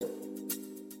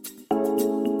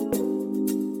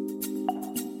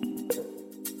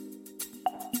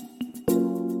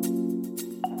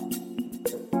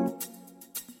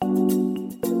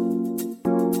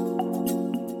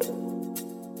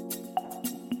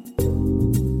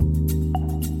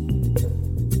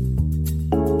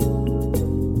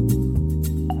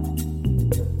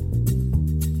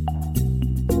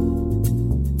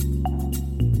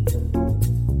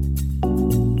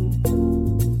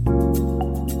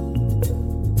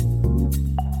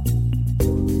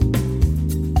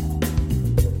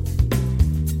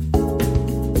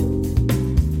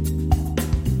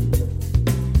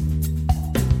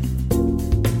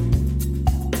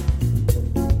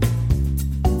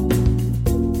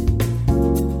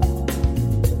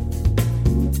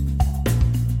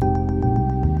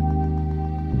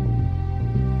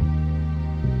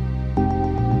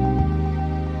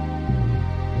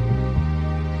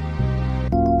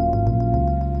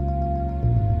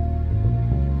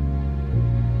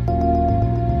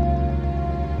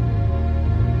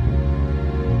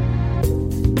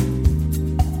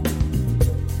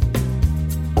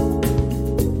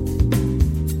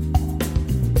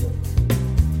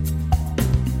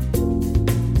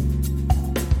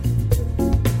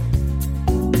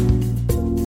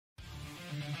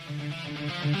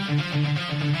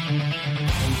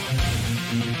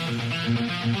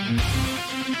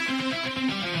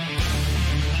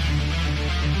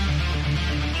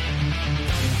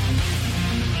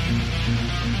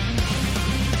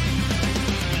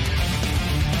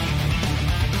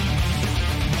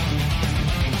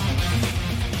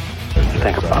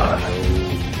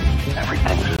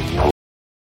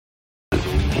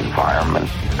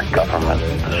environment, the government,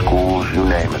 the schools, you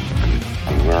name it.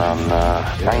 We're on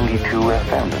 92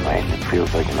 FM tonight. It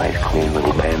feels like a nice, clean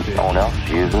little band. No one else is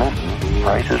using it.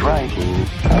 Price is right.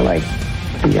 I like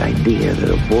the idea that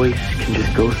a voice can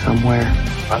just go somewhere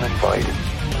uninvited.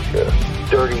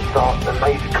 Dirty thoughts, a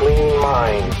nice, clean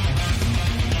mind.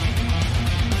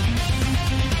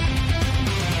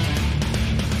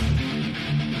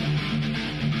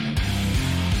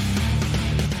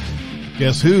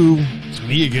 Guess who? It's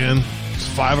me again. It's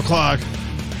 5 o'clock.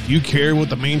 Do you care what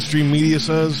the mainstream media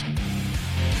says?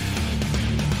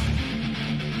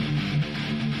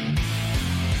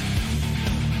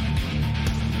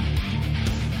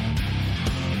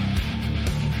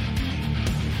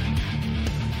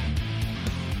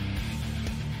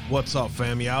 What's up,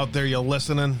 fam? You out there? You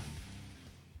listening?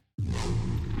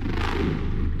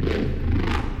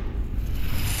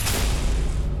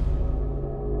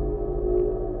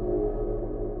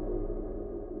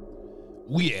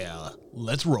 Yeah,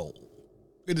 let's roll.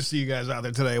 Good to see you guys out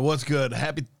there today. What's good?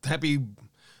 Happy,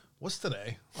 what's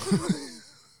today?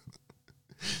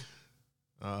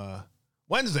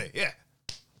 Wednesday, yeah.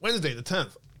 Wednesday, the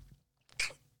 10th.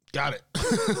 Got it.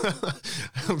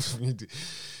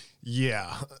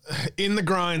 Yeah. In the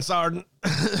grind, Sergeant.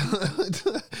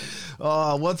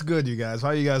 What's good, you guys?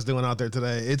 How you guys doing out there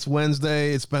today? It's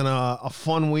Wednesday. It's been a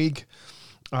fun week.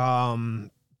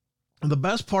 The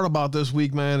best part about this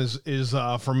week, man, is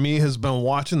for me has been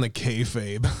watching the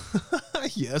kayfabe.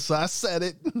 Yes, I said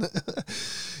it.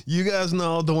 You guys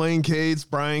know Dwayne Cates,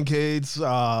 Brian Cates,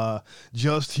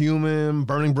 Just Human,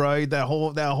 Burning Bright, that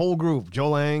whole group,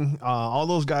 Joe Lang, all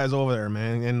those guys over there,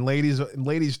 man, and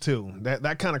ladies too.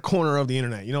 That kind of corner of the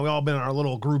internet. You know, we all been in our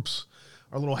little groups,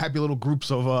 our little happy little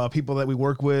groups of people that we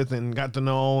work with and got to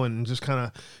know, and just kind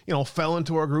of, you know, fell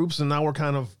into our groups, and now we're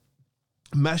kind of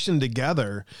meshing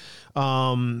together.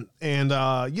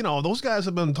 You know, those guys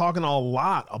have been talking a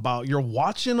lot about you're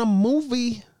watching a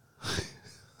movie.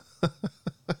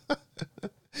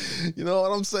 You know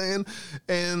what I'm saying?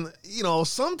 And, you know,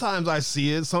 sometimes I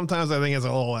see it. Sometimes I think it's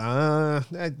a little,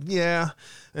 yeah.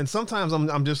 And sometimes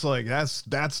I'm just like,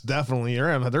 that's definitely,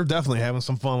 they're definitely having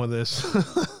some fun with this.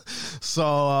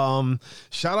 So,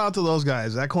 shout out to those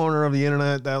guys, that corner of the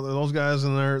internet, those guys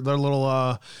and their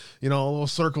little, you know, little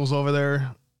circles over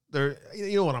there.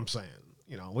 You know what I'm saying?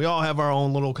 You know, we all have our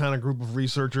own little kind of group of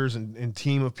researchers and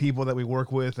team of people that we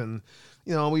work with, and,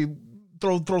 you know, we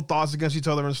throw thoughts against each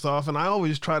other and stuff. And I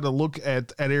always try to look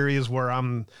at areas where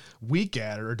I'm weak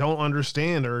at or don't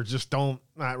understand or just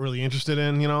not really interested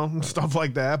in, you know, stuff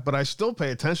like that. But I still pay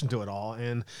attention to it all.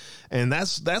 And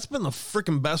that's been the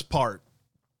freaking best part.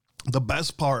 The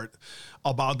best part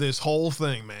about this whole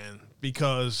thing, man,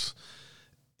 because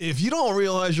if you don't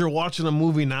realize you're watching a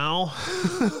movie now,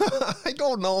 I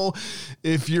don't know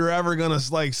if you're ever going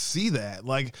to like see that.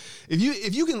 Like if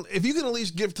you can at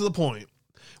least get to the point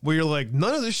where you're like,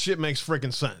 none of this shit makes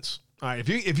freaking sense. All right.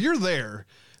 If you're there,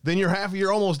 then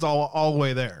you're almost all the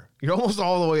way there. You're almost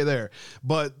all the way there.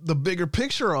 But the bigger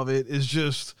picture of it is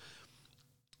just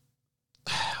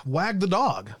wag the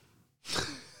dog.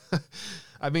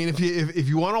 I mean, if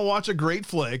you want to watch a great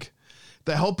flick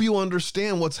to help you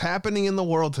understand what's happening in the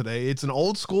world today, it's an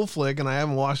old school flick, and I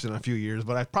haven't watched it in a few years,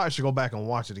 but I probably should go back and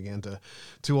watch it again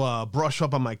to brush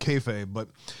up on my kayfabe. But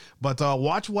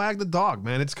watch Wag the Dog,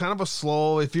 man. It's kind of a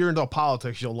slow. If you're into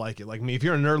politics, you'll like it. Like me, if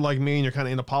you're a nerd like me and you're kind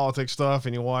of into politics stuff,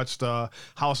 and you watched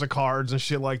House of Cards and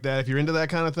shit like that, if you're into that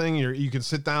kind of thing, you can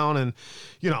sit down and,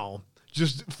 you know,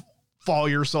 just fall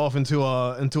yourself into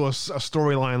a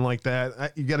storyline like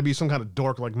that. You got to be some kind of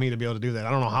dork like me to be able to do that. I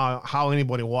don't know how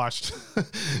anybody watched.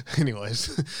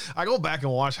 Anyways, I go back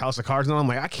and watch House of Cards, and I'm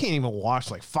like, I can't even watch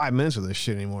like 5 minutes of this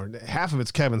shit anymore. Half of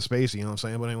it's Kevin Spacey, you know what I'm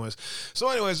saying? But anyways,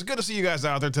 it's good to see you guys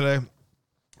out there today.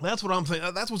 That's what I'm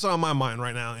thinking. That's what's on my mind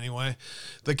right now, anyway.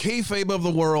 The kayfabe of the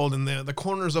world and the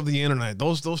corners of the internet.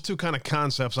 Those two kind of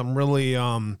concepts I'm really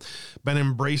been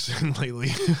embracing lately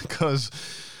because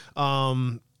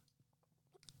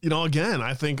you know, again,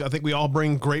 I think we all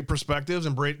bring great perspectives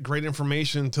and great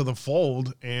information to the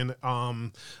fold, and I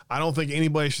don't think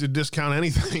anybody should discount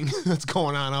anything that's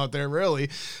going on out there, really.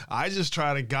 I just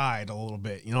try to guide a little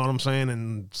bit, you know what I'm saying,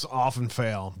 and often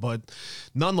fail. But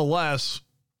nonetheless,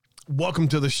 welcome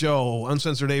to the show,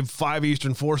 Uncensored Abe, 5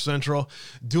 Eastern, 4 Central.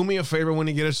 Do me a favor when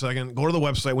you get a second. Go to the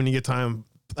website when you get time.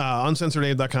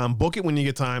 uncensoredabe.com. Book it when you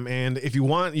get time. And if you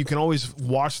want, you can always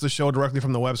watch the show directly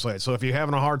from the website. So if you're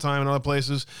having a hard time in other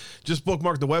places, just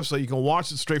bookmark the website. You can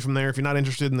watch it straight from there if you're not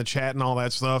interested in the chat and all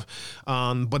that stuff.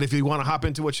 But if you want to hop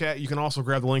into a chat, you can also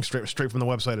grab the link straight from the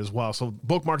website as well. So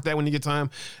bookmark that when you get time.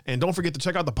 And don't forget to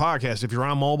check out the podcast. If you're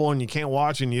on mobile and you can't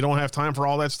watch and you don't have time for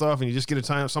all that stuff and you just get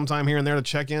some time here and there to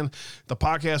check in, the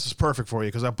podcast is perfect for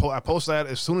you because I post that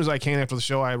as soon as I can after the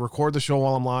show. I record the show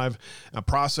while I'm live. I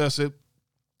process it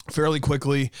fairly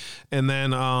quickly and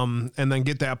then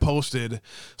get that posted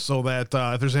so that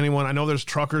if there's anyone, I know there's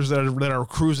truckers that are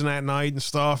cruising at night and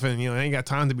stuff, and they ain't got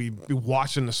time to be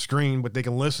watching the screen, but they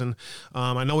can listen.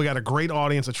 I know we got a great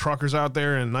audience of truckers out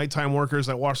there and nighttime workers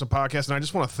that watch the podcast, and I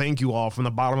just want to thank you all from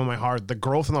the bottom of my heart. The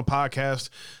growth in the podcast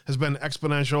has been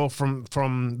exponential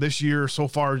from this year so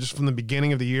far, just from the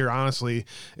beginning of the year. Honestly,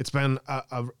 it's been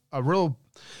a real,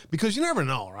 because you never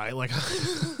know, right? Like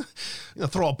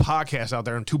throw a podcast out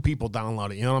there and 2 people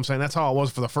download it. You know what I'm saying? That's how it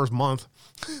was for the first month.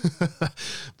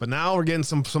 But now we're getting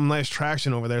some nice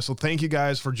traction over there. So thank you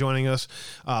guys for joining us.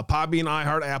 Podbean,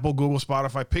 iHeart, Apple, Google,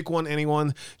 Spotify. Pick one,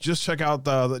 anyone. Just check out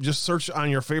just search on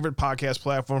your favorite podcast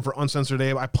platform for Uncensored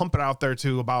Abe. I pump it out there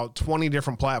to about 20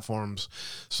 different platforms.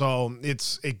 So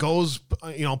it goes,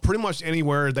 pretty much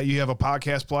anywhere that you have a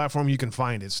podcast platform, you can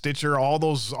find it. Stitcher, all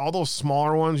those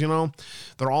smaller ones,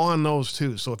 they're all on those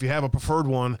too. So if you have a preferred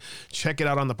one, check it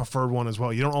out on the preferred one as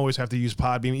well. You don't always have to use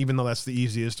Podbean, even though that's the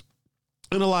easiest.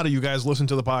 And a lot of you guys listen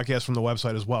to the podcast from the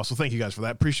website as well. So thank you guys for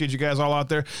that. Appreciate you guys all out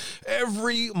there.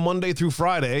 Every Monday through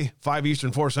Friday, 5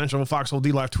 Eastern, 4 Central, Foxhole,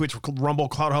 D Live, Twitch, Rumble,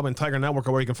 Cloud Hub, and Tiger Network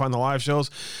are where you can find the live shows.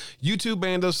 YouTube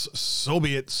banned us. So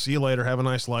be it. See you later. Have a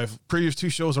nice life. Previous 2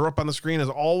 shows are up on the screen. As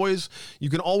always, you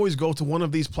can always go to one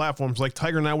of these platforms. Like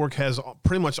Tiger Network has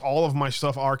pretty much all of my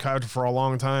stuff archived for a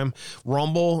long time.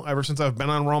 Rumble, ever since I've been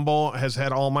on Rumble, has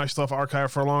had all my stuff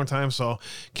archived for a long time. So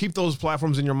keep those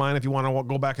platforms in your mind if you want to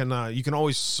go back and you can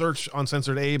always search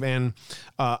Uncensored Abe and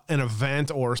an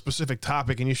event or a specific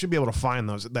topic, and you should be able to find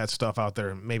that stuff out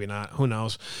there. Maybe not. Who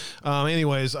knows?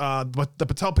 But the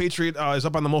Patel Patriot is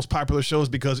up on the most popular shows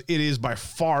because it is by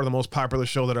far the most popular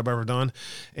show that I've ever done,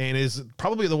 and is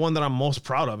probably the one that I'm most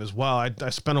proud of as well. I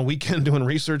spent a weekend doing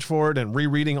research for it and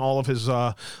rereading all of his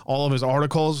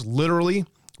articles, literally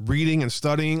reading and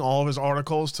studying all of his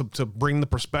articles to bring the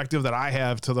perspective that I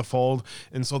have to the fold,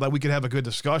 and so that we could have a good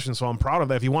discussion. So I'm proud of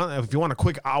that. If you want a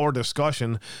quick hour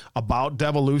discussion about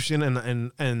devolution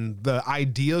and the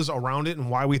ideas around it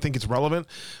and why we think it's relevant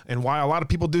and why a lot of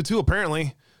people do too,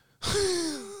 apparently.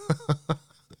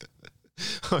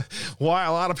 Why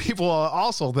a lot of people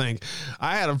also think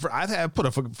I had put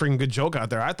a freaking good joke out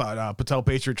there. I thought Patel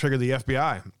Patriot triggered the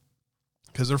FBI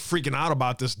because they're freaking out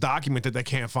about this document that they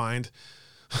can't find.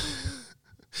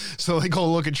 So they go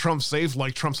look at Trump's safe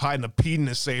like Trump's hiding a pee in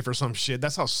his safe or some shit.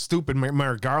 That's how stupid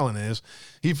Merrick Garland is.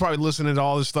 He's probably listening to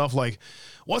all this stuff like,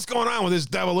 what's going on with this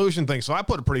devolution thing? So I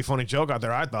put a pretty funny joke out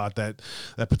there. I thought that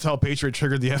Patel Patriot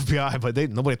triggered the FBI, but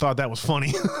nobody thought that was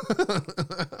funny.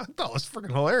 I thought it was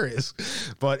freaking hilarious.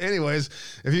 But anyways,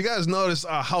 if you guys notice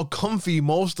how comfy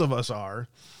most of us are,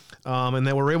 and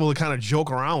then we're able to kind of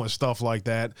joke around with stuff like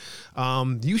that,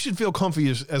 you should feel comfy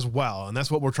as well. And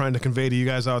that's what we're trying to convey to you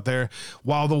guys out there.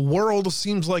 While the world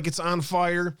seems like it's on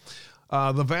fire,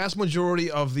 the vast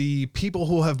majority of the people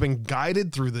who have been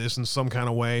guided through this in some kind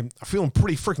of way are feeling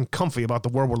pretty freaking comfy about the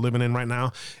world we're living in right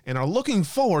now and are looking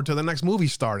forward to the next movie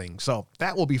starting. So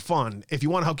that will be fun. If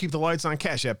you want to help keep the lights on,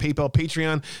 Cash App, PayPal,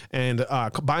 Patreon, and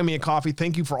buy me a coffee.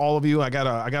 Thank you for all of you. I got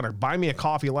a buy me a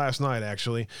coffee last night,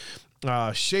 actually.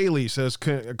 Shaylee says,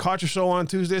 caught your show on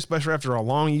Tuesday, especially after a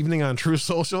long evening on True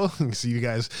Social. You can see you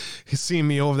guys seeing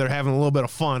me over there having a little bit of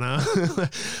fun, huh?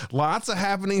 Lots of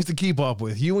happenings to keep up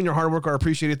with. You and your hard work are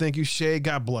appreciated. Thank you, Shay.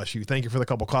 God bless you. Thank you for the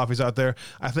couple coffees out there.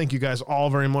 I thank you guys all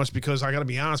very much because I got to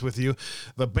be honest with you,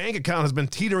 the bank account has been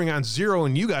teetering on zero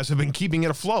and you guys have been keeping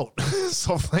it afloat.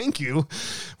 So thank you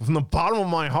from the bottom of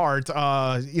my heart.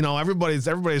 Everybody's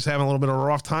having a little bit of a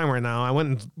rough time right now. I went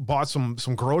and bought some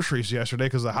groceries yesterday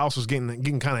because the house was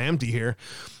getting kind of empty here,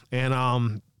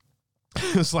 and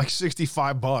it was like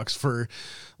 $65 for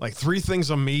like 3 things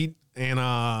of meat and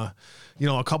a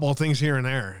couple of things here and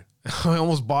there. I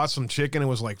almost bought some chicken. It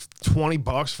was like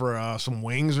 $20 for some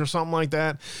wings or something like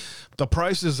that. The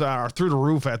prices are through the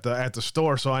roof at the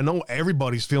store, so I know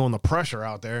everybody's feeling the pressure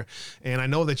out there, and I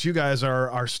know that you guys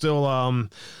are still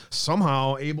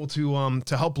somehow able to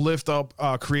help lift up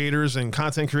creators and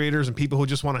content creators and people who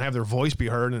just want to have their voice be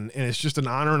heard, and it's just an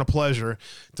honor and a pleasure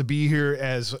to be here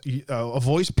as a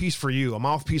voice piece for you, a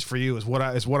mouthpiece for you is what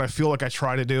I feel like I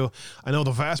try to do. I know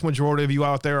the vast majority of you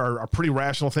out there are pretty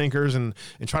rational thinkers and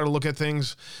try to look at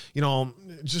things,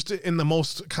 just in the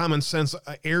most common sense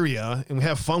area, and we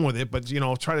have fun with it, but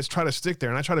try to stick there.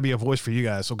 And I try to be a voice for you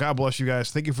guys. So God bless you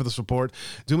guys. Thank you for the support.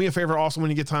 Do me a favor also when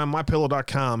you get time.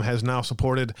 MyPillow.com is now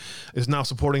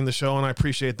supporting the show, and I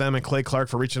appreciate them and Clay Clark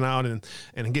for reaching out and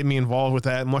getting me involved with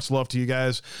that. Much love to you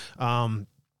guys.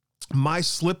 My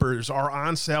slippers are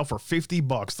on sale for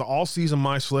 $50. The all season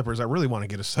My Slippers. I really want to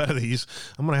get a set of these.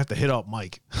 I'm going to have to hit up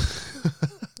Mike.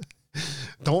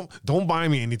 Don't buy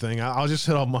me anything. I'll just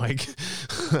hit up Mike.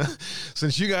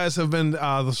 Since you guys have been,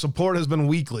 the support has been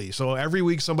weekly. So every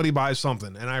week somebody buys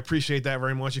something, and I appreciate that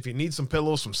very much. If you need some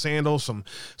pillows, some sandals,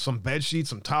 some bed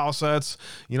sheets, some towel sets,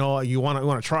 you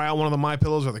want to try out one of the My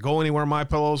Pillows or the Go Anywhere My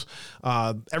Pillows.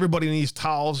 Everybody needs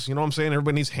towels. You know what I'm saying?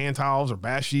 Everybody needs hand towels or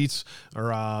bath sheets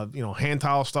or hand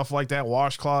towels, stuff like that,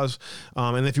 washcloths.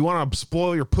 And if you want to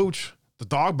spoil your pooch, the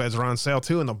dog beds are on sale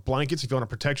too, and the blankets. If you want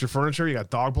to protect your furniture, you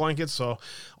got dog blankets. So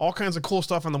all kinds of cool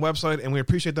stuff on the website, and we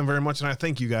appreciate them very much. And I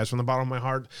thank you guys from the bottom of my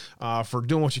heart for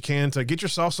doing what you can to get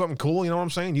yourself something cool. You know what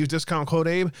I'm saying? Use discount code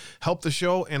Abe, help the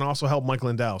show, and also help Mike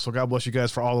Lindell. So God bless you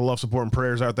guys for all the love, support, and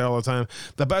prayers out there all the time.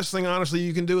 The best thing, honestly,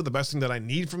 you can do, the best thing that I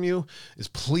need from you is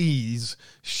please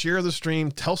share the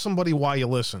stream. Tell somebody why you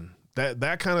listen.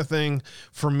 That kind of thing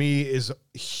for me is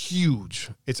huge.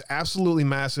 It's absolutely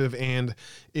massive, and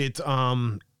there's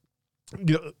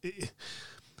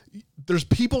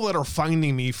people that are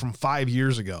finding me from 5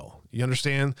 years ago. You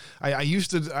understand? I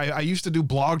used to do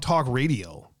blog talk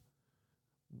radio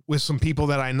with some people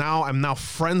that I'm now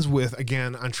friends with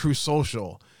again on True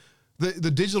Social.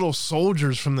 The digital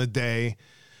soldiers from the day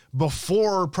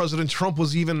before President Trump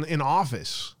was even in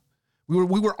office. We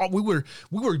were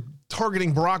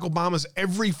targeting Barack Obama's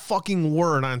every fucking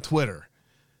word on Twitter.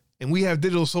 And we have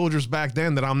digital soldiers back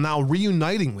then that I'm now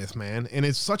reuniting with, man. And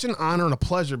it's such an honor and a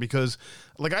pleasure because,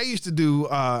 like, I used to do,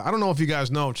 I don't know if you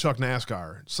guys know Chuck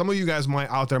NASCAR. Some of you guys might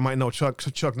know Chuck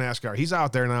NASCAR. He's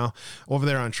out there now over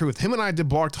there on Truth. Him and I did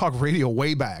Blog Talk Radio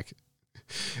way back.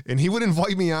 And he would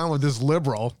invite me on with this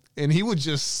liberal, and he would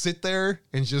just sit there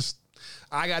and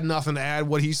I got nothing to add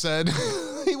what he said.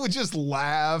 He would just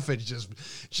laugh and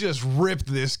just rip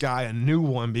this guy a new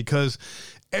one because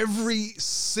every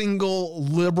single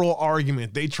liberal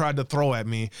argument they tried to throw at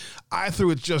me, I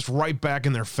threw it just right back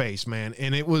in their face, man.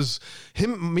 And it was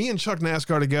me and Chuck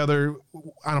NASCAR together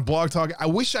on a blog talk. I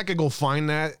wish I could go find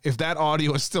that. If that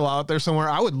audio is still out there somewhere,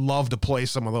 I would love to play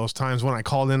some of those times when I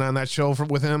called in on that show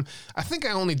with him. I think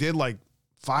I only did like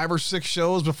 5 or 6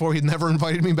 shows before he never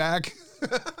invited me back.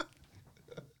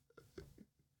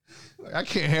 I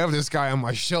can't have this guy on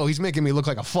my show. He's making me look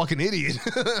like a fucking idiot.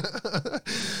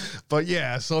 But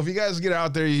yeah, so if you guys get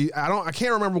out there, I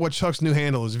can't remember what Chuck's new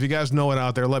handle is. If you guys know it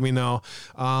out there, let me know.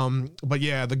 But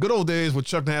yeah, the good old days with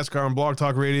Chuck NASCAR and Blog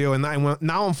Talk Radio, and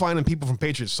now I'm finding people from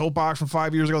Patriot Soapbox from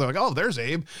 5 years ago. They're like, "Oh, there's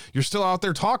Abe. You're still out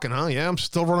there talking, huh?" Yeah, I'm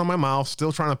still running my mouth,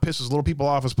 still trying to piss as little people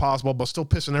off as possible, but still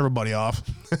pissing everybody off.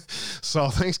 So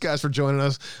thanks, guys, for joining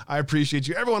us. I appreciate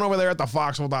you. Everyone over there at the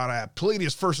Foxhole.app.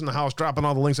 Palladius first in the house, dropping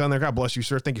all the links on there. God bless you,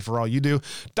 sir. Thank you for all you do.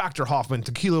 Dr. Hoffman,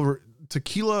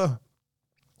 Tequila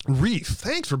Reef,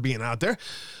 thanks for being out there.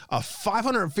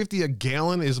 $550 a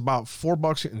gallon is about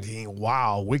 $4.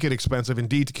 Wow, wicked expensive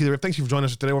indeed. Tequila Reef, thanks for joining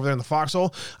us today over there in the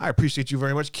Foxhole. I appreciate you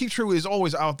very much. Keep True is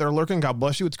always out there lurking. God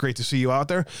bless you. It's great to see you out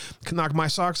there. Can Knock My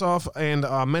Socks Off and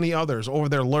many others over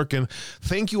there lurking.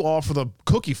 Thank you all for the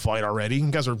cookie fight already. You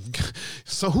guys are.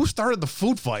 So who started the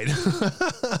food fight?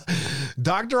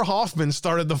 Dr. Hoffman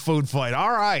started the food fight.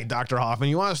 All right, Dr. Hoffman,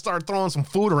 you want to start throwing some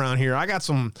food around here? I got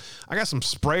some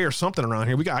spray or something around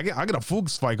here. I got a food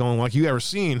fight going like you ever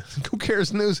seen. Who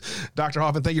cares news? Dr.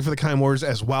 Hoffman, thank you for the kind words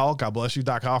as well. God bless you,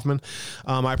 Doc Hoffman.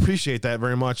 I appreciate that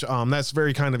very much. That's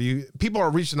very kind of you. People are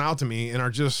reaching out to me and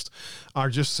are just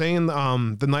saying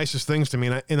the nicest things to me,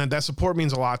 and that support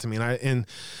means a lot to me. And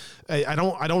I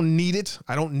don't need it.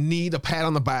 I don't need a pat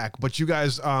on the back, but you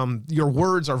guys, your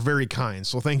words are very kind.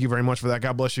 So thank you very much for that.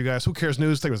 God bless you guys. Who cares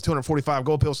news? Thank you for the 245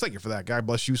 gold pills. Thank you for that. God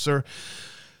bless you, sir.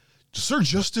 Sir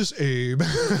Justice Abe.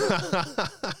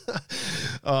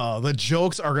 The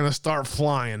jokes are going to start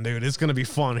flying, dude. It's going to be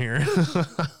fun here.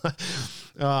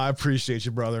 I appreciate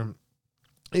you, brother.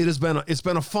 It's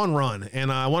been a fun run, and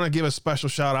I want to give a special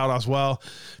shout out as well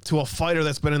to a fighter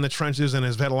that's been in the trenches and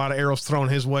has had a lot of arrows thrown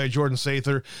his way, Jordan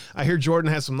Sather. I hear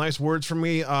Jordan had some nice words from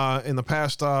me in the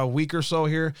past week or so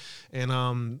here,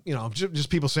 and just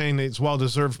people saying it's well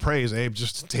deserved praise. Abe,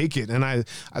 just take it, and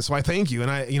so I thank you.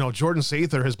 And Jordan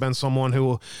Sather has been someone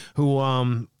who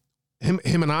him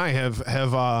and I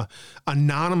have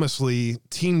anonymously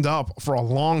teamed up for a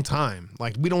long time.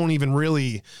 Like we don't even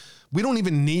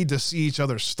need to see each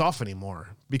other's stuff anymore,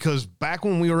 because back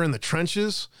when we were in the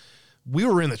trenches, we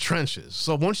were in the trenches.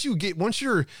 So once you're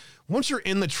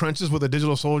in the trenches with a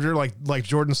digital soldier like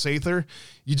Jordan Sather,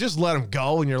 you just let him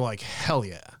go and you're like, hell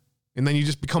yeah. And then you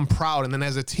just become proud. And then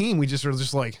as a team, we just are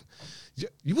just like,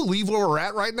 you believe where we're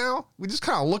at right now? We just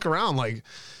kind of look around like,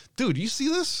 dude, you see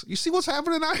this? You see what's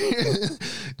happening out here?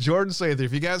 Jordan Sather,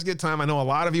 if you guys get time, I know a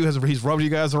lot of you he's rubbed you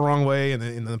guys the wrong way. And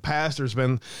in the past, there's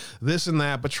been this and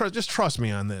that, but just trust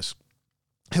me on this.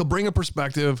 He'll bring a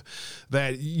perspective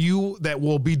that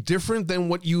will be different than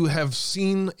what you have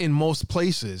seen in most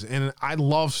places. And I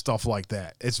love stuff like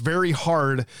that. It's very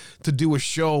hard to do a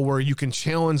show where you can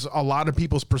challenge a lot of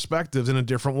people's perspectives in a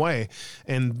different way.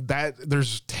 And that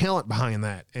there's talent behind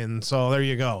that. And so there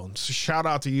you go. So shout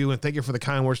out to you and thank you for the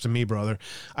kind words to me, brother.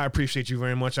 I appreciate you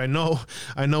very much. I know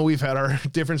we've had our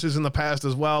differences in the past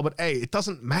as well, but hey, it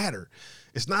doesn't matter.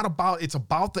 It's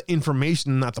about the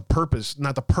information, not the purpose,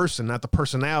 not the person, not the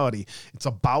personality. It's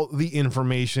about the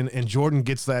information, and Jordan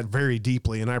gets that very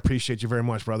deeply, and I appreciate you very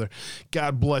much, brother.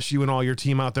 God bless you and all your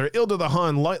team out there. Ilda the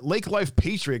Hun, Lake Life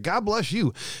Patriot, God bless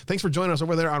you. Thanks for joining us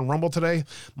over there on Rumble today.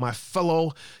 My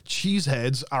fellow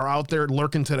cheeseheads are out there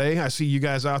lurking today. I see you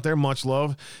guys out there. Much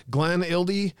love. Glenn,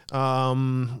 Ildy,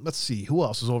 let's see, who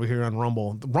else is over here on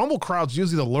Rumble? The Rumble crowd's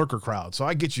usually the lurker crowd, so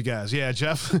I get you guys. Yeah,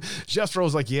 Jeff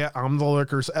Rose like, yeah, I'm the lurker.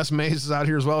 S. Mays is out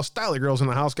here as well. Styly Girls in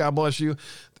the house. God bless you.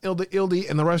 Ildy,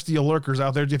 and the rest of you lurkers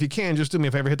out there. If you can, just do me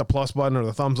a favor, hit the plus button or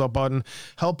the thumbs up button.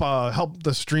 Help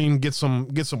the stream get some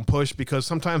push, because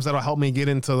sometimes that'll help me get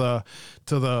into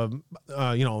the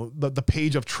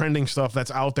page of trending stuff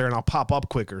that's out there, and I'll pop up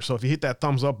quicker. So if you hit that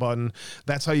thumbs up button,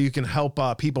 that's how you can help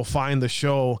people find the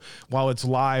show while it's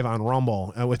live on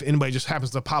Rumble. And if anybody just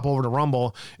happens to pop over to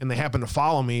Rumble and they happen to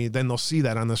follow me, then they'll see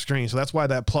that on the screen. So that's why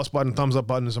that plus button, thumbs up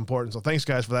button is important. So thanks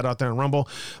guys for that out there on Rumble.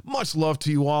 Much love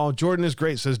to you all. Jordan is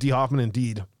great, says D. Hoffman.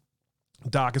 Indeed.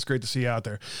 Doc, it's great to see you out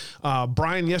there.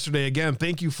 Brian, yesterday, again,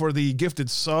 thank you for the gifted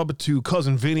sub to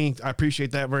Cousin Vinny. I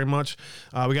appreciate that very much.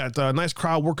 We got a nice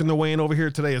crowd working their way in over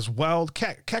here today as well.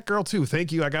 Cat Girl, too.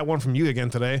 Thank you. I got one from you again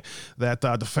today. That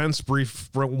defense brief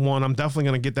one, I'm definitely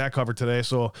going to get that covered today.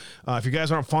 So if you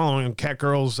guys aren't following Cat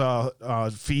Girl's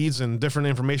feeds and different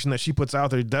information that she puts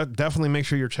out there, definitely make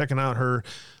sure you're checking out her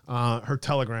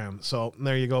Telegram. So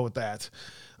there you go with that.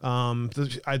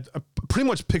 I pretty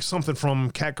much pick something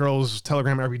from Cat Girl's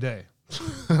Telegram every day.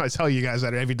 I tell you guys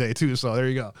that every day too. So there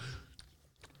you go.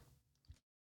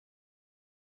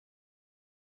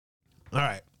 All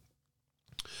right.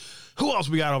 Who else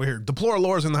we got over here? Deplore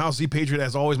Lore's in the house. Z Patriot,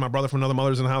 as always, my brother from another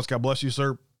mother's in the house. God bless you,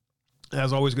 sir.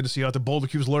 As always, good to see you out there. Boulder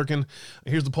Cube's lurking.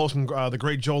 Here's the post from the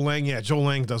great Joe Lang. Yeah, Joe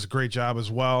Lang does a great job as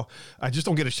well. I just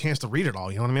don't get a chance to read it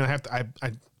all. You know what I mean?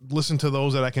 I listen to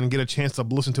those that I can get a chance to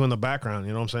listen to in the background.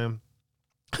 You know what I'm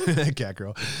saying? Cat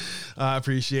Girl. I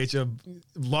appreciate you.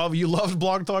 You loved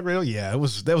Blog Talk Radio? Yeah, that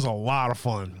was a lot of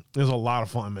fun. It was a lot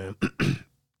of fun, man.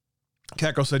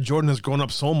 Cat Girl said Jordan has grown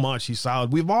up so much. He's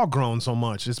solid. We've all grown so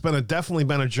much. It's definitely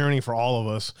been a journey for all of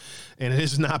us, and it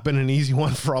has not been an easy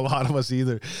one for a lot of us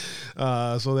either.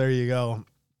 So there you go.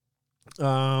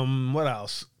 What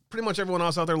else? Pretty much everyone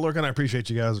else out there lurking. I appreciate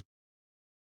you guys.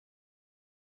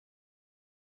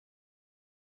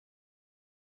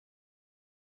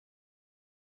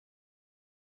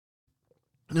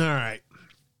 All right.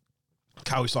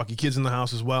 Kawasaki kids in the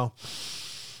house as well.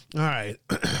 All right.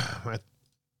 My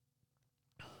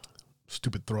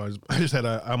stupid throat. I just had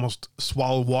I almost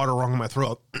swallowed water wrong in my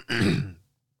throat.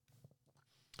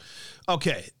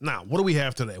 Okay. Now, what do we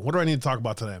have today? What do I need to talk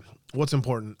about today? What's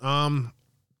important? Well,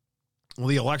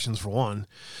 the elections for one.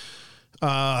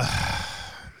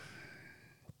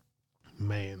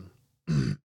 Man.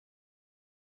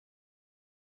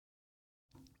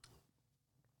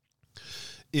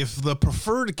 If the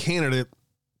preferred candidate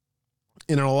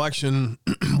in an election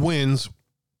wins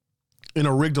in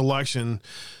a rigged election,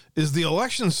 is the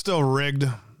election still rigged?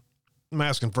 I'm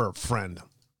asking for a friend.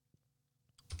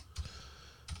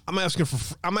 I'm asking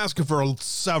for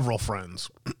several friends.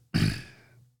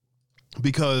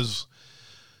 Because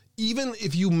even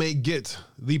if you may get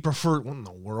the preferred, what in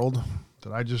the world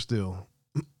did I just do?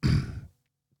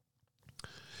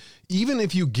 Even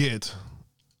if you get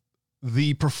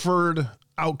the preferred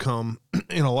outcome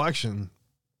in election,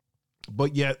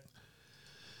 but yet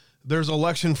there's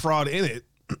election fraud in it,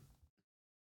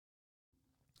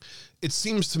 it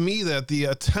seems to me that the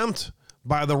attempt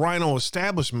by the Rhino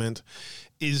establishment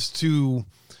is to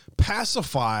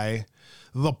pacify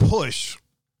the push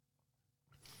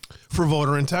for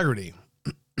voter integrity.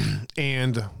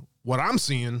 And what I'm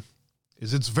seeing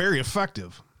is it's very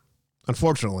effective,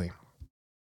 unfortunately.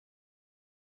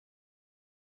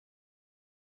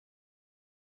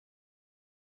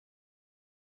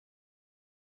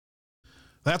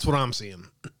 That's what I'm seeing.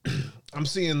 I'm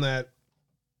seeing that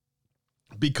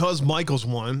because Michaels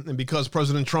won and because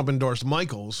President Trump endorsed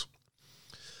Michaels,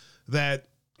 that,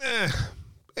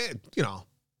 you know,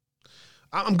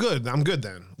 I'm good. I'm good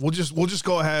then. We'll just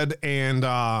go ahead and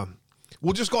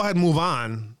move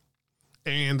on.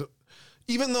 And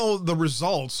even though the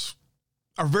results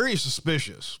are very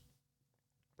suspicious,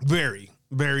 very,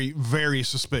 very, very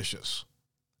suspicious.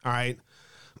 All right.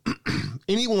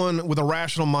 Anyone with a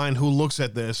rational mind who looks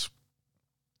at this,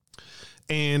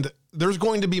 and there's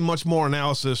going to be much more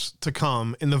analysis to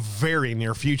come in the very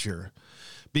near future,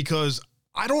 because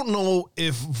I don't know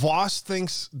if Voss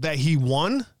thinks that he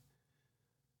won,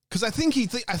 because I think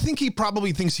he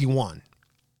probably thinks he won.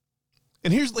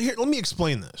 And here, let me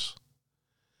explain this.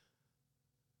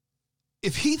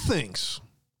 If he thinks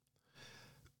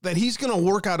that he's going to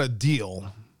work out a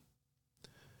deal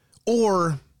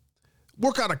or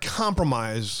work out a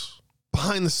compromise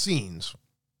behind the scenes,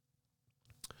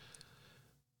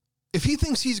 if he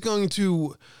thinks he's going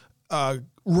to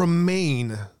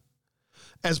remain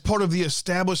as part of the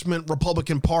establishment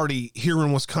Republican Party here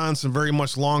in Wisconsin very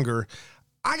much longer,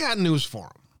 I got news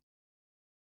for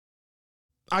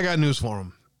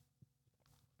him.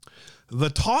 The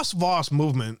Toss Voss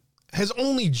movement has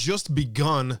only just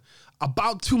begun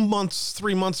about 3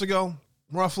 months ago,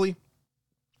 roughly.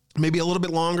 Maybe a little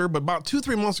bit longer, but about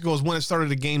 2-3 months ago is when it started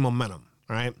to gain momentum,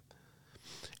 all right?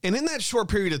 And in that short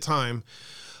period of time,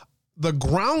 the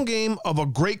ground game of a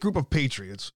great group of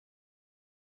patriots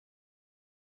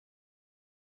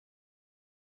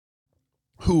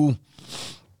who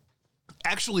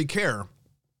actually care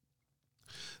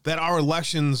that our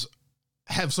elections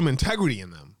have some integrity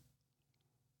in them.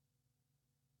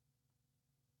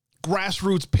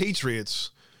 Grassroots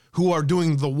patriots who are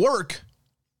doing the work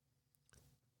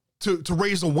to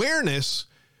raise awareness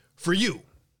for you,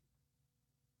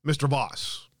 Mr.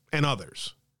 Voss, and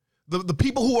others. The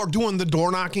people who are doing the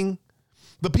door knocking,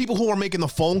 the people who are making the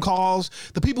phone calls,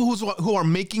 the people who are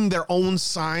making their own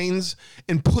signs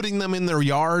and putting them in their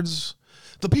yards,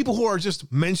 the people who are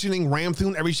just mentioning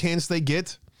Ramthune every chance they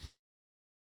get.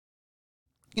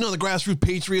 You know, the grassroots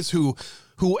patriots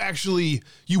who actually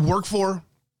you work for.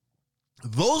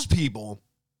 Those people,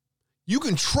 you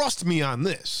can trust me on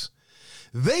this.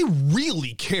 They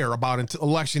really care about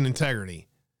election integrity.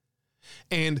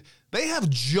 And they have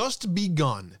just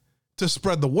begun to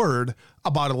spread the word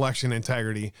about election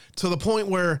integrity to the point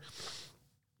where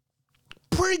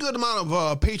pretty good amount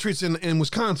of patriots in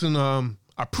Wisconsin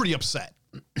are pretty upset.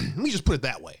 Let me just put it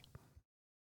that way.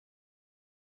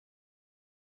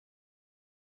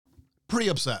 Pretty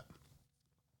upset.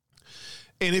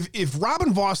 And if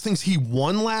Robin Voss thinks he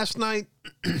won last night,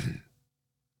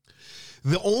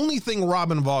 the only thing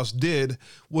Robin Voss did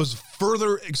was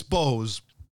further expose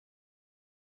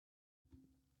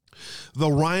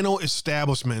the rhino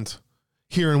establishment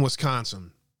here in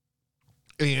Wisconsin.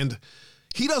 And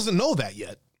he doesn't know that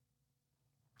yet.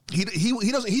 He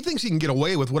thinks he can get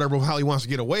away with whatever hell he wants to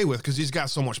get away with because he's got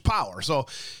so much power. So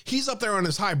he's up there on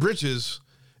his high britches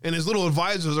and his little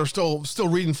advisors are still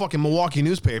reading fucking Milwaukee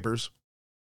newspapers.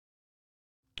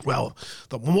 Well,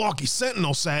 the Milwaukee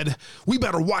Sentinel said, we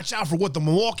better watch out for what the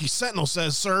Milwaukee Sentinel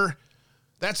says, sir.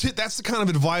 That's it. That's the kind of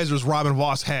advisors Robin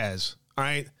Voss has. All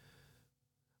right.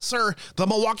 Sir, the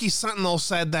Milwaukee Sentinel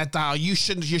said that you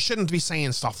shouldn't be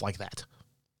saying stuff like that.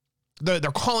 They're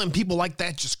calling people like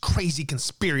that just crazy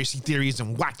conspiracy theories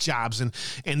and whack jobs, and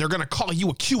they're going to call you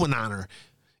a QAnoner.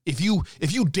 If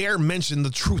you dare mention the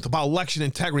truth about election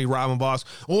integrity, Robin Voss,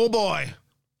 oh boy.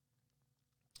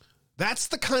 That's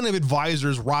the kind of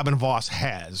advisors Robin Voss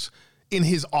has in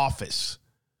his office.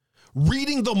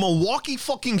 Reading the Milwaukee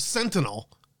fucking Sentinel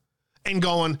and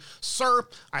going, sir,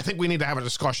 I think we need to have a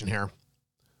discussion here.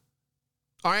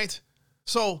 All right?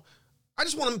 So I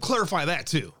just want to clarify that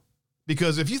too.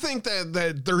 Because if you think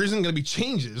that there isn't going to be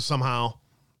changes somehow,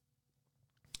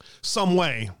 some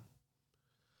way,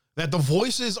 that the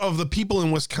voices of the people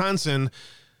in Wisconsin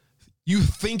you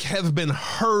think have been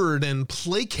heard and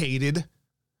placated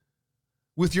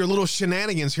with your little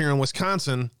shenanigans here in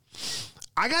Wisconsin,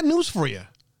 I got news for you.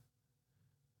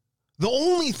 The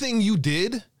only thing you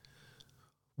did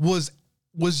was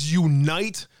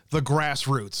unite the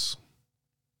grassroots.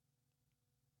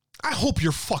 I hope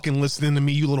you're fucking listening to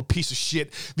me, you little piece of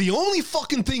shit. The only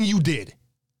fucking thing you did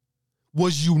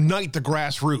was unite the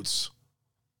grassroots.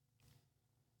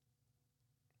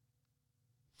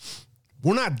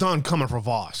 We're not done coming for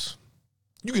Voss.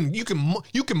 You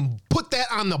can put that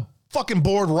on the fucking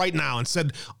board right now and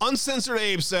said, Uncensored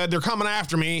Abe said they're coming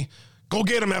after me. Go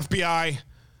get him, FBI.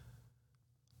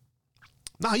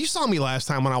 Now, you saw me last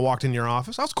time when I walked in your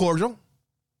office. I was cordial.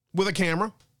 with a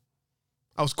camera.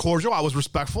 I was cordial. I was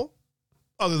respectful.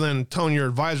 Other than telling your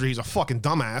advisor he's a fucking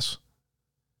dumbass.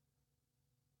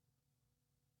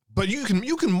 But you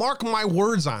can mark my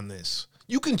words on this.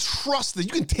 You can trust that.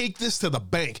 You can take this to the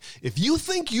bank. If you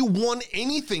think you won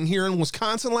anything here in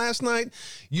Wisconsin last night,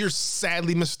 you're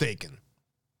sadly mistaken.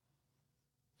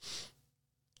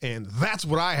 And that's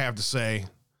what I have to say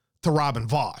to Robin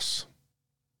Voss.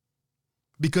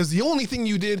 Because the only thing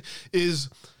you did is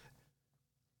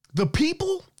the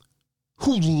people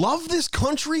who love this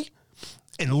country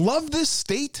and love this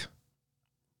state,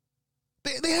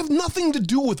 they have nothing to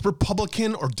do with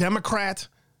Republican or Democrat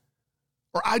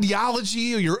or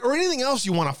ideology or anything else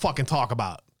you want to fucking talk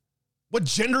about. What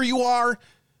gender you are,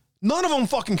 none of them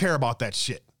fucking care about that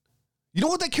shit. You know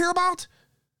what they care about?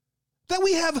 That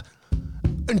we have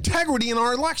integrity in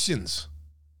our elections.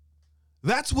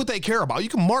 That's what they care about. You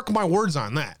can mark my words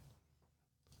on that.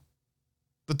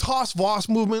 The Toss Voss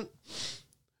movement,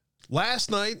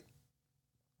 last night,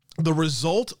 the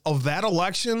result of that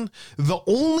election, the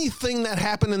only thing that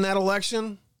happened in that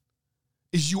election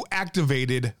is you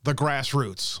activated the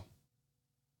grassroots.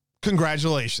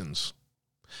 Congratulations.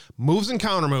 Moves and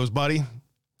counter moves, buddy.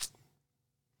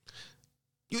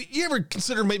 You ever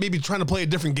consider maybe trying to play a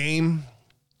different game?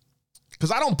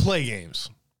 Because I don't play games.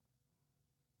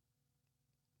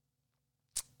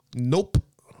 Nope.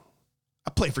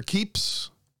 I play for keeps.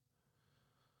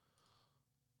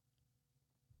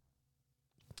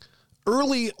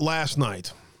 Early last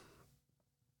night,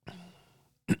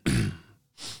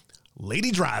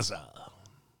 Lady Draza.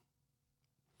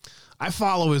 I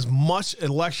follow as much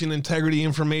election integrity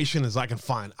information as I can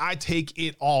find. I take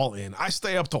it all in. I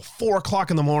stay up till 4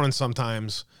 o'clock in the morning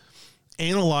sometimes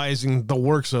analyzing the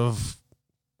works of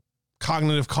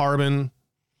Cognitive Carbon,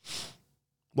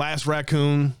 Last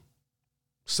Raccoon,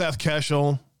 Seth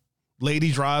Keshel,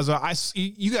 Lady Draza.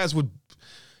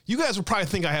 You guys would probably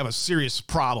think I have a serious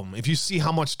problem if you see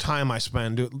how much time I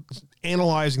spend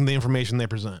analyzing the information they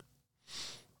present.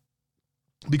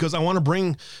 Because I want to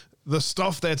bring the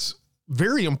stuff that's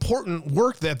very important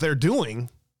work that they're doing,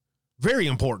 very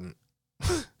important.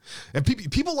 And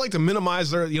people like to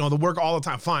minimize the work all the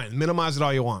time. Fine, minimize it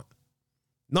all you want.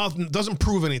 Nothing doesn't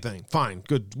prove anything. Fine,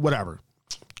 good, whatever.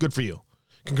 Good for you.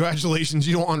 Congratulations,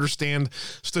 you don't understand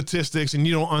statistics and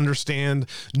you don't understand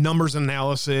numbers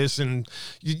analysis, and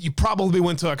you probably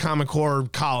went to a Common Core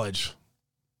college.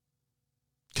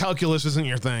 Calculus isn't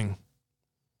your thing.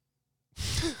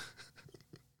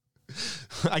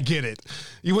 I get it.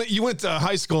 You went to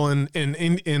high school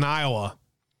in Iowa,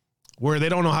 where they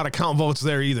don't know how to count votes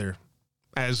there either,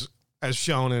 as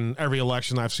shown in every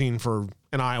election I've seen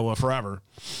in Iowa forever.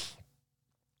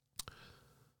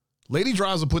 Lady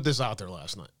Draza put this out there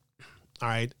last night. All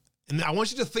right. And I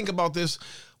want you to think about this.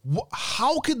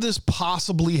 How could this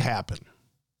possibly happen?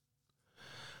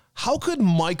 How could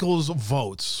Michael's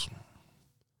votes,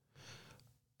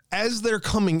 as they're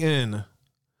coming in,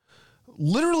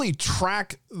 literally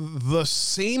track the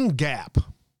same gap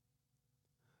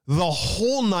the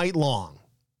whole night long?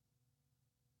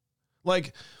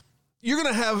 Like, you're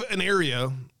going to have an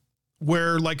area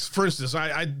where, like, for instance,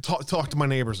 I talk to my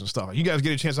neighbors and stuff. You guys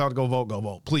get a chance out to go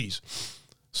vote, please.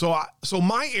 So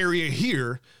my area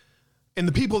here, and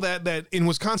the people that in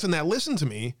Wisconsin that listen to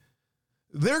me,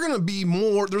 they're going to be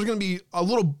more, there's going to be a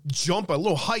little jump, a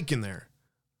little hike in there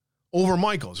over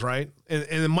Michael's, right? And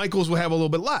then Michael's will have a little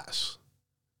bit less.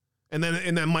 And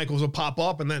then Michael's will pop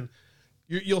up, and then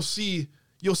you'll see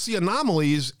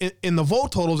anomalies in the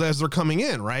vote totals as they're coming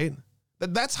in, right?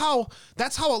 That's how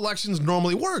elections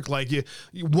normally work. Like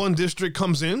one district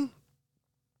comes in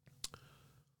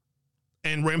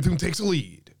and Ramthun takes a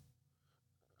lead.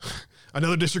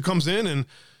 Another district comes in and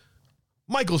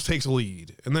Michaels takes a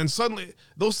lead. And then suddenly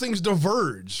those things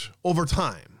diverge over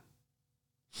time.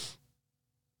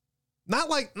 Not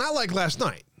like last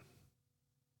night.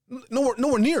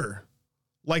 Nowhere near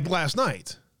like last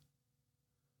night.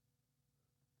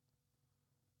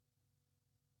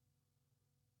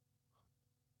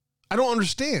 I don't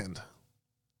understand.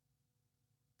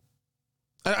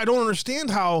 I don't understand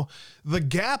how the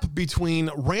gap between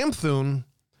Ramthun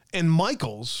and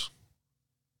Michaels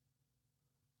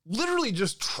literally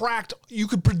just tracked. You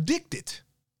could predict it.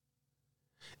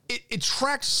 It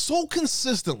tracked so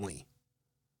consistently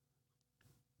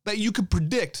that you could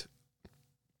predict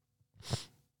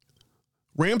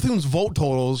Ramthun's vote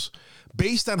totals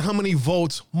based on how many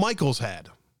votes Michaels had.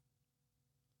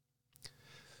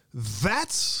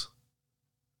 That's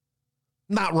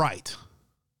not right.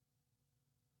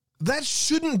 That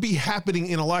shouldn't be happening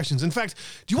in elections. In fact,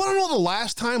 do you want to know the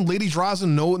last time Lady Draza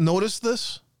noticed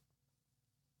this?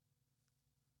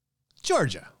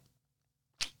 Georgia.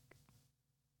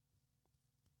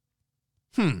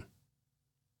 The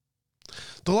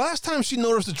last time she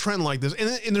noticed a trend like this,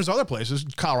 and there's other places,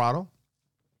 Colorado,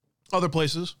 other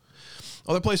places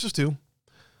too.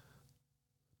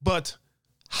 But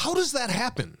how does that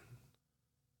happen?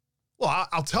 Well,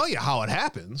 I'll tell you how it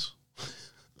happens.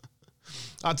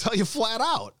 I'll tell you flat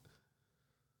out.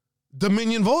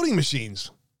 Dominion voting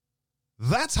machines.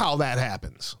 That's how that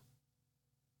happens.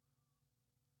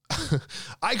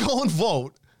 I go and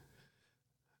vote,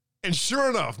 and sure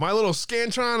enough, my little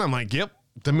Scantron, I'm like, yep,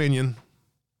 Dominion.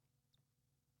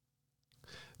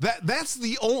 That's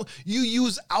the only, you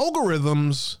use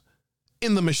algorithms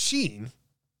in the machine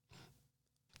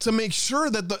to make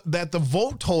sure that the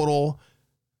vote total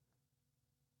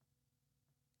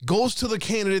goes to the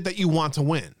candidate that you want to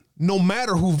win, no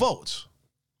matter who votes.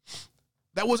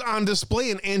 That was on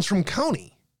display in Antrim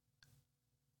County.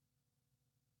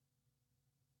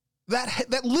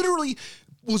 That literally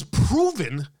was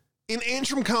proven in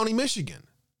Antrim County, Michigan.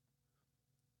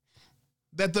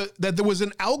 That there was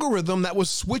an algorithm that was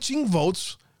switching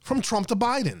votes from Trump to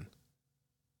Biden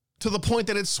to the point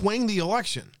that it swung the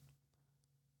election.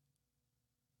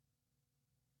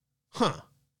 Huh.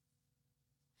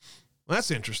 Well, that's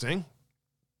interesting.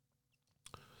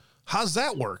 How's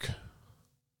that work?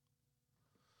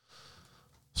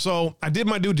 So I did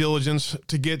my due diligence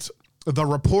to get the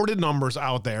reported numbers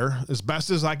out there as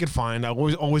best as I could find. I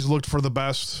always looked for the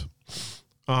best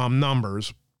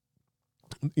numbers,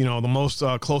 you know, the most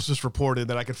closest reported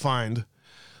that I could find.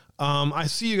 I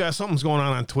see you guys, something's going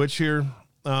on Twitch here.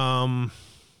 You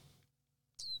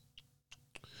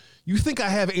think I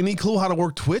have any clue how to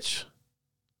work Twitch?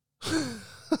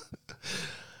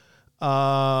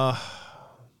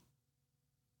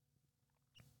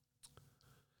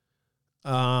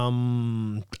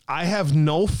 I have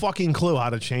no fucking clue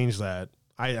how to change that.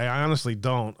 I honestly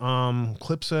don't.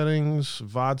 Clip settings,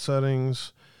 VOD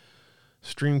settings,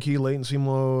 stream key, latency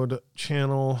mode,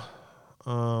 channel,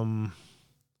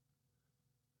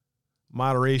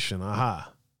 moderation.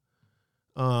 Aha.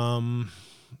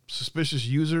 Suspicious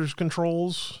users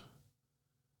controls.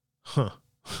 Huh.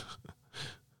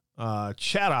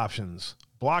 Chat options.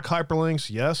 Block hyperlinks.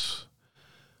 Yes.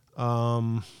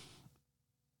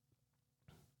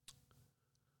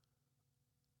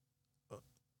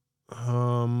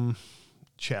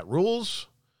 Chat rules,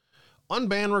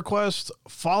 unban request,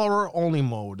 follower only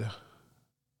mode,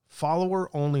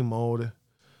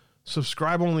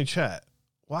 subscribe only chat.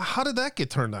 Well, how did that get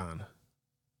turned on?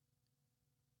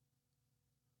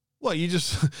 What, you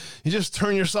just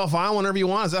turn yourself on whenever you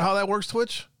want? Is that how that works,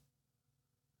 Twitch?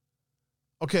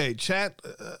 Okay, chat,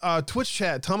 Twitch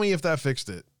chat, tell me if that fixed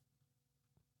it.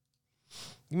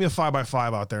 Give me a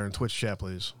 5x5 out there in Twitch chat,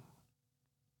 please.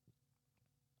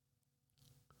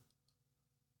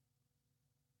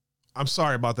 I'm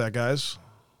sorry about that, guys.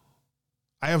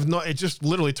 It just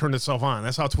literally turned itself on.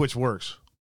 That's how Twitch works.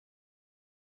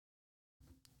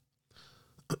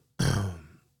 Pull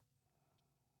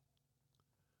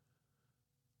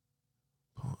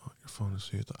out your phone to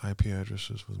see if the IP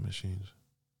addresses with machines.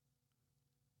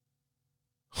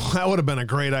 That would have been a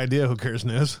great idea. Who cares,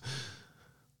 Niz?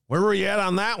 Where were you at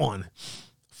on that one?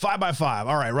 5x5.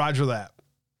 All right, roger that.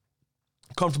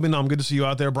 Comfortably numb. Good to see you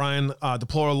out there, Brian.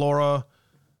 Deplore Laura.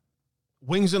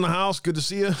 Wings in the house. Good to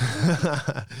see you.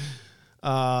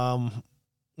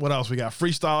 What else we got?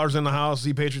 Freestylers in the house.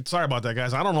 Z Patriot. Sorry about that,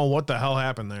 guys. I don't know what the hell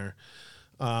happened there.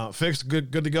 Fixed.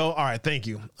 Good to go. All right. Thank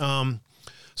you.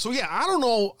 So yeah, I don't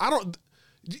know.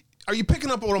 Are you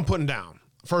picking up what I'm putting down?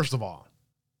 First of all,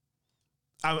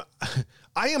 I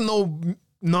am no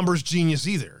numbers genius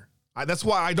either. That's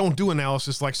why I don't do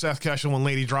analysis like Seth Keshel and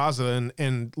Lady Draza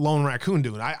and Lone Raccoon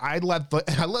do. I let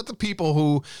the people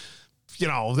who, you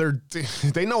know,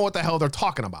 they know what the hell they're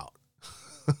talking about.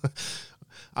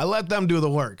 I let them do the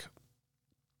work.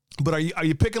 But are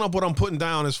you picking up what I'm putting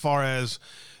down as far as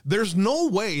there's no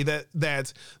way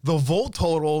that the vote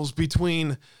totals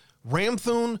between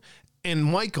Ramthun and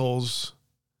Michaels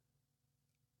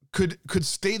could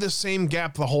stay the same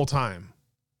gap the whole time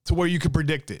to where you could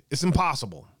predict it. It's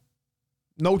impossible.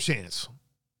 No chance.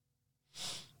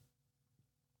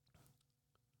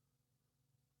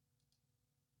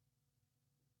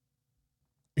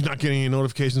 You're not getting any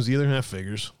notifications either? That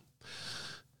figures.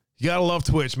 You gotta love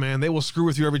Twitch, man. They will screw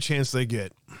with you every chance they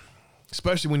get.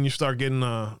 Especially when you start getting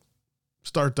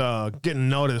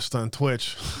noticed on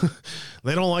Twitch.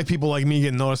 They don't like people like me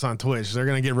getting noticed on Twitch. They're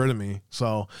going to get rid of me.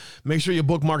 So make sure you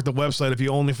bookmark the website if you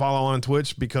only follow on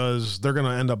Twitch, because they're going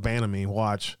to end up banning me.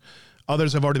 Watch.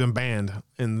 Others have already been banned,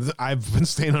 and I've been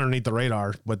staying underneath the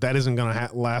radar, but that isn't going to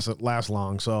last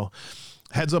long. So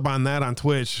heads up on that on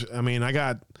Twitch. I mean, I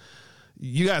got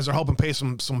you guys are helping pay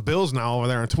some bills now over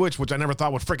there on Twitch, which I never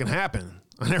thought would freaking happen.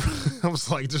 I was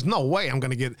like, there's no way I'm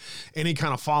going to get any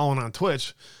kind of following on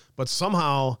Twitch. But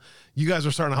somehow you guys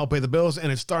are starting to help pay the bills, and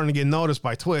it's starting to get noticed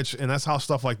by Twitch, and that's how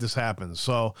stuff like this happens.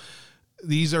 So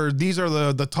these are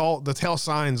the tail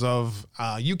signs of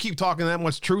you keep talking that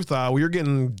much truth. You're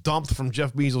getting dumped from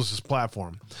Jeff Bezos'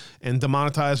 platform and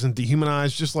demonetized and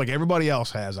dehumanized, just like everybody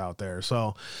else has out there.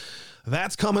 So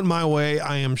that's coming my way.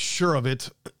 I am sure of it.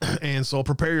 And so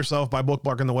prepare yourself by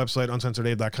bookmarking the website,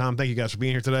 uncensoredabe.com. Thank you guys for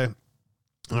being here today.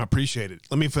 I appreciate it.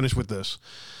 Let me finish with this,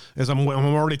 as I'm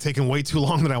already taking way too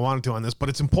long than I wanted to on this, but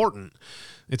it's important.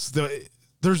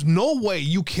 There's no way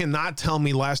you cannot tell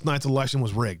me last night's election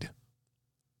was rigged.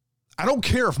 I don't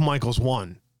care if Michaels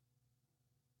won.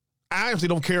 I actually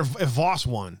don't care if Voss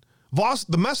won. Voss,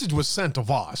 the message was sent to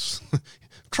Voss.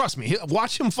 Trust me,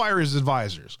 watch him fire his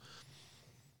advisors.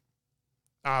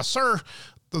 Sir,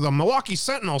 the Milwaukee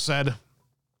Sentinel said,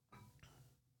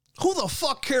 who the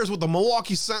fuck cares what the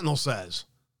Milwaukee Sentinel says?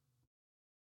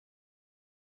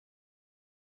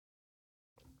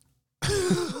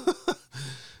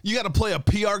 You got to play a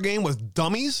PR game with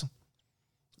dummies?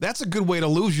 That's a good way to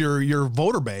lose your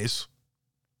voter base.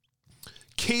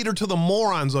 Cater to the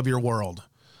morons of your world.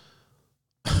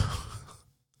 Can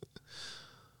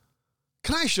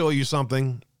I show you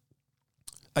something?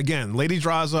 Again, Lady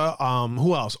Draza,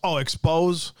 who else? Oh,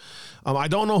 Expose. I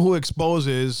don't know who Expose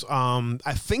is.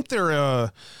 I think they're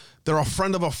a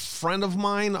friend of a friend of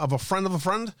mine, of a friend of a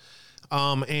friend.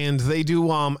 And they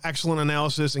do excellent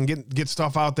analysis and get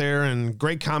stuff out there and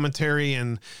great commentary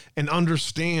and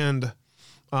understand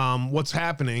what's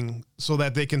happening so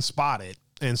that they can spot it.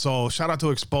 And so shout out to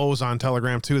Expose on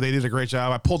Telegram too. They did a great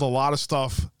job. I pulled a lot of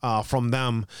stuff from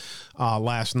them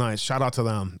last night. Shout out to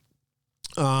them.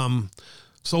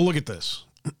 So look at this.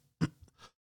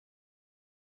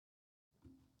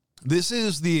 This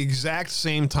is the exact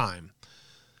same time.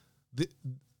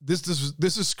 This is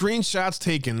screenshots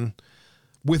taken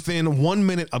within 1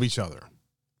 minute of each other.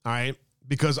 All right.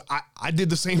 Because I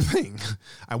did the same thing.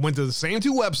 I went to the same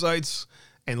two websites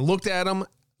and looked at them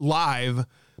live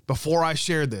before I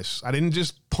shared this. I didn't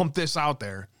just pump this out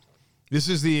there. This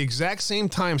is the exact same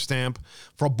timestamp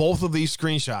for both of these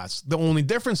screenshots. The only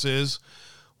difference is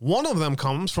one of them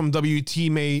comes from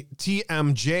TMJ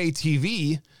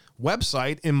TV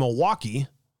website in Milwaukee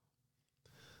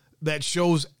that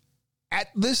shows at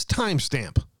this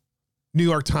timestamp, New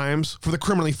York Times, for the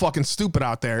criminally fucking stupid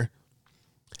out there,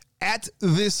 at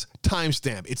this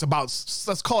timestamp, it's about,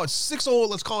 let's call it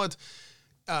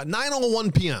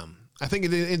 9:01 p.m. I think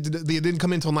it didn't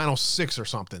come in until 9:06 or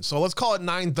something. So let's call it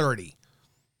 9:30.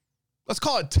 Let's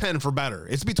call it 10 for better.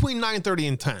 It's between 9:30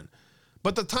 and 10.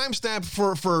 But the timestamp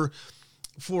for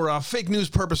fake news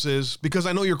purposes, because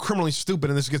I know you're criminally stupid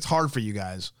and this gets hard for you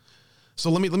guys. So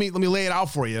let me lay it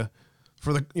out for you.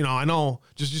 For the, I know,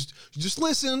 just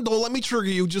listen. Don't let me trigger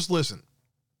you. Just listen.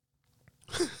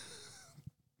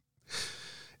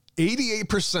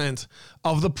 88%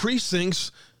 of the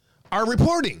precincts are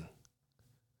reporting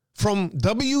from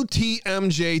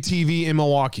WTMJ TV in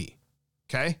Milwaukee.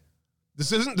 Okay,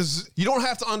 you don't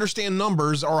have to understand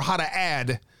numbers or how to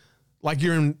add like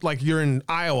you're in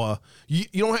Iowa. You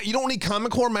don't need Common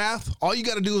Core math. All you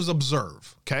got to do is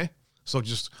observe. Okay, so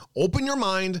just open your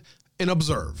mind and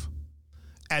observe.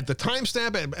 At the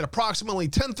timestamp at approximately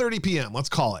 10:30 p.m., let's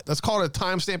call it a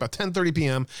timestamp at 10:30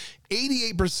 p.m.,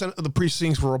 88% of the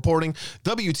precincts were reporting.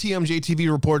 WTMJ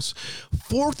TV reports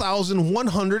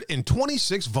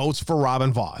 4,126 votes for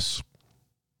Robin Voss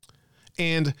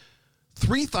and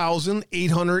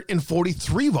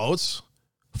 3,843 votes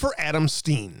for Adam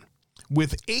Steen,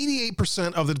 with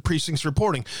 88% of the precincts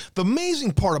reporting. The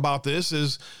amazing part about this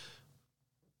is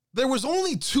there was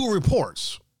only two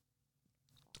reports.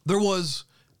 There was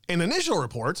an initial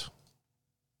report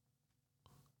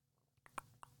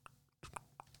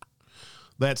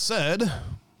that said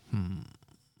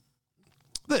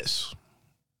this.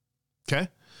 Okay.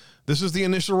 This is the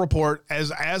initial report.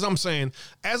 As I'm saying,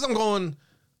 as I'm going,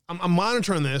 I'm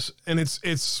monitoring this, and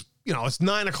it's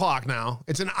 9 o'clock now.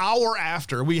 It's an hour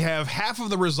after. We have half of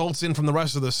the results in from the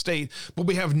rest of the state, but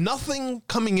we have nothing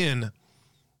coming in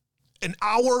an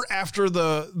hour after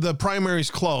the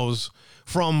primaries close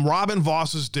from Robin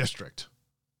Voss's district.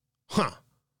 Huh.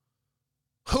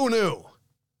 Who knew?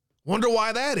 Wonder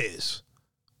why that is.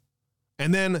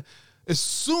 And then as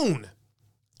soon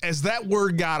as that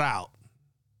word got out,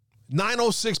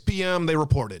 9:06 p.m., they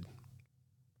reported.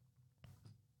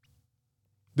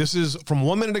 This is from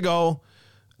 1 minute ago.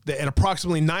 At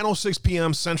approximately 9:06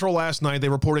 p.m. Central last night, they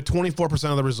reported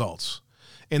 24% of the results.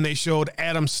 And they showed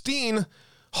Adam Steen.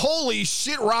 Holy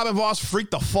shit, Robin Voss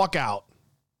freaked the fuck out.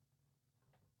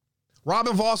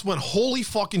 Robin Voss went, holy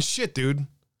fucking shit, dude.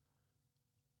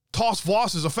 Toss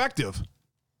Voss is effective.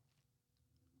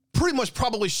 Pretty much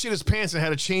probably shit his pants and had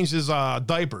to change his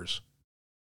diapers.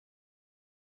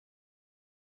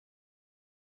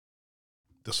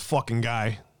 This fucking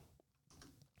guy.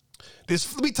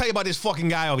 Let me tell you about this fucking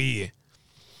guy over here.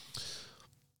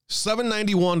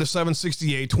 791 to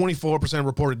 768, 24%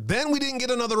 reported. Then we didn't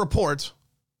get another report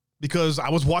because I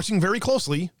was watching very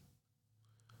closely.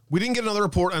 We didn't get another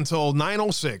report until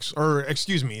 906, or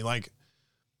excuse me, like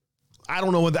I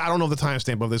don't know the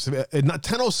timestamp of this.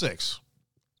 10:06.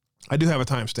 I do have a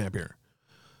timestamp here.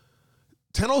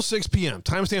 10:06 p.m.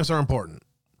 Timestamps are important.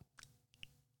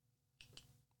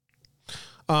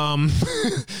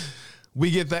 We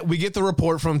get the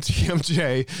report from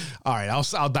TMJ. All right,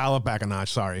 I'll dial it back a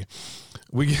notch. Sorry.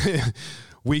 We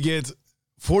get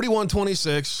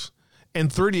 4126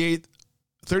 and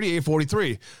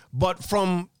 3843. But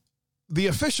from the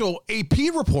official AP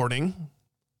reporting,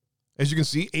 as you can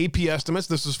see, AP estimates,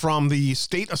 this is from the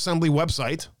State Assembly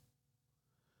website.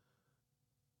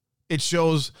 It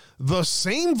shows the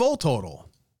same vote total.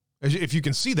 If you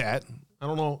can see that, I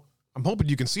don't know. I'm hoping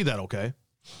you can see that okay.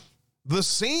 The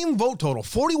same vote total,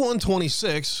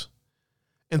 4126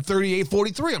 and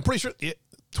 3843. I'm pretty sure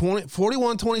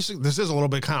 4126. This is a little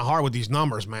bit kind of hard with these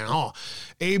numbers, man. Oh,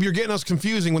 Abe, you're getting us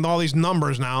confusing with all these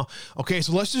numbers now. Okay,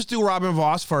 so let's just do Robin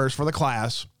Voss first for the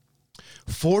class.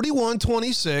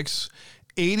 4126,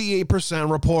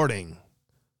 88% reporting.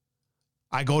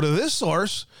 I go to this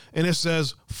source and it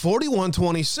says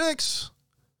 4126.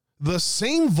 The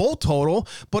same vote total,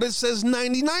 but it says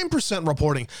 99%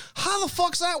 reporting. How the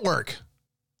fuck's that work?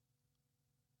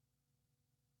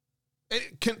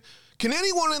 Can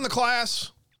anyone in the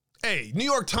class? Hey, New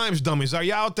York Times dummies, are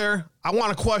you out there? I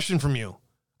want a question from you.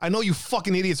 I know you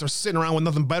fucking idiots are sitting around with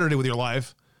nothing better to do with your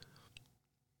life.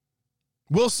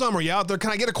 Will Summer, you out there? Can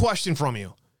I get a question from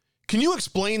you? Can you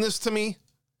explain this to me?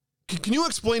 Can you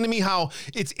explain to me how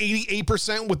it's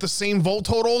 88% with the same vote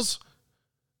totals?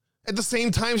 At the same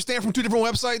timestamp from two different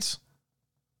websites?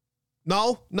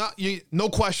 No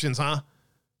questions, huh?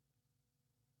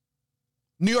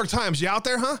 New York Times, you out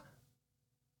there, huh?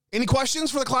 Any questions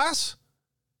for the class?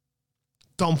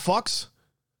 Dumb fucks.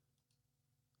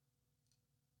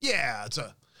 Yeah,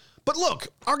 but look,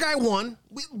 our guy won.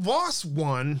 Voss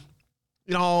won,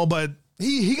 but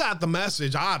he got the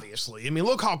message, obviously. I mean,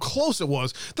 look how close it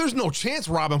was. There's no chance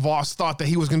Robin Voss thought that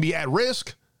he was going to be at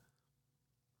risk.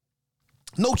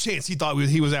 No chance he thought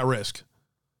he was at risk.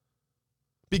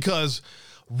 Because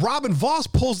Robin Voss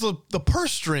pulls the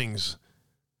purse strings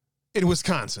in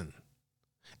Wisconsin.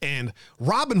 And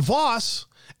Robin Voss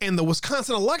and the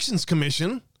Wisconsin Elections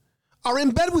Commission are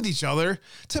in bed with each other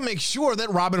to make sure that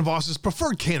Robin Voss's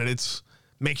preferred candidates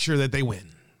make sure that they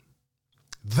win.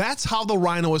 That's how the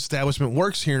rhino establishment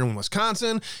works here in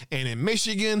Wisconsin and in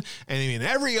Michigan and in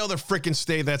every other freaking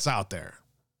state that's out there.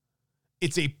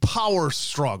 It's a power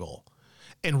struggle.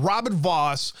 And Robin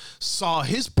Voss saw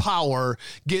his power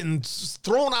getting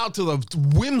thrown out to the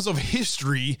whims of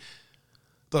history,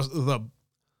 the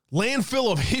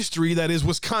landfill of history that is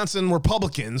Wisconsin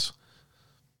Republicans.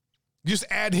 Just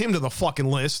add him to the fucking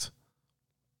list.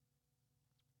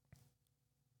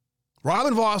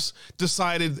 Robin Voss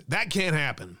decided that can't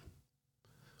happen.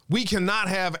 We cannot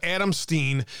have Adam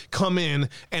Steen come in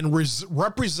and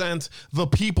represent the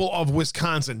people of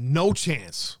Wisconsin. No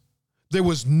chance. There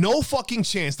was no fucking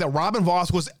chance that Robin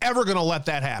Voss was ever going to let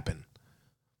that happen.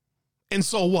 And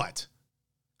so what?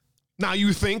 Now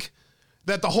you think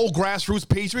that the whole grassroots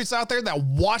patriots out there that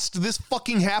watched this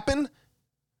fucking happen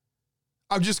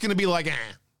are just going to be like,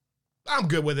 I'm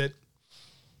good with it.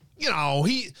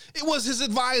 It was his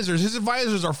advisors. His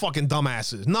advisors are fucking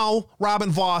dumbasses. No, Robin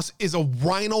Voss is a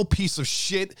rhino piece of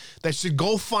shit that should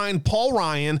go find Paul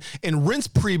Ryan and Reince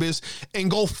Priebus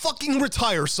and go fucking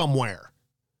retire somewhere.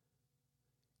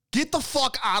 Get the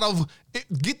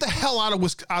hell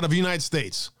out of the United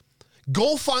States.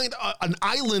 Go find an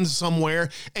island somewhere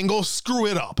and go screw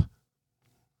it up.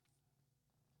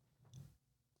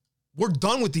 We're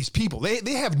done with these people.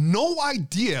 They have no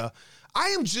idea.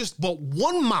 I am just but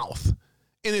one mouth.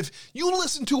 And if you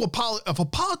listen to if a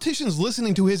politician's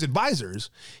listening to his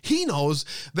advisors, he knows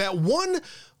that one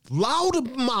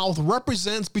loud mouth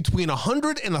represents between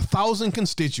 100 and 1,000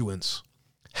 constituents.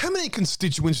 How many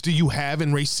constituents do you have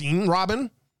in Racine,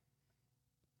 Robin?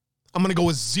 I'm going to go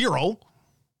with 0.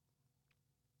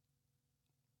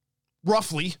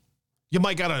 Roughly. You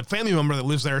might got a family member that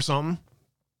lives there or something.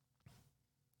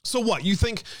 So what? You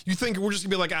think we're just going to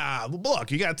be like,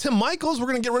 look, you got Tim Michaels, we're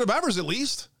going to get rid of Evers at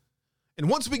least. And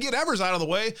once we get Evers out of the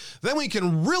way, then we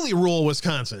can really rule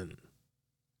Wisconsin.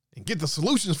 and get the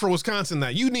solutions for Wisconsin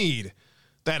that you need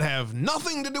that have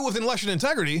nothing to do with election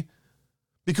integrity.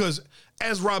 Because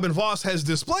as Robin Voss has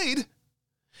displayed,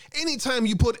 anytime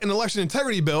you put an election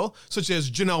integrity bill, such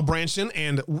as Janelle Branchen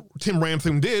and Tim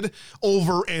Ramthun did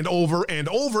over and over and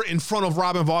over in front of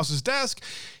Robin Voss's desk,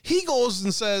 he goes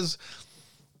and says,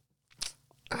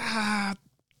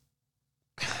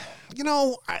 you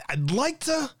know, I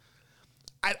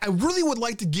really would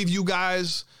like to give you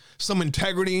guys some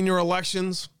integrity in your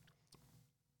elections,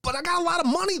 but I got a lot of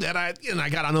money that I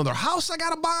got another house I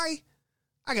got to buy.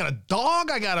 I got a dog.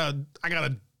 I got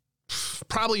a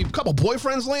probably a couple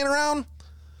boyfriends laying around.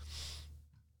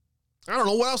 I don't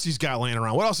know what else he's got laying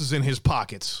around. What else is in his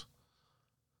pockets?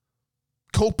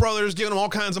 Koch brothers giving him all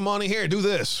kinds of money. Here, do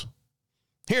this.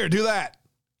 Here, do that.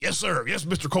 Yes, sir. Yes,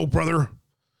 Mr. Koch brother.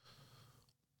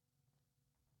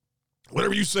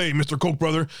 Whatever you say, Mr. Koch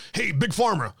brother. Hey, Big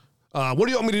Pharma. What do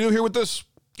you want me to do here with this?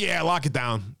 Yeah, lock it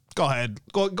down. Go ahead.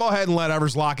 Go ahead and let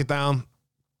Evers lock it down.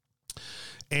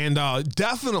 And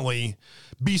definitely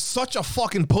be such a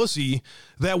fucking pussy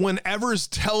that when Evers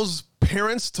tells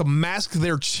parents to mask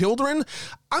their children,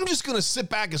 I'm just going to sit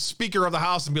back as Speaker of the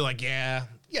House and be like, yeah,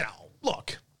 you know,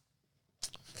 look,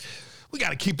 we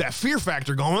got to keep that fear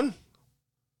factor going.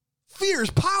 Fear is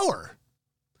power.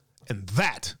 And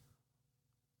that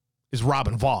is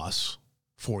Robin Voss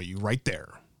for you right there.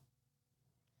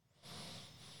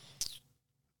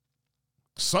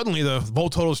 Suddenly the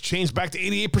vote totals changed back to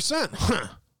 88%. Huh.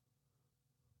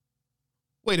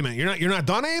 Wait a minute, you're not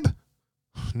done, Abe?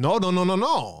 No.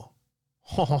 Ho,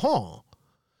 ho, ho.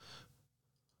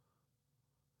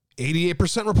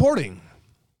 88% reporting.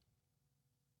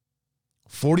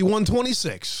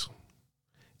 41-26.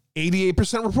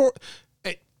 88% report.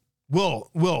 Hey,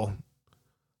 Will.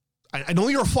 I know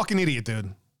you're a fucking idiot,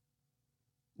 dude.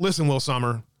 Listen, Will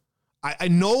Sommer. I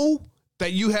know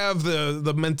that you have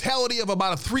the mentality of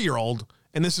about a 3-year-old,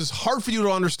 and this is hard for you to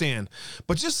understand.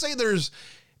 But just say there's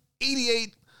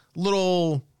 88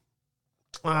 little,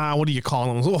 what do you call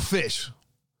them? Those little fish.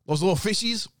 Those little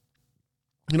fishies,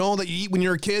 you know, that you eat when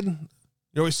you're a kid.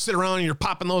 You always sit around and you're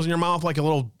popping those in your mouth like a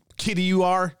little kitty you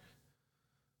are.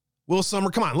 Will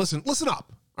Sommer, come on, listen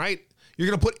up, all right? You're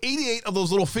going to put 88 of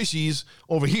those little fishies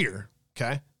over here,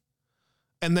 okay?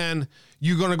 And then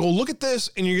you're going to go look at this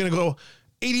and you're going to go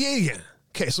 88 again.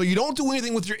 Okay, so you don't do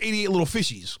anything with your 88 little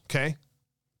fishies, okay?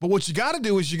 But what you got to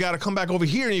do is you got to come back over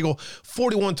here and you go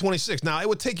 41-26. Now, it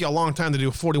would take you a long time to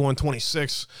do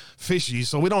 41-26 fishies,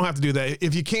 so we don't have to do that.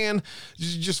 If you can,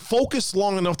 just focus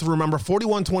long enough to remember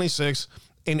 41-26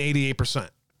 and 88%.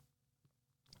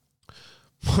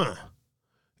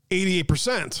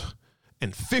 88%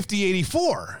 and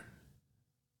 50-84.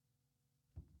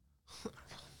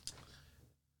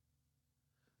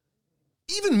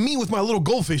 Even me with my little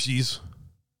goldfishies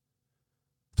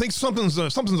think something's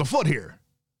afoot here.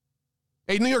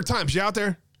 Hey, New York Times, you out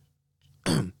there?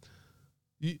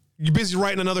 You busy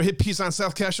writing another hit piece on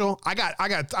Seth Keshel? I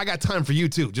got time for you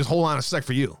too. Just hold on a sec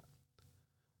for you.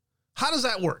 How does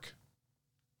that work?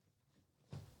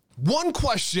 One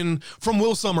question from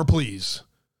Will Sommer, please.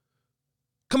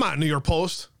 Come on, New York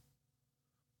Post.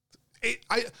 You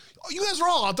guys are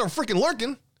all out there freaking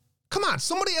lurking. Come on,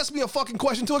 somebody ask me a fucking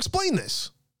question to explain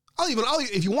this. I'll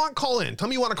if you want, call in. Tell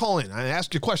me you want to call in. I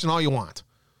ask you a question all you want.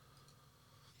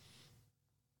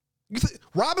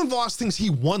 Robin Voss thinks he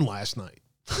won last night.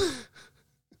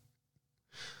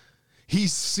 He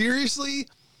seriously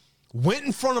went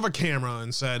in front of a camera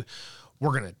and said,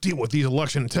 we're going to deal with these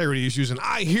election integrity issues, and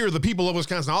I hear the people of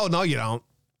Wisconsin. Oh, no, you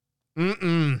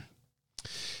don't.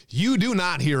 You do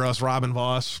not hear us, Robin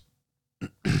Voss.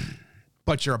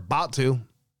 But you're about to.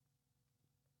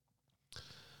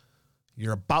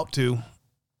 You're about to.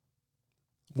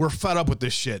 We're fed up with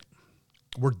this shit.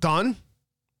 We're done.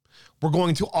 We're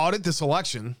going to audit this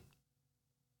election.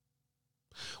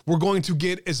 We're going to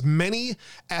get as many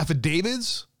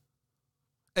affidavits,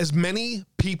 as many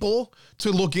people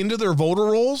to look into their voter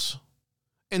rolls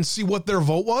and see what their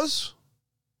vote was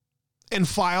and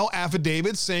file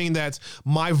affidavits saying that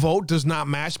my vote does not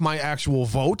match my actual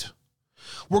vote.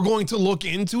 We're going to look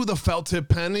into the felt tip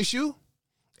pen issue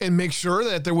and make sure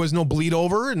that there was no bleed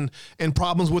over and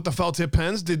problems with the felt tip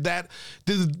pens. Did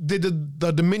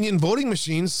the Dominion voting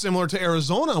machines, similar to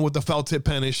Arizona with the felt tip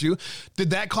pen issue, did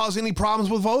that cause any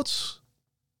problems with votes?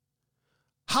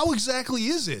 How exactly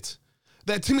is it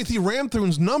that Timothy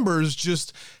Ramthun's numbers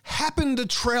just happened to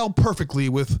trail perfectly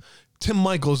with Tim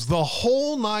Michaels the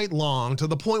whole night long to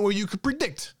the point where you could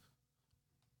predict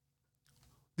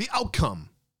the outcome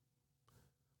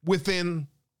within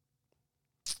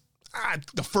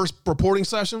the first reporting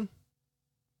session?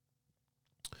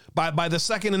 By the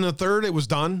second and the third, it was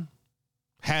done.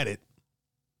 Had it.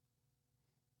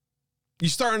 You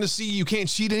starting to see you can't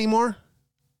cheat anymore?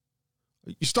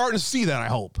 You're starting to see that, I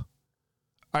hope.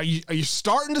 Are you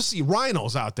starting to see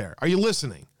rhinos out there? Are you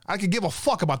listening? I could give a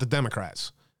fuck about the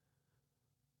Democrats.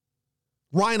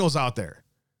 Rhinos out there.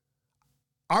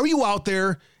 Are you out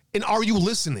there and are you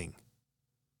listening?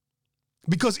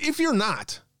 Because if you're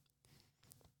not,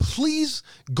 please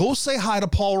go say hi to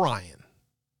Paul Ryan.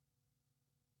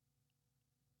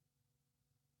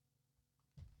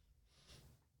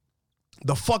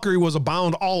 The fuckery was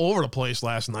abound all over the place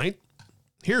last night.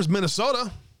 Here's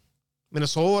Minnesota.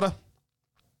 Minnesota.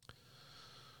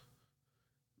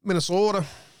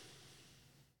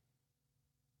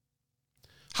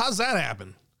 How's that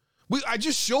happen? I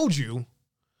just showed you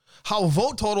how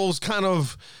vote totals kind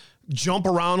of jump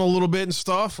around a little bit and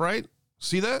stuff, right?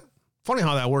 See that? Funny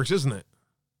how that works, isn't it?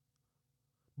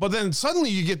 But then suddenly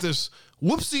you get this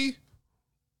whoopsie.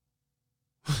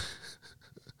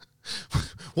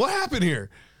 What happened here?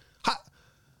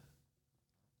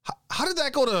 How did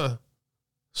that go to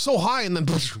so high and then,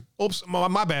 oops,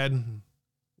 my bad.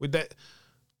 With that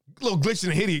little glitch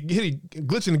and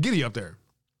glitch and giddy up there.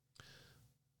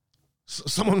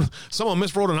 Someone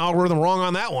miswrote an algorithm wrong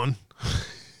on that one.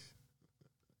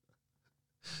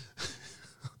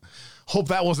 Hope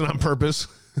that wasn't on purpose.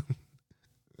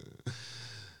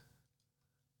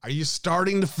 Are you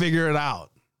starting to figure it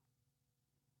out?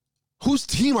 Whose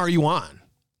team are you on?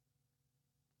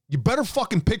 You better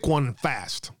fucking pick one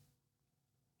fast.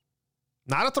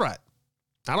 Not a threat.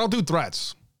 I don't do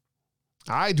threats.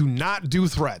 I do not do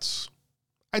threats.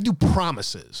 I do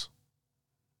promises.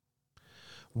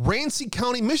 Ramsey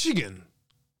County, Michigan.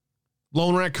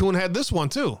 Lone Raccoon had this one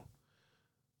too.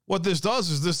 What this does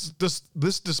is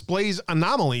this displays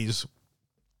anomalies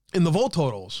in the vote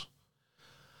totals.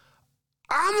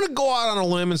 I'm going to go out on a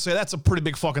limb and say that's a pretty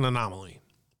big fucking anomaly.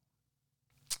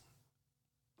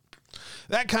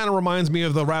 That kind of reminds me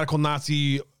of the radical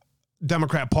Nazi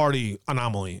Democrat Party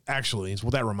anomaly, actually, is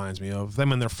what that reminds me of.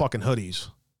 Them in their fucking hoodies.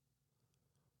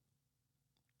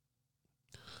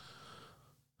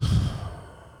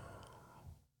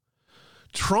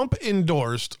 Trump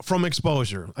endorsed from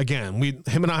exposure. Again,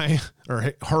 him and I,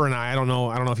 or her and I don't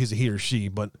know if he's a he or she,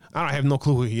 but I have no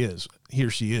clue who he or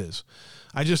she is.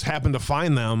 I just happen to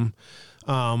find them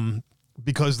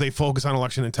because they focus on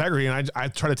election integrity, and I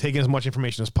try to take in as much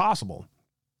information as possible.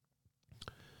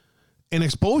 And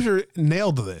exposure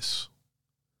nailed this.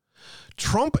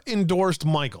 Trump endorsed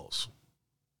Michaels,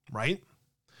 right?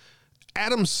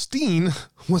 Adam Steen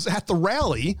was at the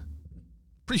rally.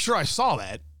 Pretty sure I saw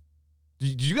that.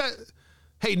 Did you guys?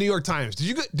 Hey, New York Times, did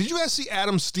you guys see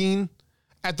Adam Steen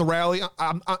at the rally?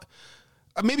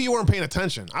 Maybe you weren't paying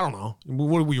attention. I don't know.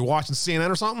 What, were you watching CNN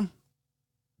or something?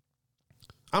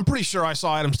 I'm pretty sure I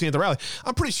saw Adam Steen at the rally.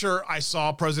 I'm pretty sure I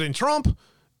saw President Trump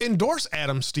endorse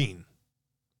Adam Steen.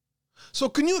 So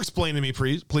can you explain to me,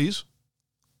 please,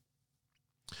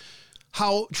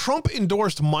 how Trump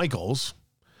endorsed Michaels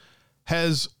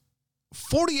has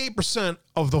 48%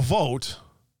 of the vote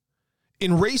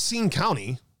in Racine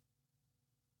County?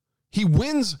 He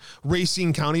wins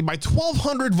Racine County by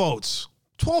 1,200 votes,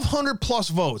 1,200 plus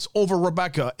votes over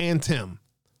Rebecca and Tim.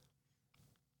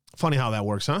 Funny how that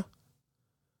works, huh?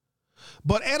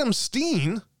 But Adam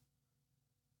Steen,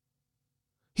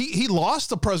 he lost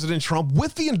to President Trump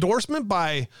with the endorsement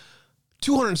by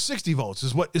 260 votes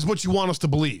is what you want us to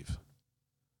believe.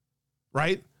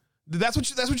 Right? That's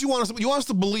what you want us to, you want us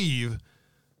to believe,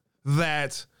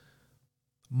 that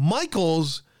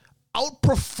Michaels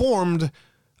outperformed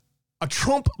a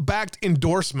Trump-backed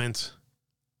endorsement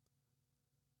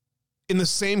in the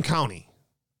same county.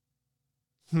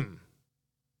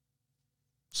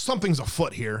 Something's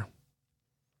afoot here.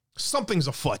 Something's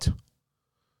afoot.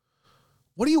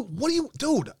 What do you,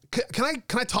 dude? Can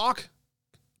I talk?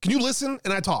 Can you listen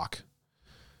and I talk?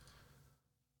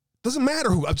 Doesn't matter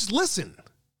who, just listen.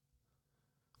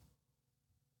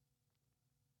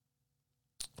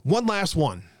 One last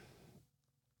one.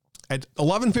 At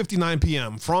 11:59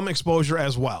 p.m. from Exposure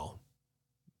as well.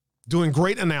 Doing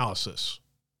great analysis.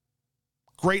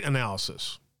 Great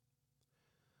analysis.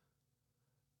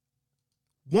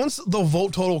 Once the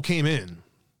vote total came in,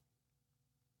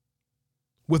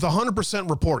 with 100%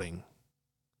 reporting,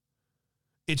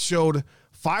 it showed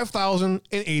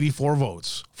 5,084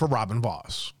 votes for Robin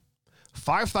Voss.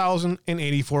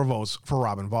 5,084 votes for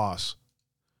Robin Voss.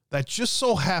 That just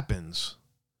so happens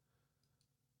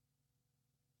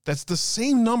that's the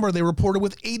same number they reported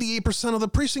with 88% of the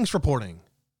precincts reporting.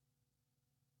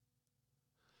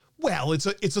 Well, it's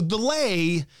a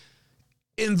delay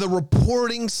in the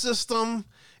reporting system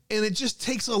and it just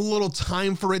takes a little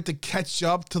time for it to catch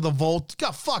up to the vote.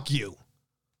 God, fuck you.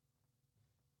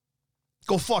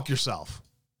 Go fuck yourself.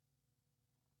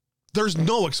 There's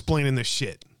no explaining this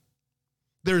shit.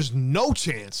 There's no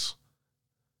chance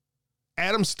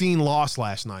Adam Steen lost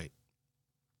last night.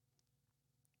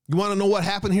 You want to know what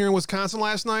happened here in Wisconsin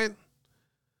last night?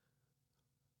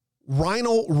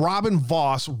 Rhino Robin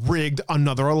Voss rigged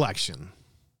another election.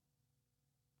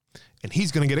 And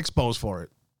he's going to get exposed for it.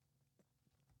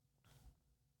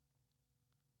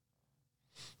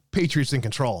 Patriots in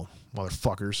control,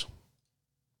 motherfuckers.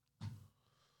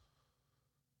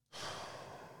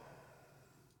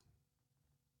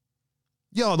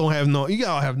 Y'all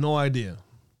have no idea.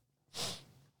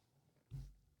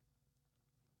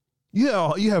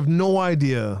 You have no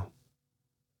idea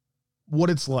what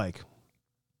it's like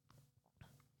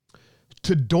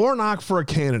to door knock for a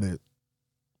candidate,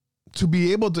 to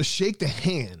be able to shake the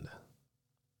hand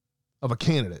of a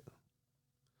candidate,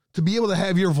 to be able to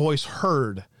have your voice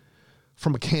heard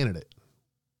from a candidate,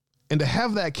 and to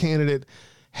have that candidate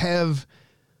have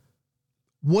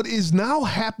what is now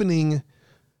happening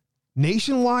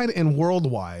nationwide and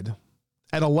worldwide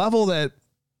at a level that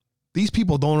these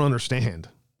people don't understand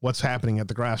what's happening at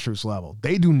the grassroots level.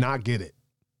 They do not get it.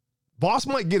 Boss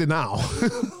might get it now.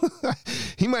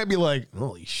 He might be like,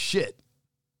 holy shit.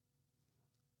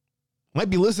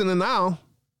 Might be listening now.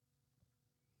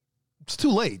 It's too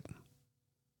late.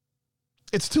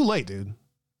 It's too late, dude.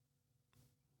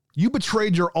 You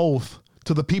betrayed your oath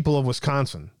to the people of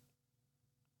Wisconsin.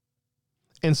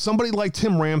 And somebody like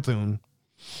Tim Ramthun,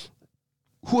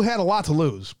 who had a lot to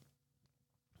lose,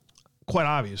 quite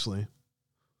obviously,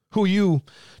 who you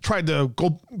tried to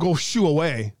go shoo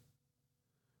away.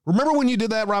 Remember when you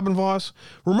did that, Robin Voss?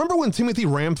 Remember when Timothy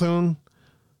Ramthun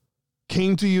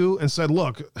came to you and said,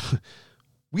 look,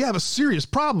 we have a serious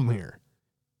problem here.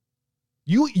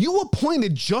 You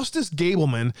appointed Justice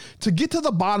Gableman to get to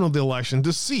the bottom of the election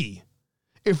to see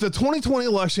if the 2020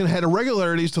 election had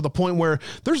irregularities to the point where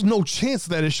there's no chance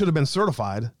that it should have been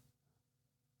certified.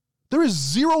 There is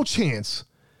zero chance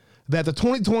that the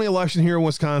 2020 election here in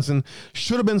Wisconsin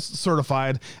should have been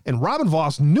certified, and Robin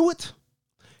Voss knew it,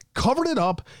 covered it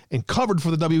up, and covered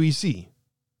for the WEC.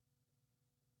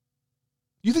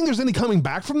 You think there's any coming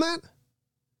back from that?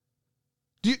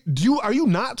 Are you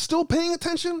not still paying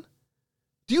attention?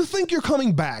 Do you think you're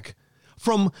coming back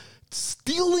from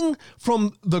stealing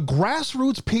from the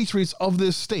grassroots patriots of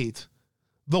this state,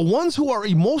 the ones who are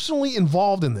emotionally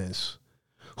involved in this,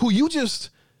 who you just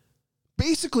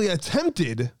basically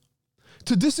attempted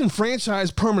to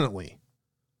disenfranchise permanently?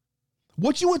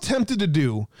 What you attempted to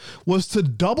do was to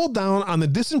double down on the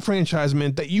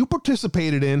disenfranchisement that you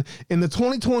participated in the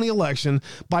 2020 election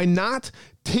by not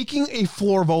taking a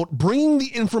floor vote, bringing the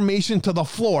information to the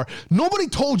floor. Nobody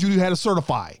told you had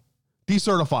to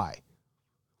decertify.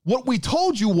 What we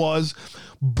told you was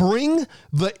bring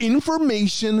the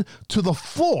information to the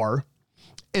floor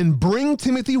and bring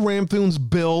Timothy Ramthun's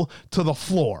bill to the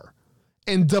floor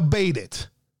and debate it,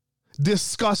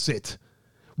 discuss it,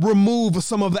 remove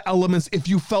some of the elements if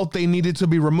you felt they needed to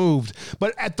be removed.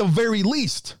 But at the very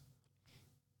least,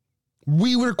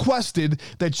 we requested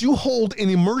that you hold an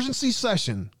emergency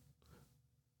session.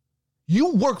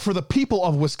 You work for the people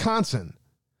of Wisconsin.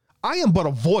 I am but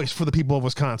a voice for the people of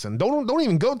Wisconsin. Don't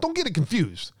get it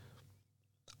confused.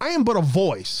 I am but a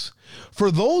voice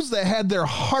for those that had their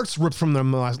hearts ripped from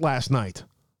them last night.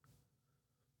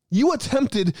 You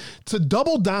attempted to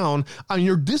double down on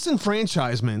your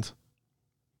disenfranchisement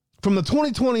from the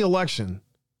 2020 election,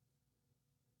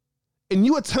 and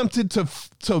you attempted to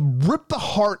rip the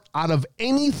heart out of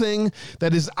anything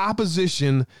that is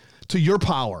opposition to your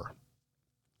power.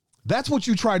 That's what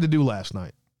you tried to do last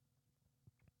night.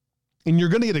 And you're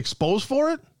going to get exposed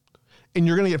for it, and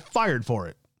you're going to get fired for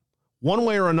it, one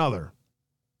way or another.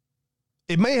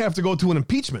 It may have to go to an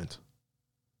impeachment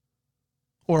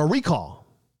or a recall.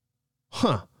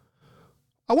 I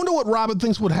wonder what Robin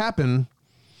thinks would happen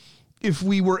if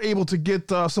we were able to get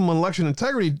some election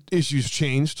integrity issues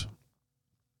changed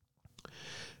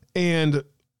and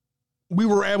we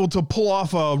were able to pull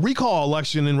off a recall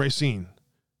election in Racine.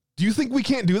 Do you think we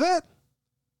can't do that?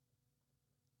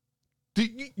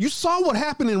 You saw what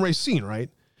happened in Racine, right?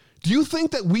 Do you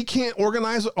think that we can't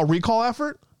organize a recall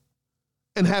effort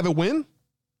and have it win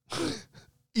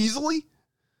easily?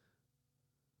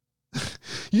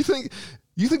 You think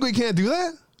we can't do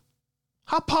that?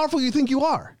 How powerful do you think you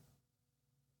are?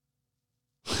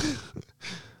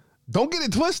 Don't get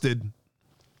it twisted.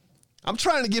 I'm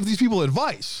trying to give these people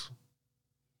advice.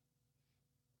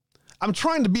 I'm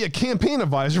trying to be a campaign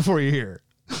advisor for you here.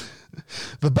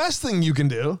 The best thing you can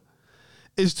do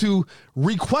is to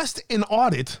request an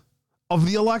audit of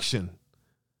the election.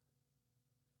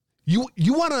 You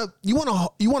want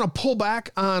to pull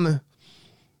back on,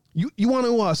 you want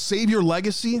to save your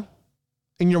legacy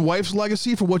and your wife's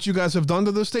legacy for what you guys have done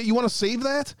to this state. You want to save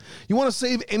that? You want to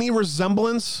save any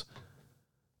resemblance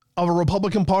of a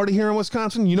Republican Party here in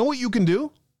Wisconsin? You know what you can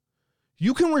do?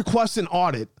 You can request an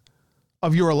audit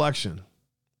of your election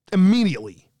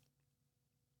immediately.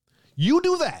 You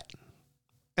do that.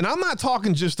 And I'm not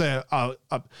talking just a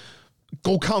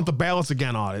go count the ballots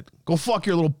again audit. Go fuck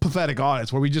your little pathetic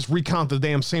audits where we just recount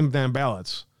the same damn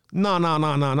ballots. No.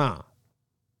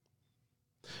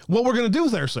 What we're going to do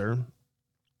there, sir,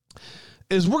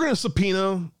 is we're going to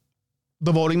subpoena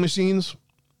the voting machines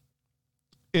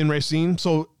in Racine.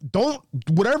 So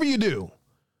whatever you do,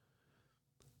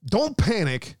 don't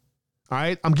panic. All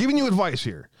right. I'm giving you advice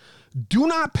here. Do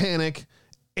not panic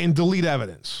and delete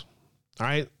evidence. All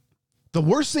right. The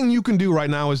worst thing you can do right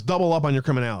now is double up on your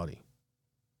criminality.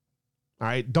 All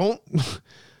right. Do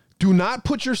not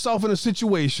put yourself in a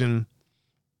situation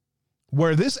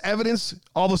where this evidence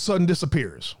all of a sudden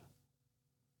disappears.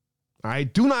 All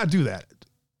right. Do not do that.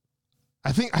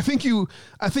 I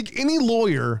think any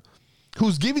lawyer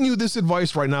who's giving you this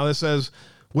advice right now that says,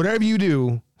 whatever you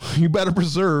do, you better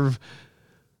preserve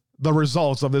the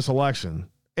results of this election,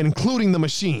 including the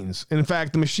machines. And in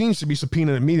fact, the machines should be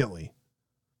subpoenaed immediately.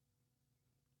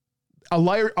 A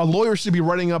lawyer should be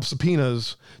writing up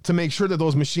subpoenas to make sure that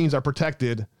those machines are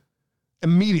protected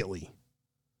immediately.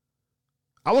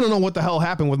 I want to know what the hell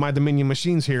happened with my Dominion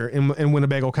machines here in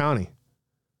Winnebago County.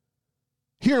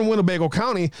 Here in Winnebago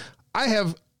County, I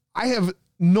have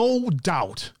no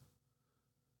doubt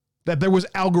that there was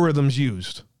algorithms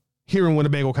used here in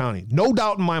Winnebago County. No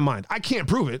doubt in my mind. I can't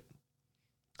prove it.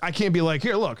 I can't be like,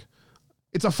 here, look,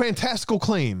 it's a fantastical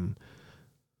claim.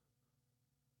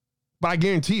 But I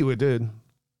guarantee you it did.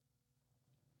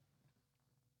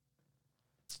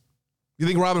 You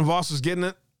think Robin Voss is getting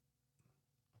it?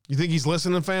 You think he's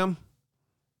listening, fam?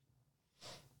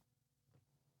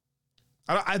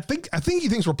 I think he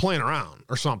thinks we're playing around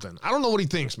or something. I don't know what he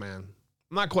thinks, man.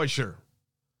 I'm not quite sure.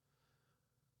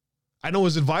 I know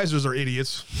his advisors are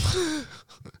idiots.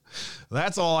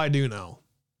 That's all I do know.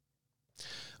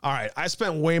 All right. I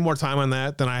spent way more time on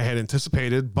that than I had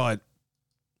anticipated, but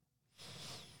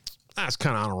that's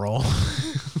kind of on a roll.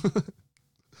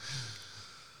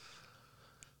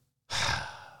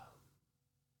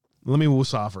 Let me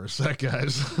woosah for a sec,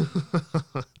 guys.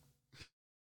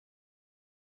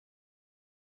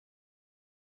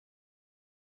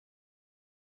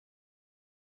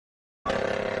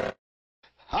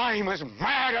 I'm as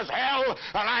mad as hell,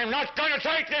 and I'm not going to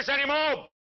take this anymore!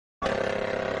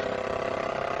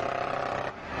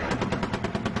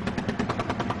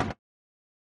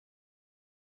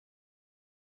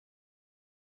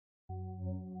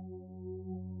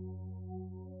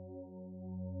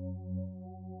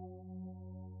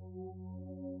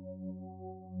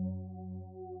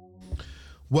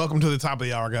 Welcome to the top of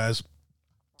the hour, guys.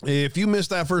 If you missed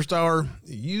that first hour,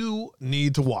 you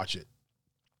need to watch it.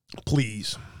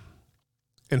 Please.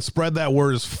 And spread that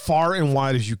word as far and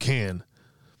wide as you can.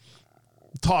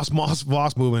 Toss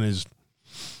Voss movement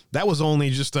that was only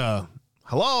just a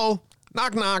hello,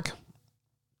 knock, knock.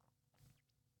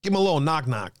 Give him a little knock,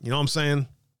 knock. You know what I'm saying?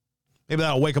 Maybe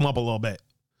that'll wake him up a little bit.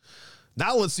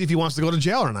 Now let's see if he wants to go to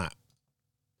jail or not.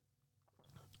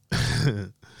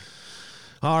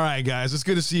 All right, guys. It's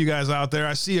good to see you guys out there.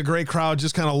 I see a great crowd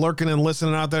just kind of lurking and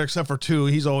listening out there, except for two.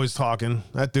 He's always talking.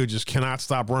 That dude just cannot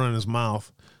stop running his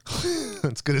mouth.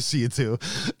 It's good to see you, too.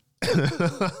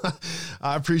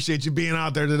 I appreciate you being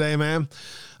out there today, man.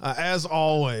 As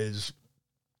always,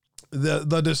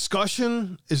 the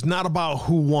discussion is not about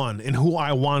who won and who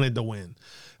I wanted to win.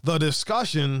 The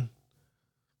discussion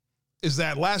is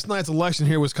that last night's election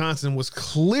here in Wisconsin was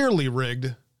clearly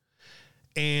rigged,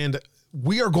 and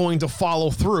we are going to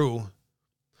follow through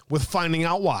with finding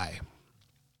out why.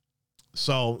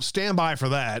 So stand by for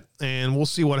that, and we'll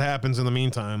see what happens in the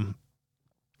meantime.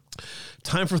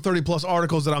 Time for 30 plus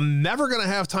articles that I'm never going to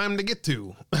have time to get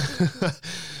to.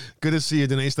 Good to see you,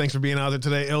 Denise. Thanks for being out there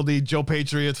today. LD, Joe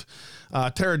Patriot,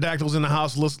 Pterodactyls in the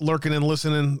house, lurking and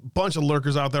listening. Bunch of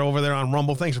lurkers out there over there on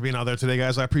Rumble. Thanks for being out there today,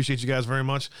 guys. I appreciate you guys very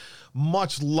much.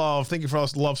 Much love. Thank you for all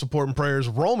the love, support, and prayers.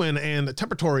 Roman and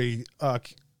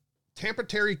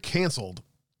Temperatory canceled.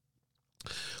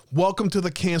 Welcome to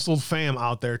the canceled fam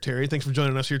out there, Terry. Thanks for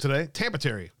joining us here today. Tampa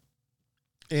Terry.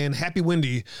 And Happy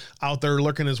Windy out there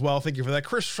lurking as well. Thank you for that.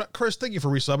 Chris, thank you for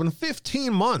resubbing.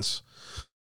 15 months.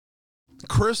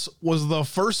 Chris was the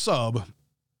first sub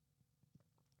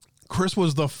Chris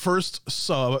was the first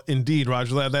sub. Indeed,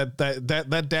 Roger.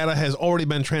 That data has already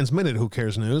been transmitted. Who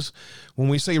cares news? When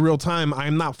we say real time,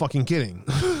 I'm not fucking kidding.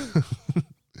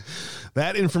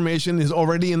 That information is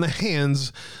already in the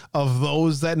hands of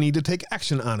those that need to take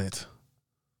action on it.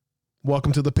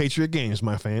 Welcome to the Patriot Games,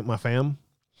 my fam.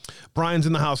 Brian's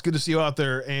in the house. Good to see you out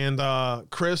there. And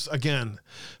Chris, again,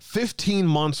 15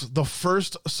 months, the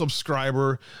first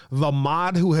subscriber, the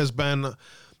mod who has been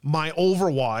my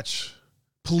Overwatch.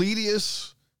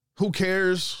 Palladius, who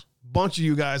cares? Bunch of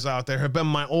you guys out there have been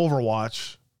my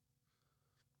Overwatch.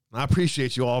 I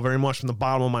appreciate you all very much from the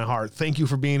bottom of my heart. Thank you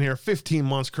for being here. 15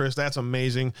 months, Chris. That's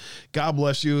amazing. God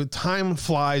bless you. Time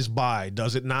flies by,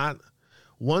 does it not?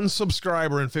 One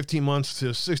subscriber in 15 months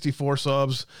to 64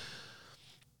 subs.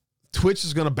 Twitch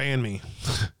is going to ban me.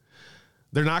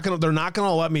 They're not going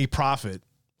to let me profit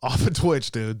off of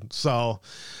Twitch, dude. So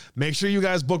make sure you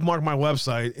guys bookmark my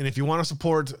website. And if you want to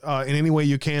support in any way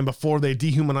you can before they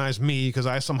dehumanize me, because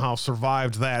I somehow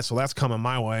survived that, so that's coming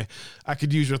my way, I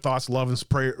could use your thoughts, love,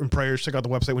 and prayers. Check out the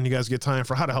website when you guys get time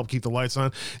for how to help keep the lights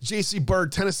on. JC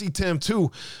Bird, Tennessee Tim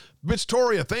 2,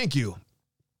 Victoria, thank you.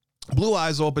 Blue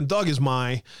Eyes Open, Doug is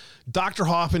my. Dr.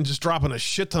 Hoffman just dropping a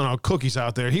shit ton of cookies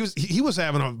out there. He was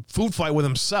having a food fight with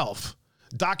himself.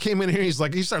 Doc came in here. He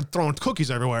started throwing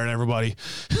cookies everywhere at everybody.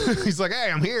 He's like,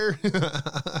 hey, I'm here.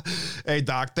 Hey,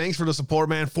 Doc, thanks for the support,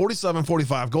 man.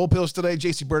 47.45 gold pills today.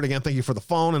 JC Bird, again, thank you for the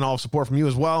phone and all support from you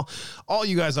as well. All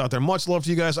you guys out there, much love to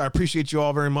you guys. I appreciate you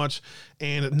all very much.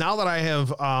 And now that I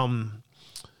have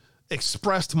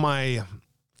expressed my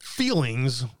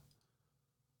feelings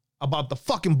about the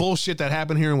fucking bullshit that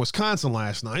happened here in Wisconsin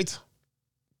last night,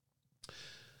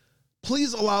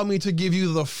 please allow me to give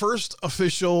you the first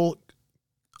official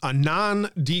a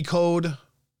non-decode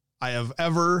I have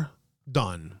ever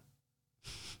done.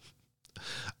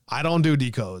 I don't do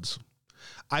decodes.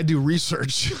 I do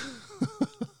research.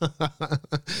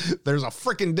 There's a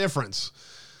freaking difference.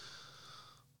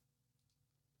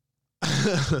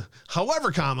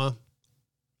 However,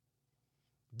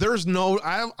 there's no,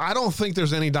 I don't think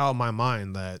there's any doubt in my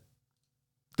mind that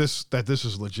this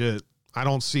is legit. I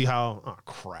don't see how, oh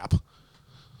crap.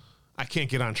 I can't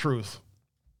get on truth.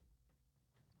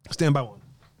 Stand by one.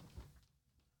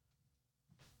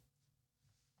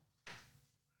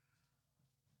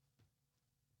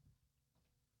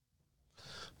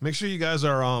 Make sure you guys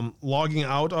are logging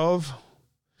out of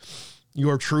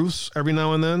your truths every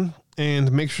now and then,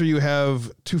 and make sure you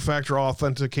have two-factor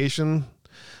authentication.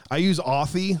 I use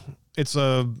Authy. It's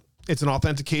an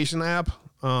authentication app.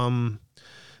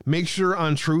 Make sure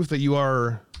on Truth that you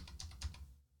are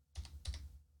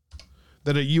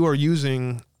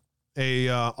using a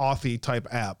Authy type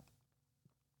app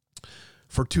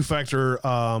for two-factor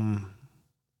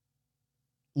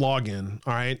login.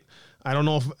 All right. I don't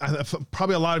know if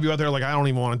probably a lot of you out there are like, I don't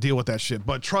even want to deal with that shit,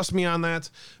 but trust me on that.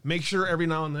 Make sure every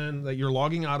now and then that you're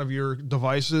logging out of your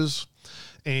devices.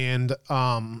 And,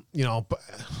 the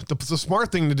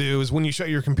smart thing to do is when you shut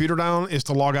your computer down is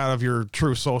to log out of your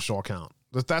True Social account.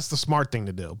 That's the smart thing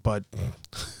to do. But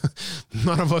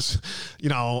none of us,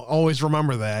 always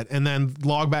remember that. And then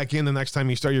log back in the next time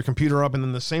you start your computer up. And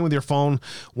then the same with your phone.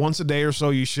 Once a day or so,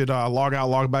 you should log out,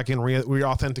 log back in,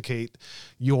 re-authenticate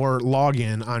your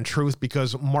login on Truth.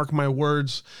 Because mark my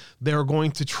words, they're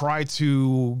going to try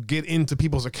to get into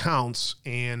people's accounts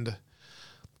and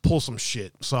pull some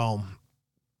shit. So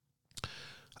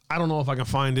I don't know if I can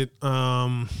find it.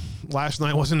 Last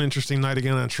night was an interesting night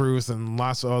again on Truth, and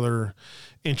lots of other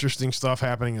interesting stuff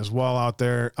happening as well out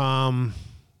there. I'm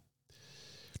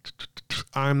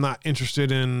not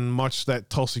interested in much that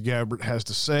Tulsi Gabbard has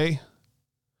to say.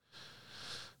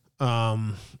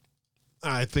 I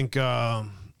think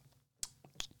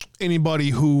anybody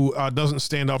who doesn't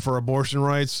stand up for abortion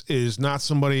rights is not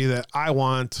somebody that I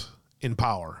want in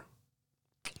power.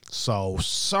 So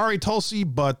sorry, Tulsi,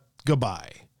 but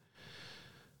goodbye.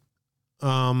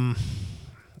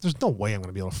 There's no way I'm going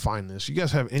to be able to find this. You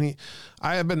guys have any?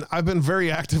 I've been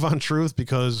very active on Truth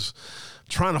because I'm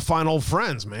trying to find old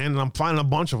friends, man, and I'm finding a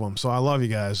bunch of them. So I love you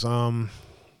guys.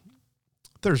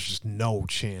 There's just no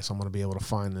chance I'm going to be able to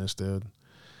find this, dude.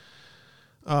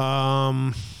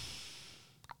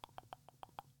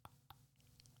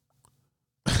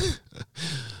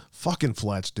 Fucking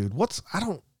Fletch, dude.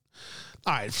 All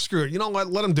right, screw it. You know what?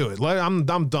 Let him do it. I'm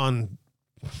done.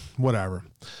 Whatever.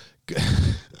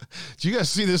 Do you guys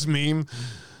see this meme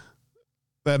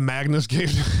that Magnus gave?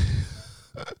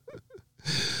 I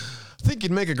think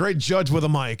you'd make a great judge with a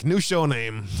mic. New show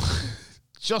name.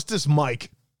 Justice Mike.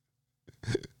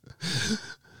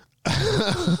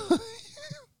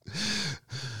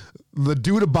 The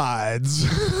dude abides.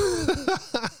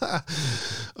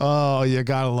 Oh, you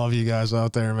gotta love you guys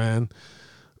out there, man.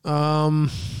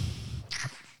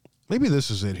 Maybe this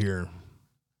is it here.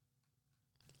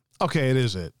 Okay, it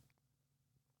is it.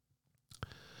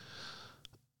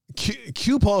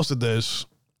 Q posted this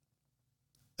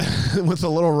with a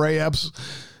little Ray Epps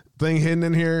thing hidden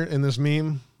in here in this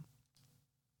meme.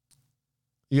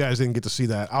 You guys didn't get to see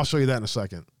that. I'll show you that in a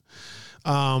second.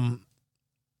 I'm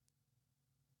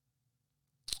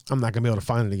not going to be able to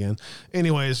find it again.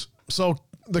 Anyways, so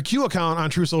the Q account on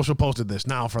True Social posted this.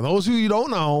 Now, for those of you who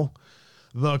don't know,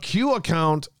 the Q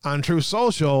account on True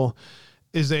Social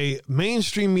is a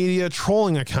mainstream media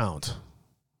trolling account.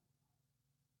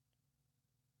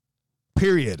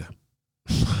 Period.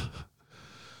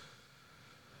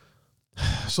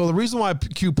 So the reason why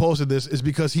Q posted this is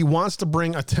because he wants to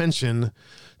bring attention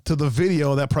to the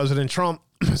video that President Trump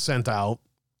sent out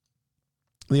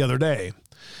the other day.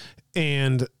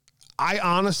 And I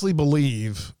honestly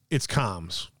believe it's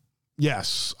comms.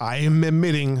 Yes, I am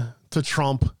admitting to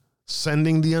Trump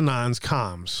sending the Anons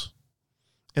comms.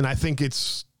 And I think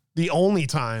it's the only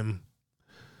time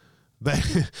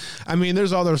that, I mean,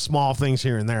 there's other small things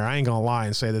here and there. I ain't going to lie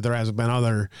and say that there hasn't been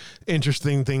other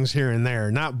interesting things here and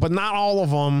there. But not all of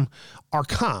them are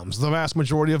comms. The vast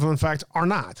majority of them, in fact, are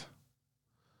not.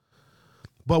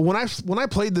 But when I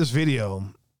played this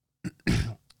video,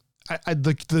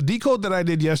 the decode that I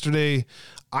did yesterday,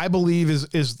 I believe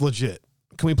is legit.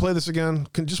 Can we play this again?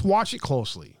 Just watch it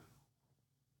closely.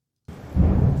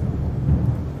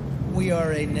 We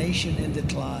are a nation in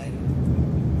decline.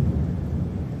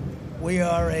 We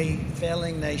are a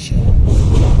failing nation.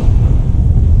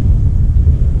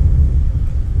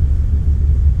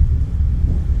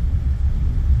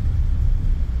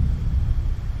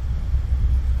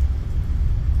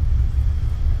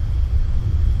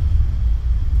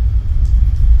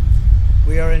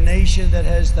 We are a nation that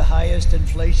has the highest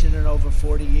inflation in over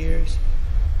 40 years,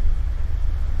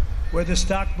 where the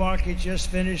stock market just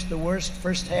finished the worst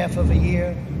first half of a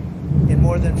year in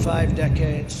more than 5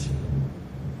 decades.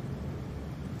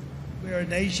 We are a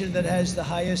nation that has the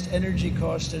highest energy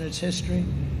cost in its history,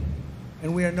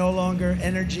 and we are no longer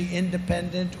energy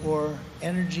independent or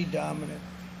energy dominant,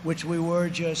 which we were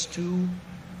just 2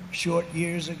 short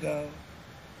years ago.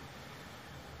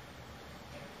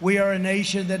 We are a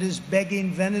nation that is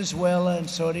begging Venezuela and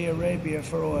Saudi Arabia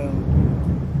for oil.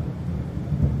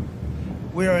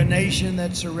 We are a nation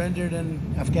that surrendered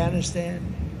in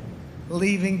Afghanistan,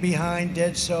 leaving behind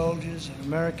dead soldiers,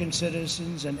 American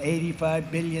citizens, and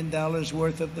 $85 billion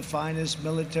worth of the finest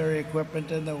military equipment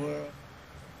in the world.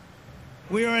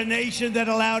 We are a nation that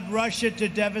allowed Russia to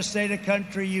devastate a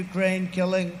country, Ukraine,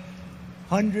 killing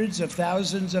hundreds of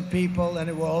thousands of people, and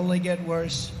it will only get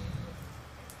worse.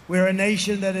 We're a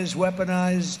nation that has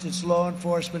weaponized its law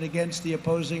enforcement against the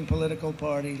opposing political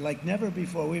party like never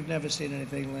before. We've never seen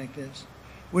anything like this.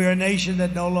 We're a nation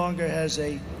that no longer has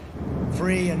a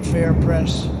free and fair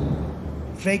press.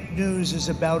 Fake news is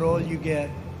about all you get.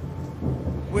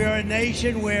 We are a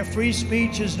nation where free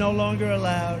speech is no longer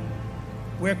allowed,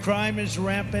 where crime is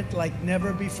rampant like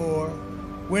never before,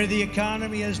 where the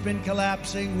economy has been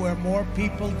collapsing, where more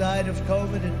people died of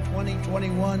COVID in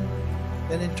 2021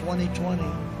 than in 2020.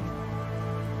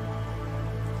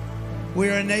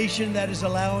 We're a nation that is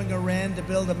allowing Iran to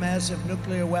build a massive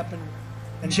nuclear weapon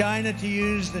and China to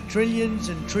use the trillions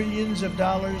and trillions of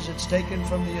dollars it's taken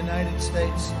from the United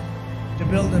States to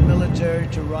build a military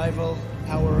to rival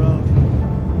our own.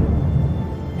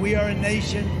 We are a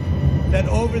nation that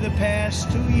over the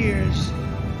past 2 years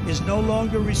is no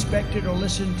longer respected or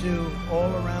listened to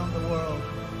all around the world.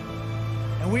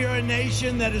 And we are a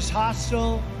nation that is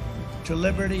hostile to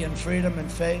liberty and freedom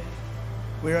and faith.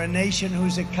 We are a nation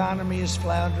whose economy is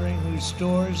floundering, whose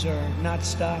stores are not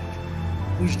stocked,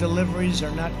 whose deliveries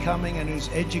are not coming, and whose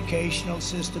educational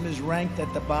system is ranked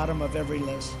at the bottom of every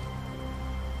list.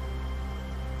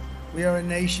 We are a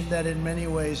nation that in many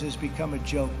ways has become a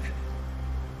joke.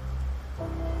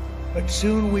 But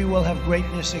soon we will have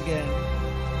greatness again.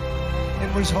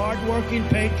 It was hard-working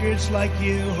patriots like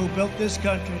you who built this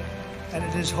country, and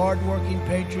it is hard-working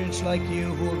patriots like you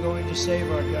who are going to save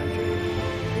our country.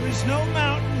 There is no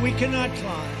mountain we cannot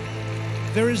climb.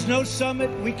 There is no summit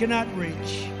we cannot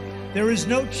reach. There is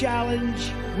no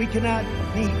challenge we cannot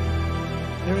meet.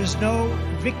 There is no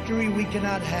victory we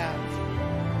cannot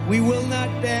have. We will not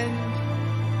bend.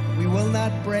 We will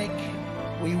not break.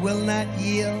 We will not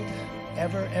yield.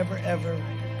 Ever, ever, ever.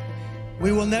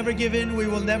 We will never give in. We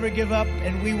will never give up.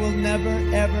 And we will never,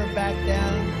 ever back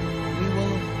down. We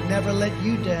will never let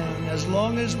you down as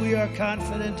long as we are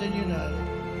confident and united.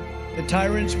 The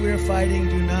tyrants we are fighting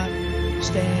do not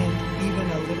stand even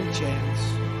a little chance.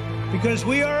 Because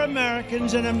we are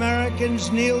Americans, and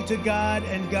Americans kneel to God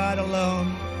and God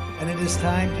alone. And it is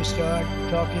time to start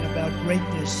talking about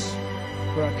greatness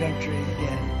for our country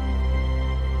again.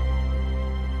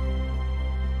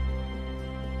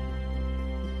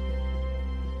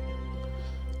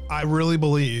 I really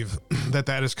believe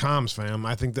that is comms, fam.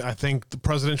 I think the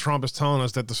President Trump is telling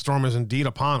us that the storm is indeed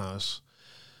upon us.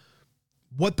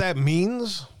 What that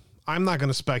means, I'm not going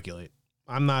to speculate.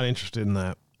 I'm not interested in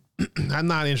that. I'm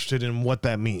not interested in what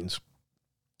that means.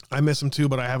 I miss him too,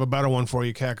 but I have a better one for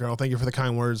you, Cat Girl. Thank you for the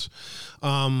kind words.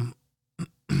 For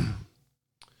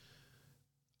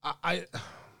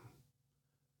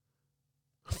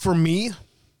me,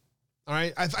 all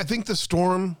right, I think the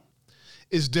storm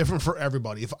is different for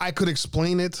everybody. If I could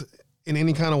explain it in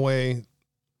any kind of way,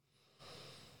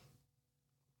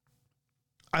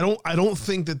 I don't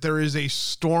think that there is a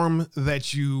storm that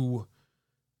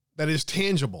is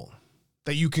tangible,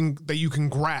 that you can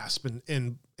grasp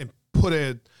and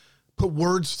put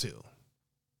words to.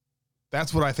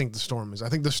 That's what I think the storm is. I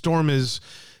think the storm is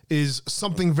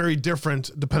something very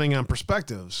different depending on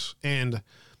perspectives. And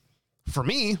for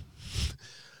me,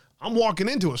 I'm walking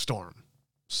into a storm.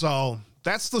 So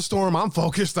that's the storm I'm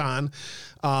focused on.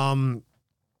 And,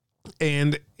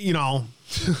 you know,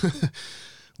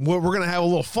 we're going to have a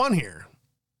little fun here.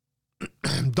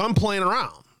 Done playing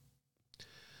around.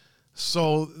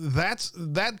 So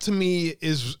that to me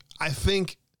is, I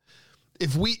think,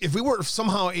 if we were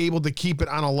somehow able to keep it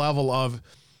on a level of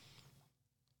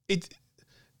it,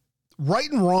 right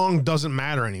and wrong doesn't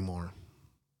matter anymore.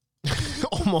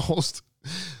 Almost.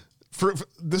 For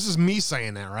this is me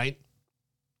saying that, right?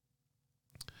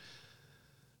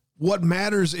 What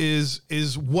matters is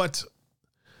what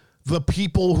the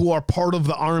people who are part of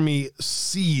the army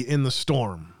see in the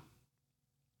storm,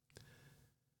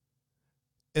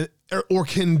 or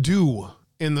can do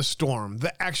in the storm,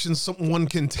 the action someone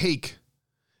can take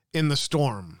in the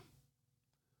storm.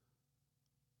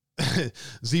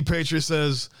 Z Patriot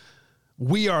says,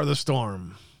 "We are the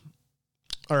storm."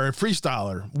 Or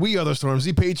Freestyler, "We are the storm."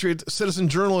 Z Patriot, citizen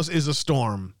journalist, is a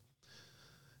storm.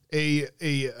 A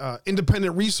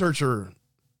independent researcher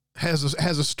has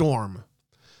a storm.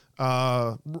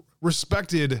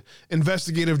 Respected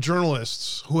investigative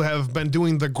journalists who have been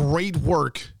doing the great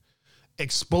work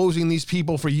exposing these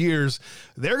people for years,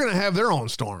 they're going to have their own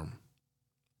storm.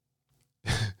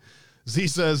 Z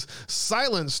says,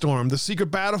 "Silent storm, the secret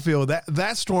battlefield,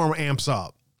 that storm amps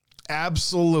up."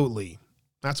 Absolutely.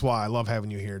 That's why I love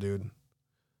having you here, dude.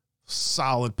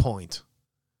 Solid point.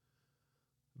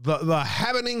 The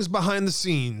happenings behind the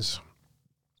scenes,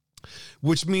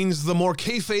 which means the more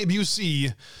kayfabe you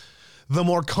see, the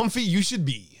more comfy you should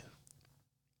be.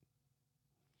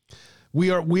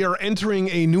 We are entering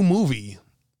a new movie,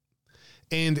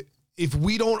 and if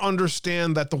we don't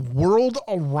understand that the world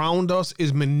around us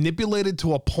is manipulated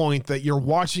to a point that you're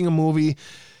watching a movie,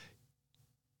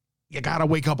 you gotta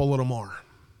wake up a little more.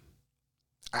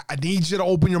 I need you to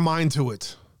open your mind to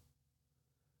it.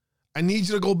 I need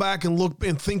you to go back and look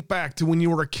and think back to when you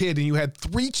were a kid and you had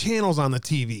 3 channels on the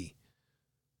TV.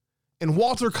 And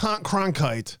Walter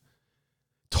Cronkite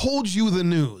told you the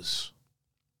news.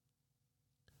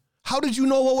 How did you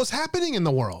know what was happening in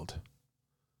the world?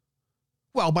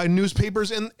 Well, by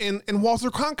newspapers and Walter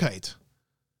Cronkite.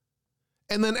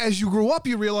 And then as you grew up,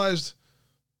 you realized,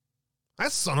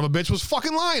 that son of a bitch was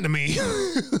fucking lying to me.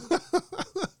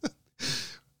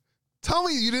 Tell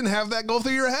me you didn't have that go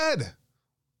through your head.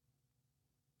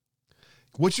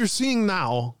 What you're seeing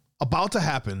now, about to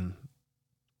happen,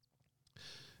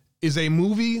 is a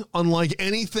movie unlike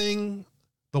anything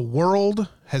the world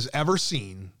has ever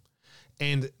seen.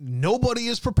 And nobody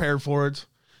is prepared for it.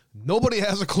 Nobody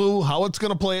has a clue how it's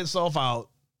going to play itself out.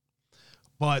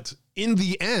 But in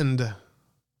the end,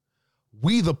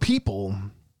 we the people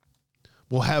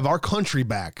will have our country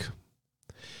back.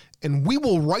 And we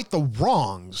will right the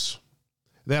wrongs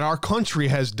that our country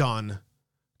has done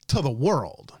to the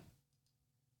world.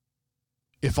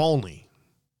 If only.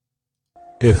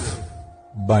 If,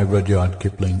 by Rudyard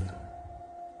Kipling.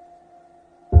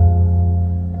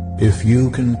 If you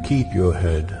can keep your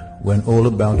head when all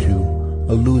about you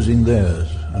are losing theirs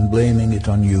and blaming it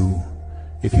on you,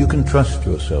 if you can trust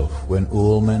yourself when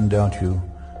all men doubt you,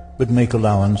 but make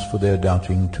allowance for their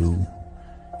doubting too,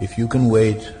 if you can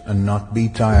wait and not be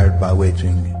tired by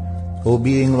waiting, or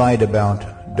being lied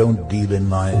about, don't deal in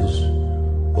lies,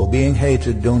 or being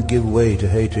hated, don't give way to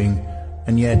hating,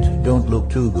 and yet don't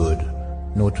look too good,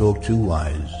 nor talk too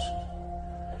wise.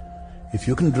 If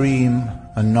you can dream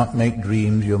and not make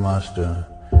dreams your master,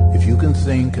 if you can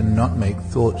think and not make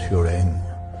thoughts your aim,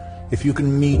 if you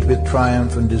can meet with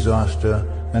triumph and disaster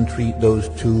and treat those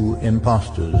two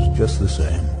impostors just the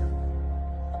same.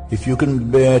 If you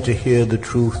can bear to hear the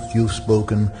truth you've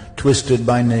spoken, twisted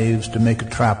by knaves to make a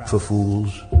trap for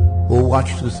fools, or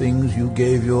watch the things you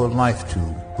gave your life to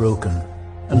broken,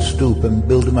 and stoop and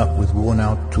build them up with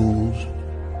worn-out tools,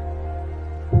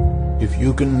 if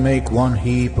you can make one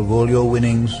heap of all your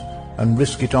winnings and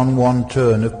risk it on one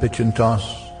turn of pitch and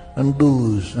toss, and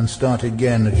lose and start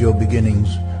again at your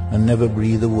beginnings and never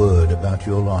breathe a word about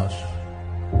your loss,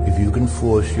 if you can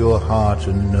force your heart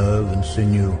and nerve and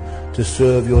sinew to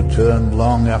serve your turn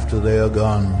long after they are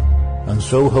gone, and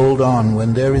so hold on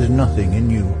when there is nothing in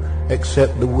you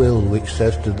except the will which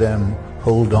says to them,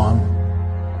 hold on.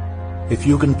 If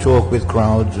you can talk with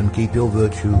crowds and keep your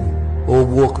virtue, or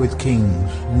walk with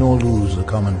kings nor lose the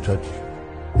common touch,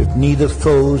 if neither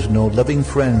foes nor loving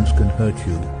friends can hurt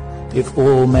you, if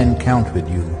all men count with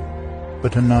you,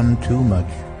 but are none too much,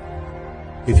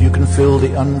 if you can fill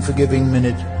the unforgiving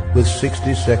minute with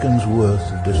 60 seconds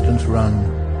worth of distance run,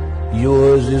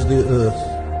 yours is the earth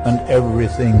and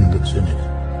everything that's in it.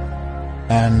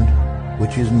 And,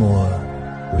 which is more,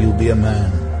 you'll be a man,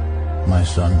 my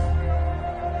son.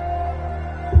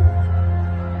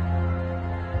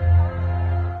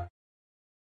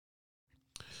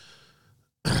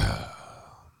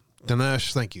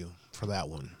 Dinesh, thank you for that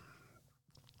one.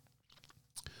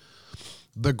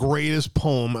 The greatest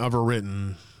poem ever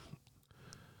written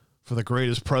for the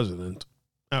greatest president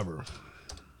ever.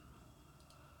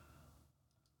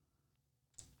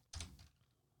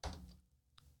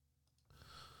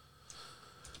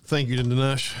 Thank you to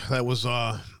Dinesh. That was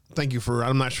thank you for,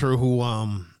 I'm not sure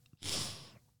who's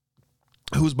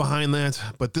behind that,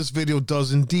 but this video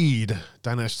does indeed,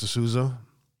 Dinesh D'Souza,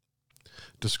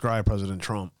 describe President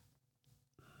Trump.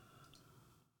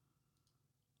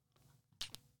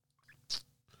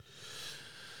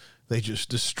 They just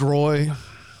destroy,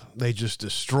 they just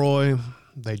destroy,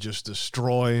 they just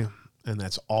destroy, and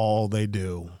that's all they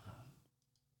do.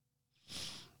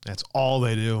 That's all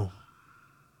they do.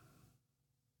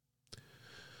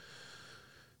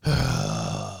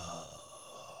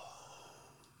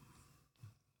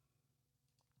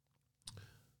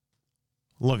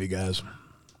 Love you guys.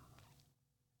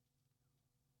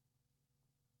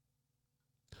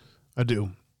 I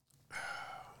do.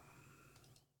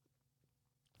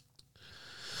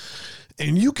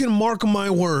 And you can mark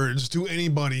my words to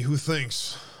anybody who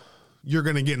thinks you're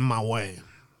going to get in my way.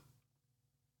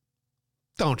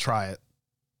 Don't try it.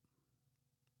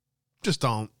 Just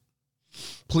don't.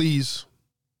 Please.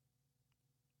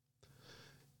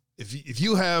 If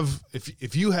you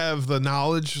have the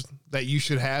knowledge that you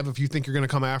should have, if you think you're going to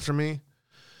come after me,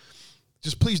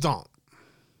 just please don't.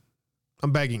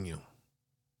 I'm begging you.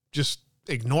 Just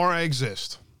ignore I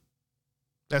exist.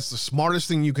 That's the smartest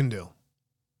thing you can do.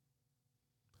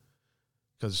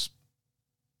 Because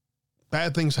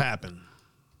bad things happen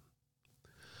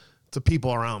to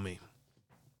people around me.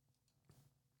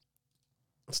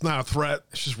 It's not a threat.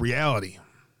 It's just reality.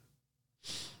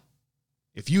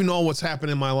 If you know what's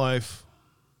happened in my life,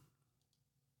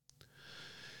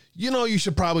 you know you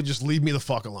should probably just leave me the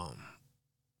fuck alone.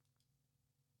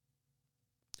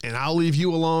 And I'll leave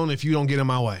you alone if you don't get in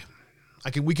my way.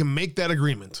 We can make that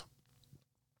agreement.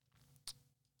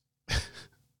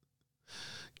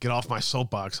 Get off my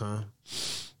soapbox, huh?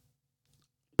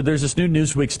 There's this new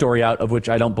Newsweek story out of which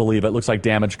I don't believe it. Looks like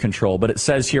damage control, but it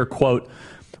says here, quote,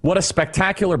 "What a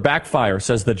spectacular backfire,"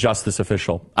 says the justice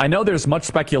official. "I know there's much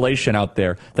speculation out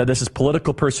there that this is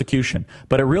political persecution,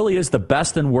 but it really is the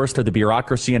best and worst of the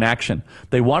bureaucracy in action.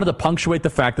 They wanted to punctuate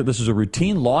the fact that this is a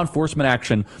routine law enforcement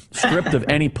action stripped of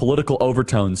any political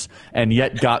overtones, and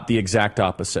yet got the exact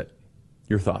opposite."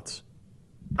 Your thoughts?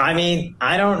 I mean,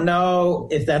 I don't know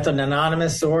if that's an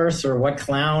anonymous source or what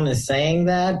clown is saying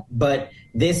that, but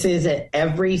this is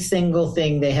every single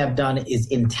thing they have done is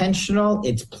intentional.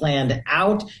 It's planned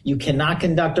out. You cannot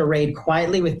conduct a raid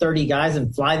quietly with 30 guys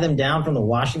and fly them down from the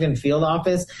Washington field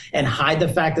office and hide the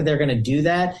fact that they're going to do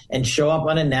that and show up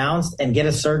unannounced and get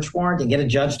a search warrant and get a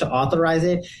judge to authorize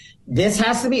it. This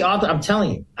has to be I'm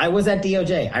telling you, I was at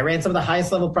DOJ. I ran some of the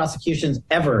highest level prosecutions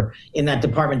ever in that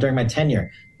department during my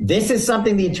tenure. This is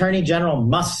something the Attorney General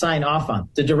must sign off on.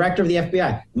 The Director of the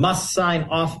FBI must sign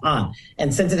off on.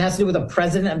 And since it has to do with the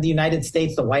President of the United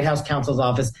States, the White House counsel's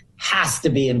office has to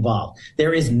be involved.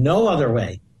 There is no other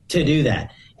way to do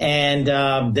that. And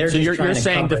so you're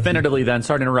saying definitively then,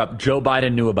 sorry to interrupt, Joe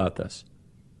Biden knew about this?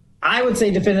 I would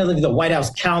say definitively the White House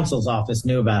counsel's office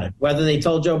knew about it. Whether they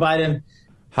told Joe Biden.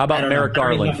 How about Merrick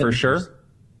Garland, for sure?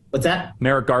 What's that?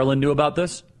 Merrick Garland knew about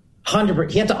this? 100%.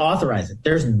 He had to authorize it.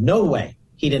 There's no way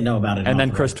he didn't know about it. And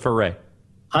then Christopher Wray.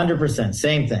 100%.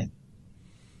 Same thing.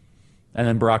 And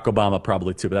then Barack Obama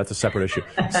probably too, but that's a separate issue.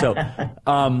 So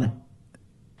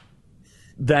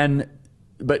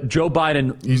but Joe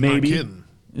Biden maybe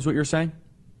is what you're saying?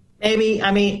 Maybe.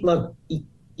 I mean, look,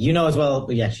 you know as well,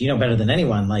 yes, you know better than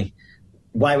anyone, like,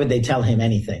 why would they tell him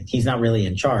anything? He's not really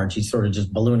in charge. He's sort of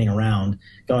just ballooning around,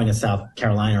 going to South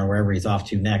Carolina or wherever he's off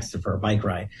to next for a bike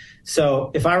ride.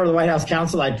 So if I were the White House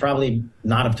counsel, I'd probably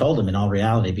not have told him in all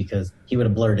reality, because he would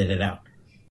have blurted it out.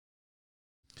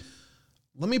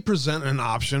 Let me present an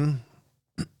option.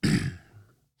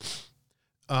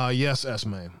 Yes,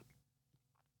 Esme.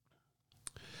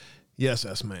 Yes,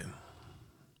 Esme.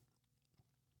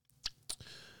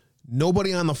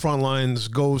 Nobody on the front lines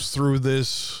goes through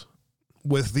this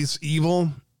with this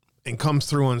evil and comes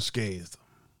through unscathed.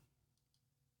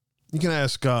 You can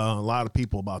ask a lot of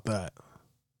people about that.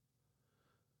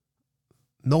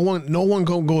 No one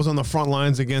goes on the front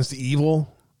lines against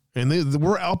evil, and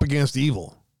we're up against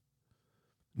evil.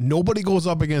 Nobody goes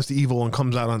up against evil and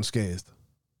comes out unscathed.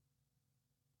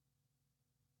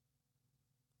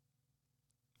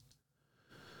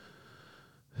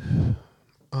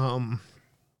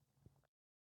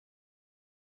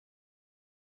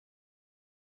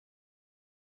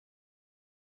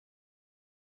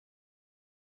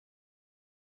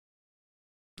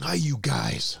 Hi, you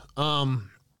guys.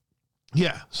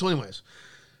 Yeah. So anyways,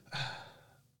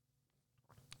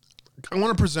 I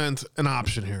want to present an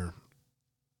option here.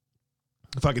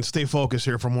 If I can stay focused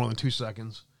here for more than 2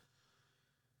 seconds.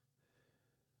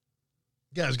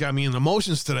 You guys got me in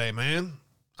emotions today, man.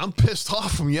 I'm pissed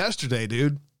off from yesterday,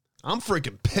 dude. I'm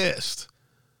freaking pissed.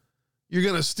 You're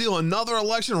going to steal another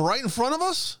election right in front of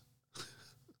us?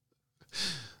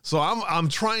 So I'm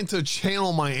trying to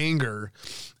channel my anger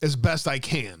as best I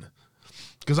can,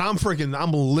 because I'm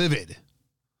livid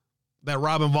that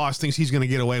Robin Vos thinks he's going to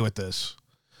get away with this.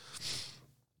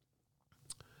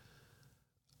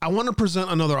 I want to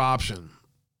present another option.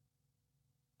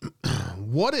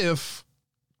 What if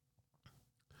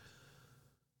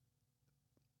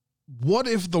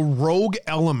the rogue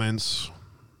elements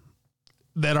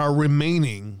that are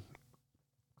remaining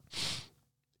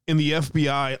in the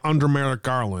FBI under Merrick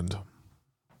Garland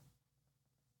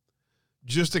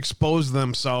just exposed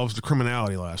themselves to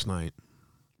criminality last night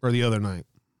or the other night,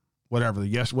 whatever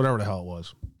the hell it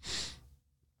was?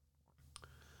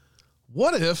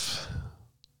 What if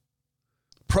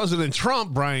President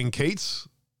Trump, Brian Cates,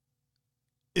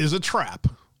 is a trap?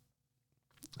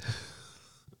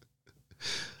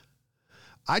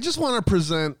 I just want to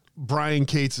present Brian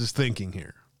Cates' thinking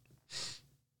here.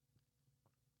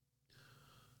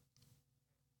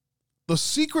 The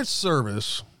Secret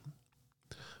Service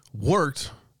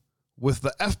worked with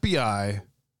the FBI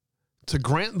to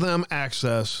grant them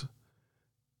access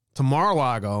to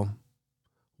Mar-a-Lago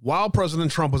while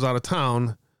President Trump was out of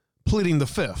town, pleading the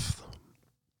Fifth.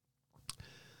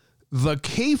 The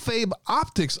kayfabe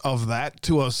optics of that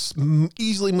to a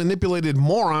easily manipulated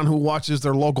moron who watches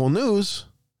their local news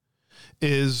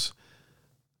is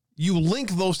you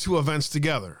link those two events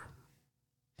together.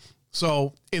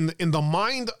 So in the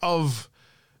mind of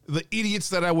the idiots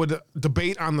that I would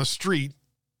debate on the street,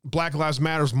 Black Lives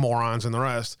Matters morons and the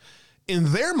rest,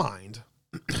 in their mind,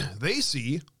 they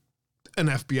see an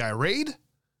FBI raid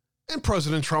and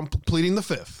President Trump pleading the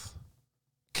Fifth.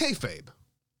 Kayfabe.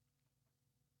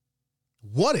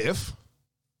 What if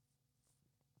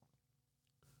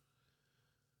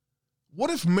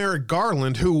Merrick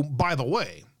Garland, who, by the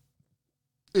way,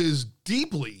 is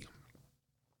deeply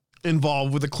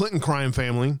involved with the Clinton crime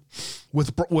family,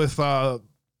 with Barack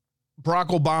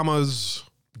Obama's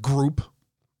group,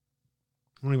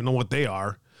 I don't even know what they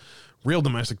are, real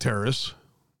domestic terrorists.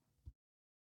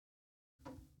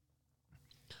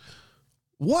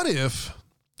 What if,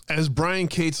 as Brian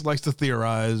Cates likes to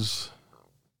theorize,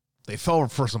 they fell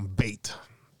for some bait?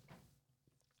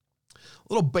 A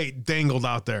little bait dangled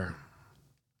out there.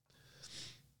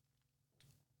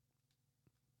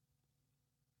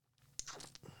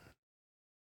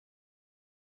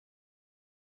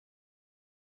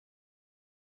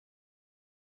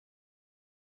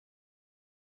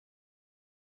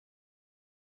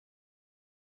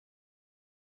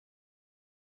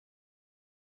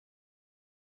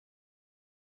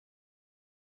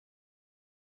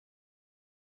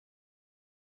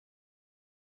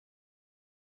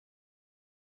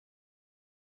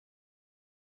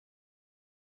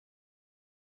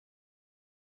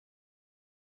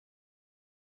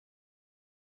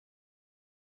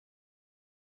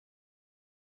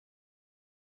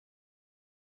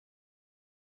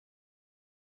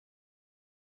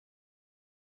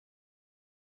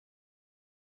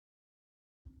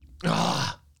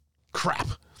 Ah, crap.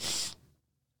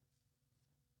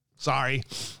 Sorry.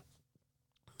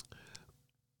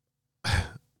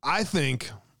 I think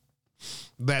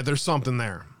that there's something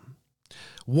there.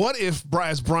 What if,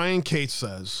 as Brian Cates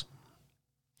says,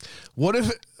 what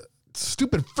if,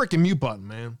 stupid freaking mute button,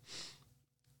 man.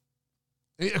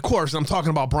 Of course, I'm talking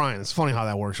about Brian. It's funny how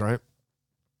that works, right?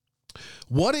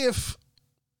 What if,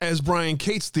 as Brian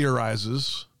Cates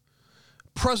theorizes,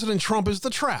 President Trump is the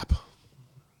trap?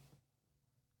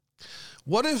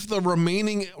 What if the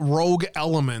remaining rogue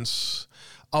elements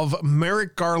of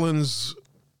Merrick Garland's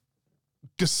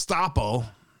Gestapo,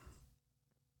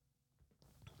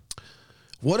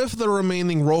 what if the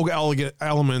remaining rogue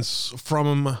elements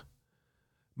from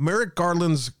Merrick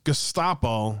Garland's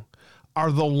Gestapo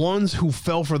are the ones who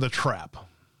fell for the trap?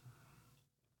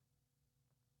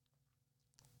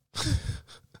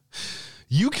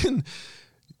 You can,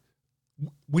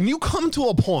 when you come to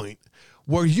a point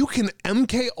where you can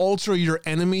MK Ultra your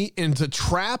enemy into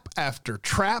trap after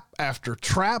trap after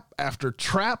trap after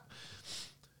trap,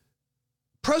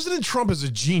 President Trump is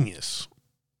a genius.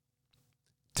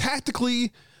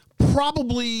 Tactically,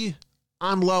 probably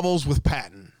on levels with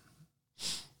Patton.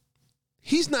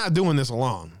 He's not doing this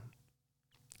alone.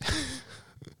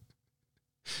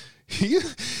 He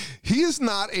is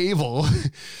not able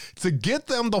to get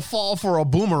them to fall for a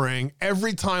boomerang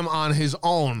every time on his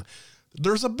own.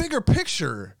 There's a bigger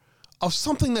picture of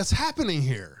something that's happening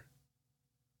here.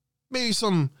 Maybe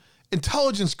some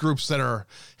intelligence groups that are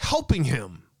helping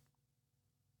him.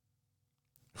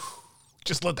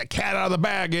 Just let the cat out of the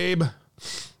bag, Abe.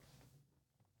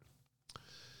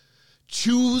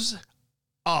 Choose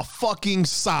a fucking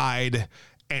side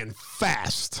and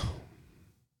fast.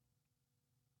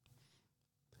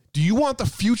 Do you want the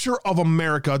future of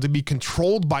America to be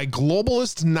controlled by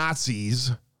globalist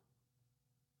Nazis?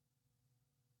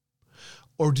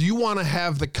 Or do you want to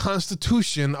have the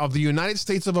Constitution of the United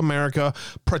States of America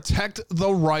protect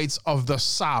the rights of the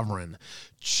sovereign?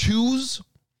 Choose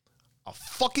a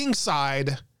fucking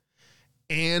side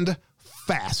and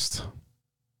fast.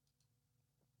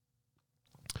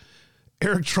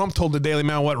 Eric Trump told the Daily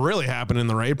Mail what really happened in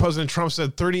the raid. President Trump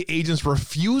said 30 agents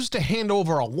refused to hand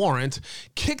over a warrant,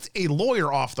 kicked a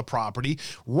lawyer off the property,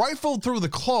 rifled through the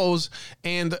clothes,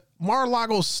 and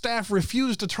Mar-a-Lago's staff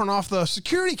refused to turn off the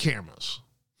security cameras.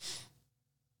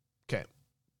 Okay.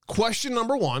 Question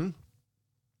number one.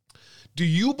 Do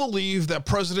you believe that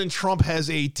President Trump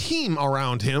has a team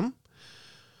around him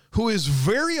who is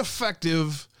very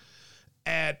effective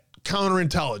at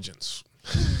counterintelligence?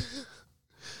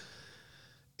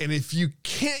 And if you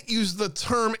can't use the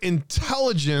term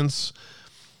intelligence,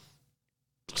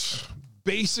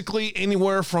 basically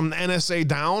anywhere from the NSA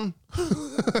down.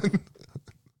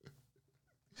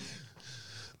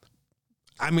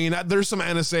 I mean, there's some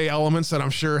NSA elements that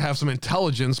I'm sure have some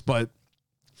intelligence, but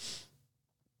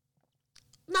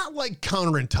not like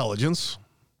counterintelligence.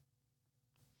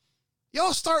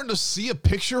 Y'all starting to see a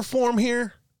picture form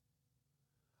here?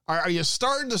 Are you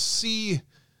starting to see,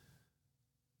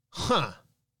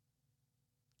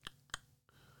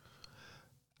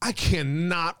 I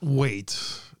cannot wait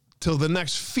till the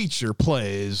next feature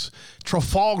plays.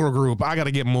 Trafalgar Group. I got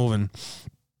to get moving.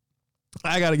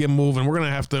 We're going to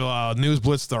have to news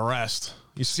blitz the rest.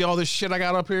 You see all this shit I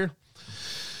got up here?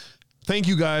 Thank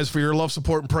you guys for your love,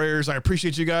 support, and prayers. I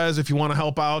appreciate you guys. If you want to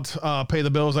help out, pay the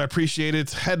bills, I appreciate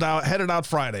it. Headed out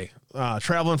Friday.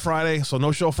 Traveling Friday, so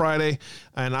no show Friday.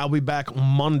 And I'll be back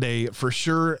Monday for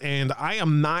sure. And I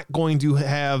am not going to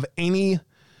have any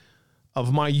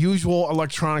of my usual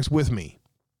electronics with me.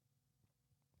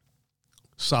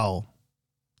 So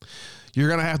you're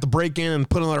going to have to break in and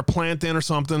put another plant in or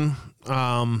something.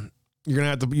 You're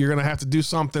going to have to do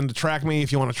something to track me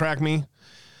if you want to track me.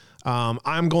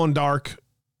 I'm going dark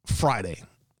Friday,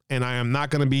 and I am not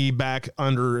going to be back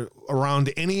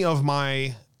around any of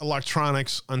my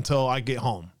electronics until I get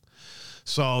home.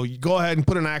 So you go ahead and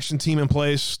put an action team in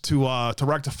place to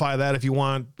rectify that if you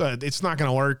want. It's not going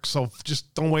to work, so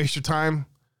just don't waste your time.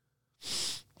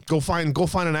 Go find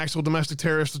an actual domestic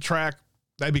terrorist to track.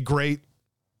 That'd be great.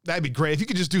 If you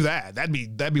could just do that.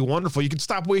 That'd be wonderful. You could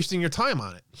stop wasting your time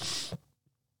on it.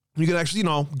 You could actually,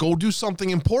 go do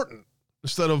something important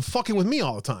instead of fucking with me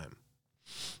all the time.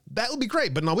 That would be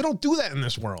great. But no, we don't do that in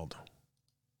this world.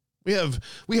 We have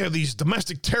these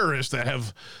domestic terrorists that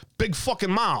have big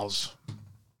fucking mouths.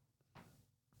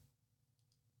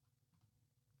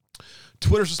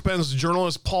 Twitter suspends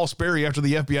journalist Paul Sperry after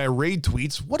the FBI raid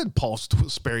tweets. What did Paul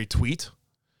Sperry tweet?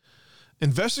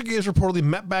 Investigators reportedly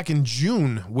met back in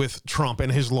June with Trump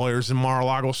and his lawyers in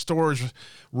Mar-a-Lago storage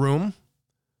room.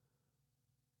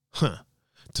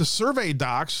 to survey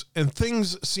docs, and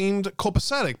things seemed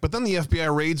copacetic. But then the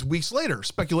FBI raids weeks later.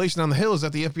 Speculation on the Hill is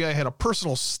that the FBI had a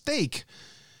personal stake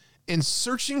in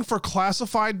searching for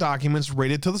classified documents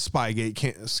related to the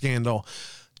Spygate scandal.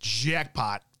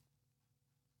 Jackpot.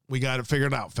 We got it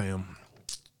figured out, fam.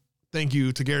 Thank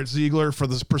you to Garrett Ziegler for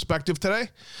this perspective today.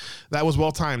 That was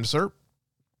well timed, sir.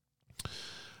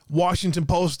 Washington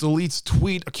Post deletes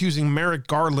tweet accusing Merrick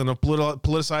Garland of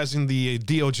politicizing the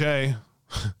DOJ.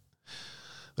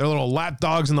 They're little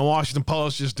lapdogs in the Washington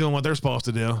Post just doing what they're supposed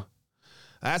to do.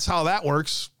 That's how that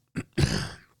works. In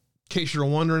case you're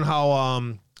wondering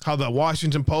how the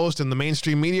Washington Post and the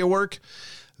mainstream media work,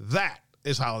 that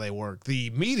is how they work. The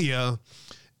media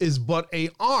is but an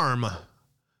arm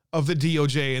of the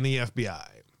DOJ and the FBI.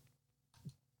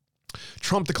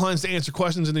 Trump declines to answer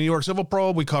questions in the New York Civil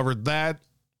Probe. We covered that.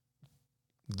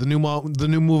 The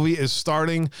new movie is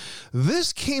starting.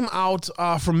 This came out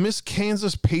from Miss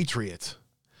Kansas Patriot.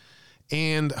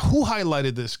 And who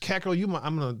highlighted this?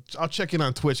 Kako, I'll check in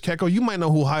on Twitch. Kako, you might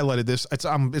know who highlighted this.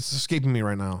 It's escaping me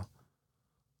right now.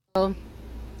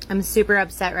 I'm super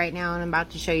upset right now, and I'm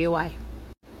about to show you why.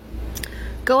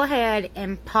 Go ahead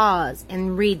and pause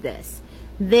and read this.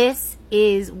 This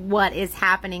is what is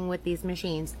happening with these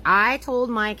machines. I told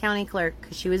my county clerk,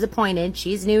 because she was appointed,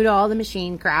 she's new to all the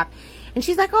machine crap, and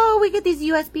she's like, oh, we get these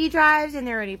USB drives, and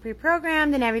they're already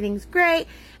pre-programmed, and everything's great.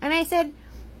 And I said,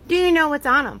 do you know what's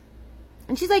on them?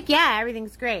 And she's like, yeah,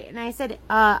 everything's great. And I said,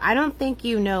 I don't think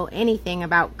you know anything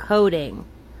about coding,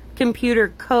 computer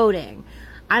coding.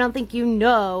 I don't think you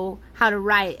know how to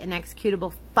write an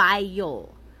executable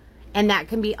file. And that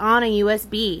can be on a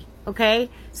USB, okay?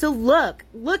 So look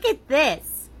at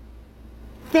this.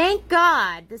 Thank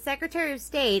God the Secretary of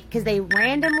State, because they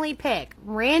randomly pick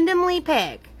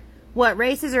what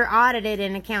races are audited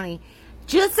in a county.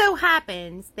 Just so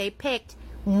happens they picked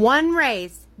one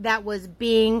race that was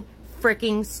being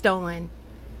freaking stolen.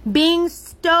 Being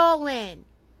stolen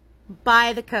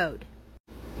by the code.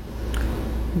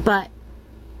 But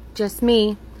just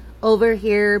me over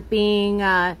here being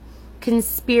a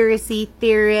conspiracy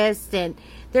theorist and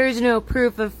there's no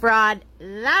proof of fraud.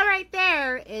 That right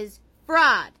there is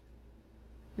fraud.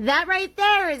 That right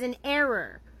there is an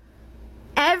error.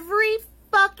 Every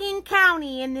fucking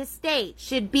county in this state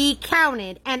should be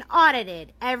counted and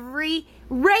audited. Every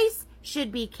race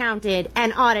should be counted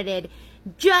and audited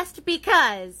just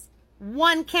because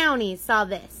one county saw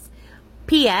this.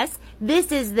 P.S.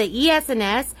 This is the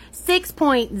ES&S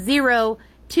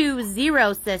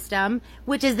 6.020 system,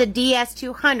 which is the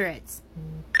DS200s.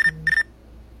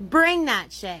 Bring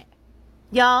that shit.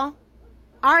 Y'all,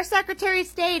 our Secretary of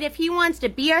State, if he wants to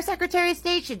be our Secretary of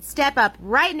State, should step up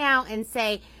right now and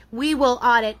say, we will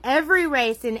audit every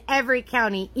race in every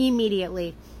county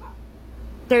immediately.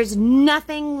 There's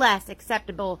nothing less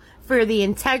acceptable for the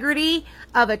integrity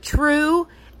of a true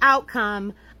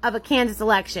outcome of a Kansas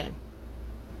election.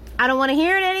 I don't want to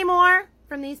hear it anymore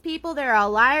from these people. They're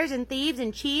all liars and thieves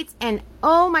and cheats. And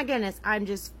oh my goodness, I'm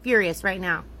just furious right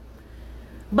now.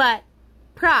 But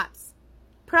props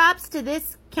to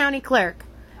this county clerk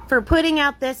for putting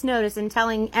out this notice and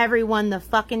telling everyone the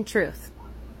fucking truth.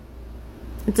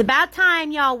 It's about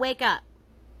time y'all wake up.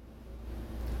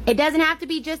 It doesn't have to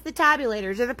be just the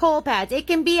tabulators or the poll pads. It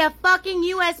can be a fucking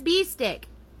USB stick.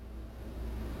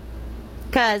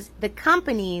 Because the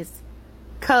companies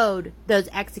code those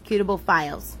executable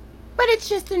files. But it's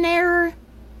just an error.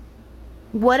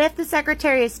 What if the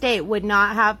Secretary of State would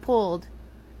not have pulled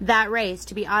that race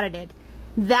to be audited?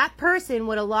 That person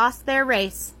would have lost their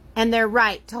race and their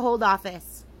right to hold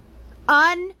office.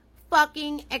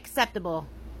 Unfucking acceptable.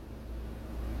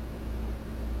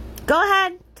 Go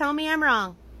ahead, tell me I'm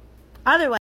wrong.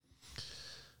 Otherwise,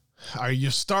 are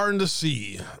you starting to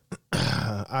see?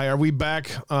 Are we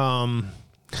back? Paul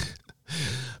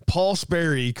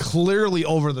Sperry clearly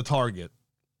over the target.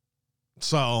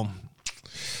 So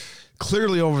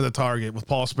clearly over the target with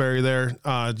Paul Sperry there.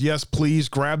 Yes, please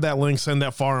grab that link, send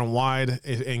that far and wide,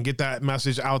 and get that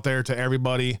message out there to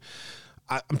everybody.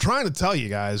 I'm trying to tell you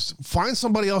guys, find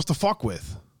somebody else to fuck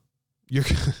with. You're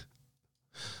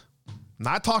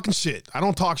not talking shit. I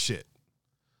don't talk shit.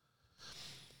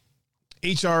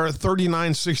 HR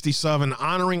 3967,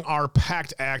 honoring our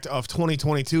PACT Act of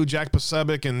 2022. Jack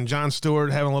Pasebic and Jon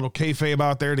Stewart having a little kayfabe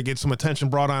out there to get some attention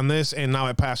brought on this, and now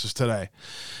it passes today.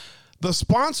 The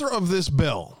sponsor of this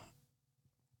bill,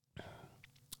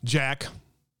 Jack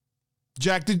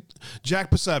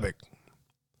Pasebic.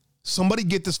 Somebody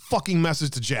get this fucking message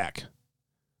to Jack.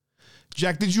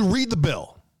 Jack, did you read the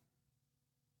bill?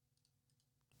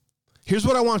 Here's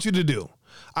what I want you to do.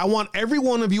 I want every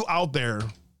one of you out there.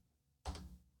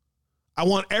 I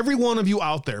want every one of you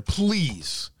out there,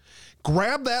 please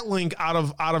grab that link out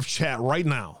of chat right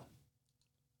now.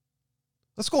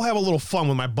 Let's go have a little fun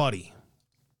with my buddy.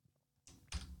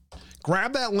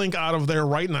 Grab that link out of there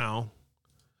right now.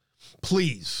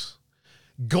 Please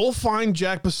go find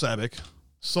Jack Pacevic,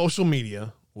 social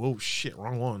media. Whoa, shit,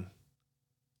 wrong one.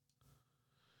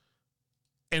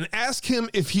 And ask him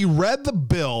if he read the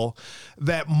bill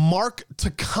that Mark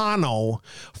Takano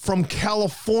from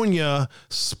California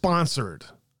sponsored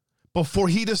before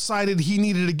he decided he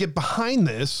needed to get behind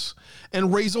this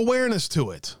and raise awareness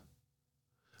to it.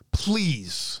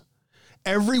 Please,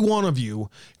 every one of you,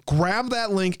 grab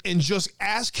that link and just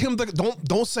ask him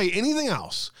don't say anything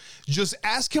else. Just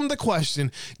ask him the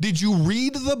question, did you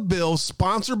read the bill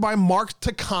sponsored by Mark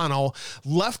Takano,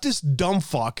 leftist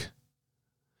dumbfuck,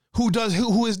 who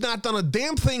has not done a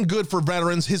damn thing good for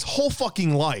veterans his whole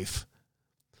fucking life?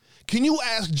 Can you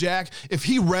ask Jack if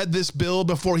he read this bill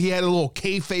before he had a little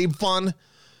kayfabe fun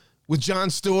with Jon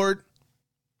Stewart?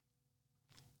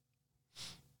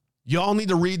 Y'all need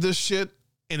to read this shit.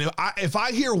 And if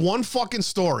I hear one fucking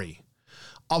story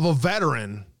of a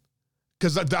veteran,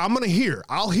 because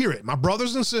I'll hear it. My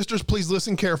brothers and sisters, please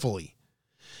listen carefully.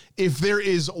 If there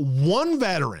is one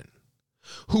veteran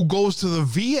who goes to the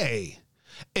VA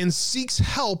and seeks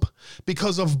help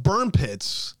because of burn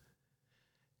pits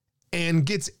and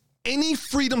gets any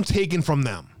freedom taken from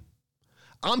them,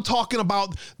 I'm talking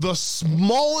about the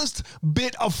smallest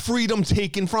bit of freedom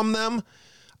taken from them,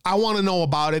 I want to know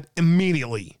about it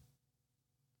immediately.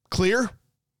 Clear?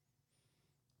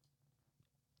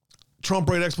 Trump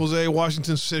raid expose,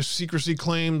 Washington secrecy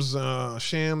claims,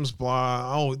 shams,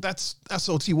 blah. Oh, that's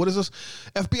SOT. What is this?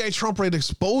 FBI Trump raid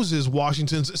exposes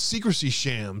Washington's secrecy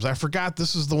shams. I forgot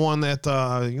this is the one that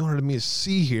you wanted me to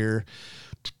see here.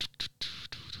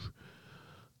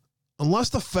 Unless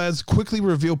the feds quickly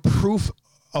reveal proof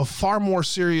of far more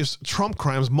serious Trump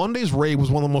crimes, Monday's raid was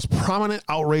one of the most prominent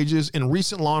outrages in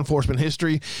recent law enforcement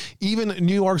history. Even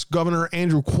New York's Governor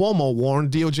Andrew Cuomo warned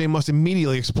DOJ must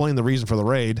immediately explain the reason for the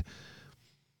raid.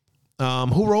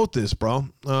 Who wrote this, bro?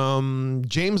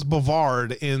 James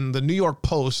Bavard in the New York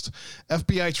Post.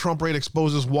 FBI Trump raid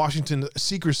exposes Washington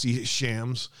secrecy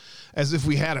shams. As if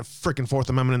we had a freaking Fourth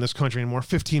Amendment in this country anymore.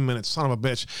 15 minutes, son of a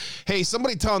bitch. Hey,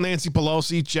 somebody tell Nancy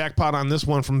Pelosi, jackpot on this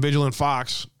one from Vigilant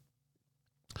Fox.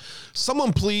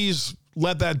 Someone please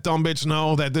let that dumb bitch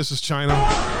know that this is China.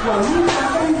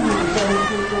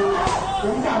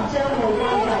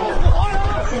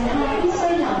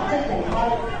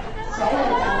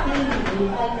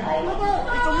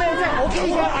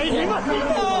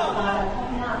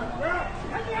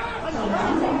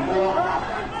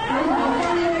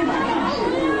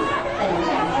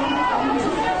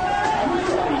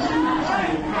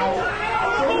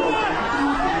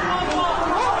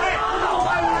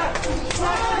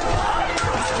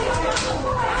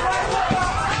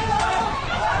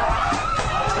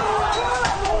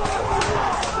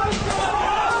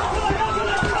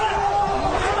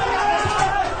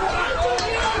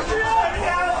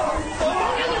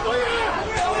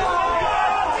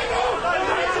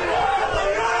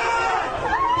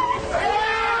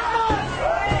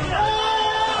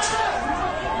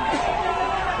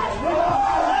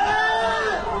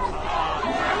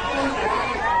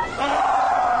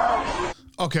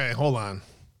 Okay, hold on.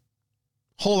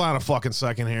 Hold on a fucking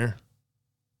second here.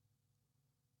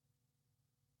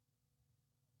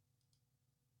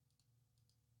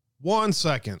 One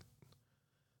second.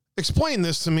 Explain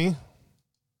this to me.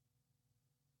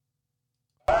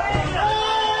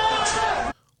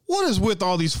 What is with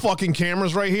all these fucking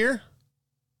cameras right here?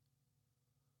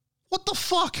 What the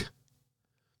fuck?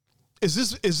 Is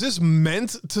this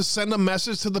meant to send a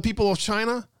message to the people of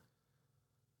China?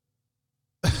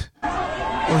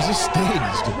 Or is this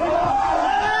staged?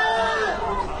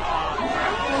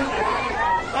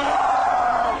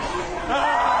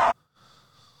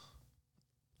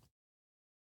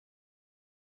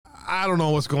 I don't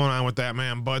know what's going on with that,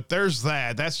 man, but there's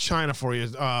that. That's China for you,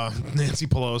 Nancy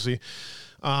Pelosi.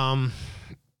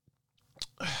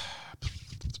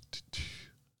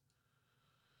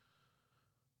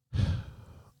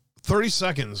 30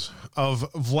 seconds of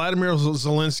Vladimir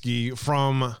Zelensky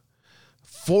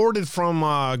forwarded from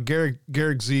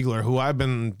Garrick Ziegler, who I've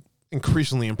been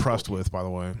increasingly impressed with, by the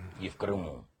way.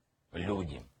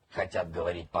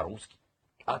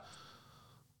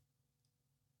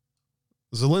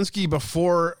 Zelensky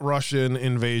before Russian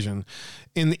invasion.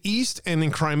 In the East and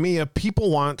in Crimea, people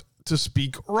want to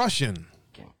speak Russian.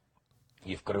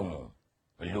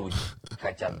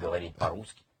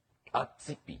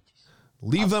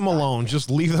 Leave them alone.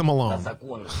 Just leave them alone.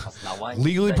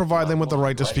 Legally provide them with the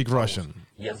right to speak Russian.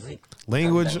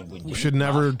 Language should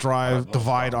never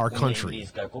divide our country.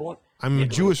 I'm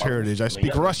Jewish heritage. I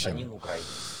speak Russian.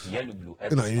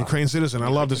 I'm a Ukrainian citizen. I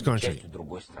love this country.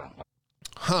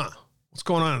 Huh. What's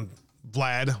going on,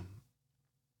 Vlad?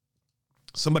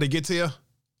 Somebody get to you?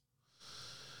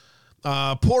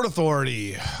 Port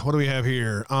Authority. What do we have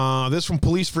here? This from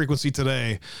Police Frequency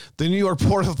today. The New York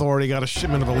Port Authority got a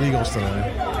shipment of illegals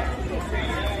today.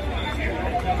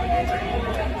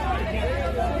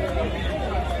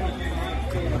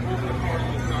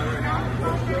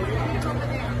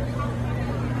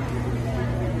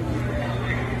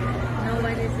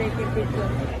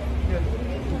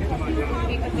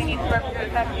 Because we need to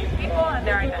protect these people and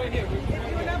their identity.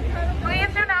 Please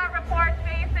do not report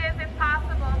faces if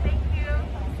possible. Thank you.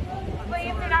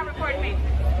 Please do not report faces.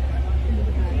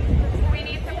 We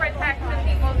need to protect the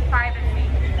people's privacy.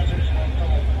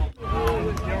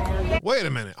 Wait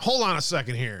a minute. Hold on a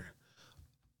second here.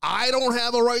 I don't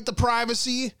have a right to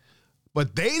privacy,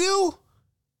 but they do?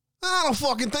 I don't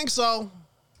fucking think so.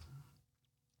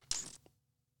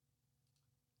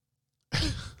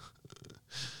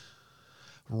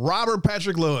 Robert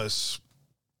Patrick Lewis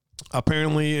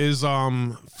apparently is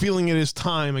feeling it is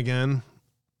time again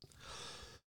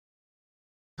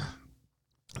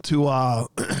to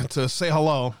to say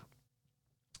hello.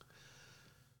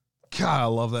 God, I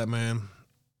love that man.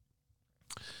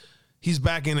 He's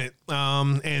back in it,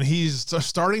 and he's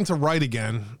starting to write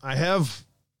again. I have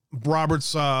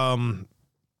Robert's all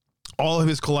of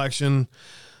his collection.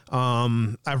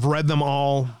 I've read them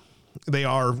all. They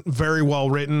are very well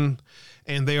written.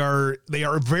 And they are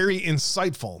very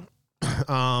insightful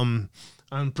on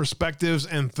perspectives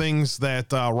and things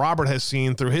that Robert has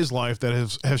seen through his life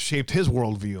that has shaped his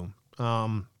worldview.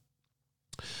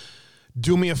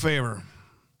 Do me a favor,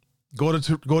 go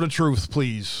to Truth,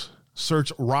 please.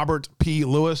 Search Robert P.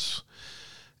 Lewis,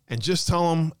 and just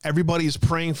tell him everybody is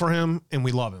praying for him and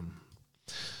we love him.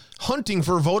 Hunting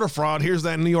for voter fraud. Here's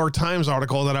that New York Times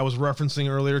article that I was referencing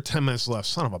earlier. 10 minutes left.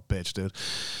 Son of a bitch, dude.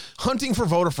 Hunting for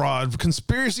voter fraud.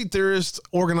 Conspiracy theorists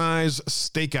organize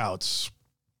stakeouts.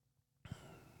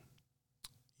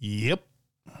 Yep.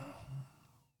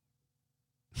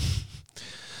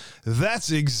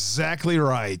 That's exactly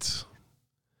right.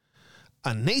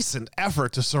 A nascent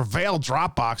effort to surveil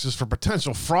drop boxes for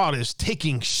potential fraud is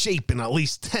taking shape in at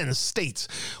least 10 states,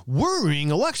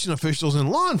 worrying election officials and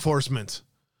law enforcement.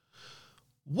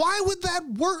 Why would that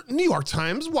work? New York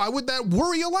Times, why would that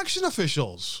worry election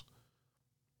officials?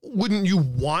 Wouldn't you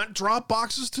want drop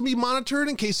boxes to be monitored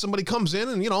in case somebody comes in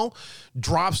and,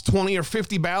 drops 20 or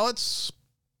 50 ballots?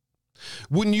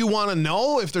 Wouldn't you want to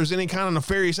know if there's any kind of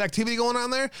nefarious activity going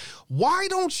on there? Why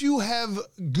don't you have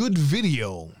good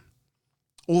video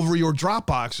over your drop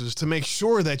boxes to make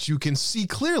sure that you can see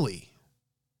clearly?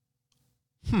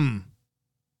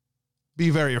 Be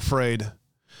very afraid.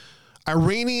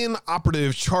 Iranian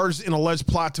operative charged in alleged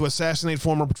plot to assassinate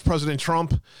former President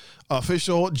Trump.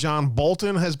 Official John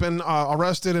Bolton has been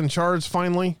arrested and charged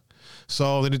finally.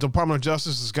 So the Department of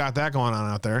Justice has got that going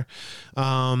on out there.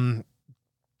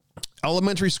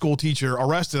 Elementary school teacher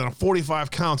arrested on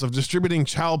 45 counts of distributing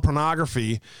child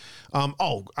pornography.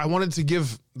 I wanted to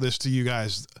give this to you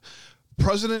guys.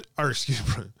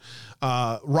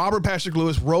 Robert Patrick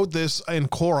Lewis wrote this in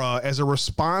Quora as a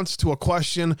response to a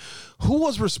question: who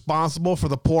was responsible for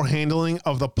the poor handling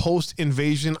of the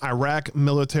post-invasion Iraq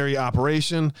military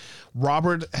operation?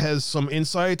 Robert has some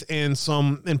insight and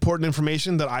some important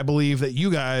information that I believe that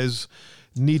you guys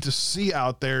need to see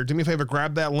out there. Do me a favor,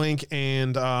 grab that link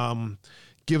and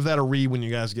give that a read when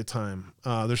you guys get time.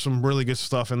 There's some really good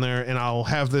stuff in there, and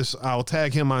I'll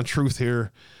tag him on Truth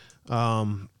here.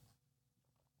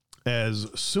 As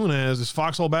soon as, is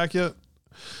Foxhole back yet?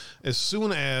 As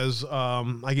soon as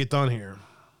I get done here.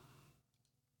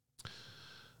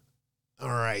 All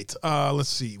right. Let's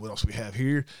see what else we have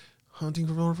here. Hunting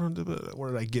for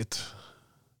where did I get?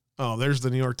 Oh, there's the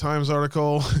New York Times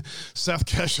article. Seth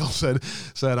Keshel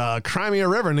said Crimea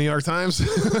River, New York Times.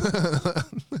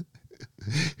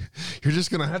 You're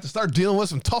just going to have to start dealing with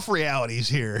some tough realities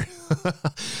here.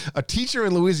 A teacher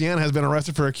in Louisiana has been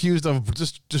arrested for accused of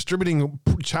distributing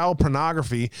child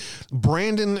pornography.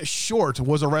 Brandon Short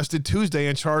was arrested Tuesday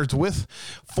and charged with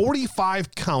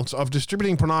 45 counts of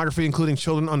distributing pornography, including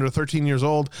children under 13 years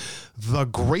old. The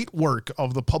great work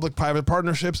of the public-private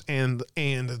partnerships and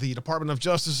the Department of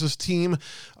Justice's team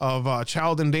of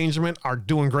child endangerment are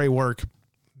doing great work.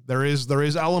 There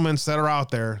is elements that are out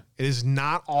there. It is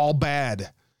not all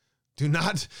bad. Do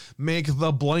not make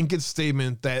the blanket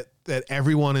statement that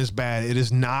everyone is bad. It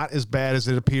is not as bad as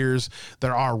it appears.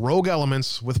 There are rogue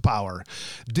elements with power.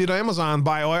 Did Amazon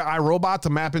buy iRobot to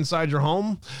map inside your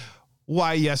home?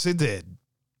 Why, yes, it did.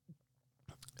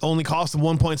 Only cost them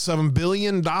 $1.7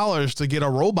 billion to get a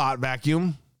robot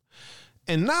vacuum.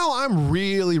 And now I'm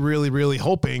really, really, really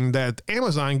hoping that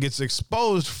Amazon gets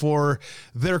exposed for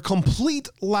their complete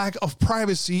lack of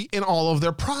privacy in all of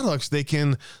their products. They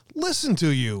can listen to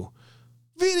you,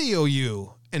 video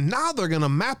you, and now they're going to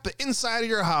map the inside of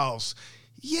your house.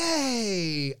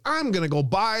 Yay! I'm going to go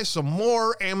buy some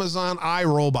more Amazon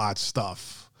iRobot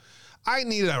stuff. I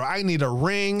need a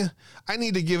ring. I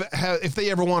need to if they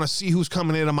ever want to see who's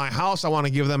coming into my house, I want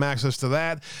to give them access to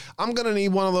that. I'm going to need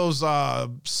one of those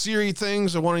Siri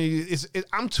things or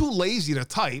I'm too lazy to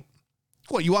type.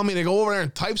 What, you want me to go over there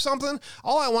and type something?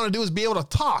 All I want to do is be able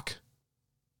to talk.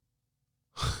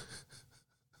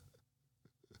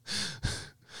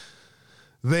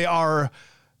 They are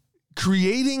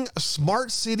creating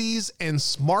smart cities and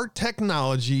smart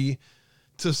technology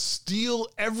to steal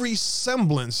every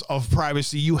semblance of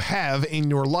privacy you have in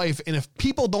your life. And if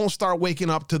people don't start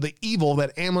waking up to the evil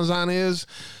that Amazon is,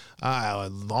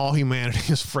 all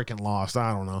humanity is freaking lost.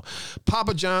 I don't know.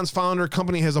 Papa John's founder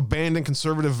company has abandoned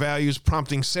conservative values,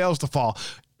 prompting sales to fall.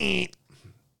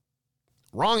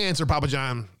 Wrong answer, Papa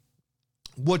John.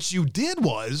 What you did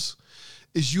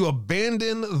is you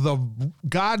abandoned the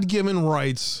God-given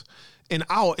rights and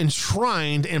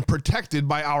enshrined and protected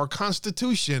by our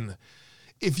Constitution.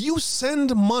 If you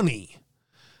send money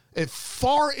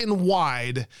far and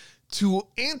wide to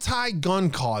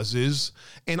anti-gun causes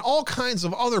and all kinds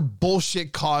of other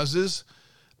bullshit causes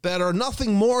that are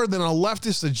nothing more than a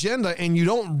leftist agenda, and you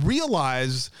don't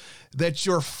realize that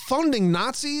you're funding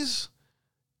Nazis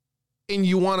and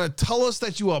you want to tell us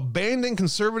that you abandon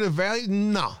conservative values?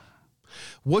 No.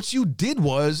 What you did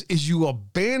is you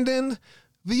abandoned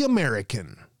the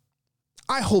American.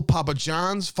 I hope Papa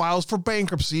John's files for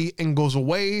bankruptcy and goes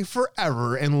away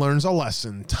forever and learns a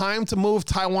lesson. Time to move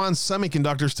Taiwan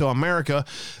semiconductors to America.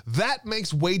 That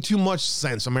makes way too much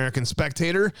sense, American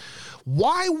spectator.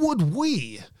 Why would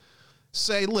we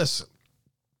say, listen,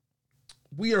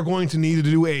 we are going to need to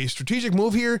do a strategic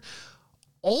move here?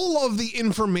 All of the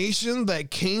information that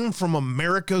came from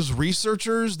America's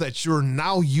researchers that you're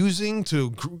now using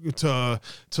to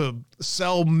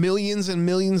sell millions and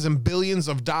millions and billions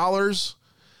of dollars,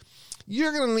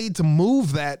 you're going to need to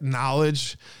move that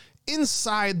knowledge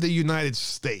inside the United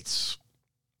States.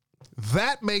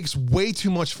 That makes way too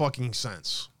much fucking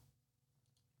sense.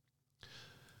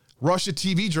 Russia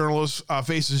TV journalist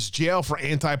faces jail for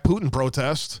anti-Putin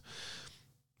protest.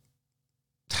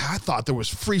 I thought there was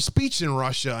free speech in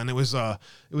Russia, and it was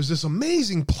this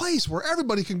amazing place where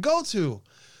everybody can go to.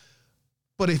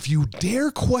 But if you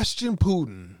dare question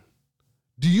Putin,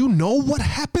 do you know what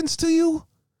happens to you?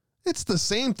 It's the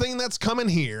same thing that's coming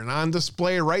here and on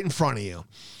display right in front of you.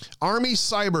 Army,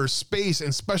 Cyber, Space,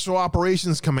 and Special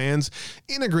Operations Commands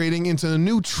integrating into the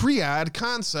new triad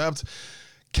concept.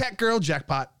 Catgirl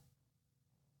jackpot.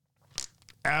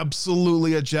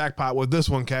 Absolutely a jackpot with this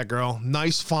one, Catgirl.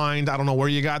 Nice find. I don't know where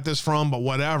you got this from, but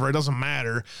whatever. It doesn't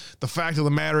matter. The fact of the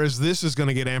matter is this is going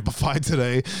to get amplified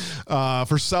today.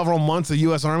 For several months, the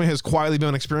U.S. Army has quietly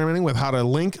been experimenting with how to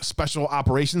link Special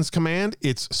Operations Command,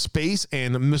 its Space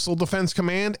and Missile Defense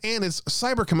Command, and its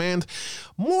Cyber Command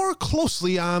more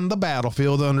closely on the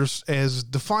battlefield, as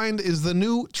defined as the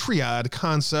new triad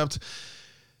concept.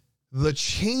 The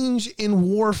change in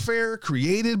warfare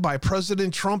created by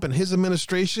President Trump and his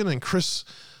administration, and Chris,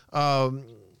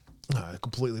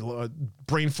 completely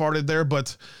brain farted there,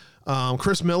 but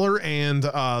Chris Miller and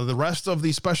the rest of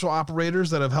the special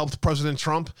operators that have helped President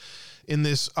Trump in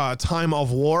this time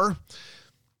of war.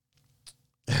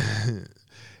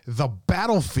 The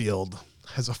battlefield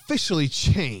has officially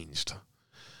changed.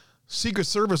 Secret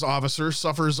Service officer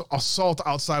suffers assault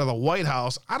outside of the White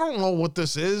House. I don't know what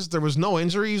this is. There was no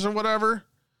injuries or whatever.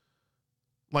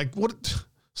 Like, what?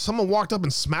 Someone walked up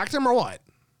and smacked him or what?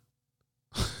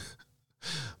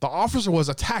 The officer was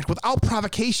attacked without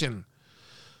provocation.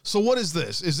 So what is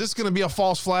this? Is this going to be a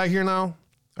false flag here now?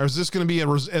 Or is this going to be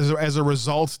as a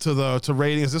result to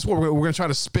rating? Is this what we're going to try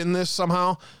to spin this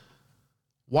somehow?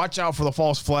 Watch out for the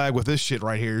false flag with this shit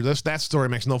right here. That story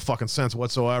makes no fucking sense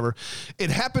whatsoever. It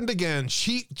happened again.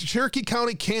 Cherokee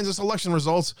County, Kansas election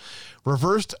results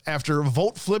reversed after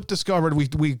vote flip discovered.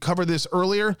 We covered this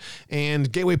earlier,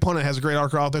 and Gateway Pundit has a great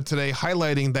article out there today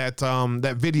highlighting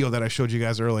that video that I showed you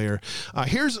guys earlier.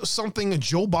 Here's something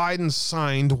Joe Biden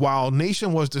signed while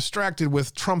nation was distracted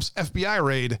with Trump's FBI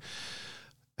raid.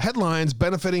 Headlines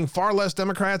benefiting far less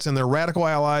Democrats and their radical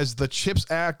allies. The CHIPS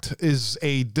Act is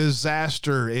a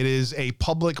disaster. It is a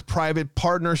public-private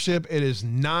partnership. It is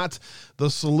not the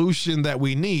solution that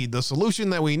we need. The solution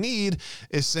that we need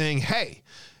is saying, hey,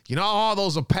 You know, all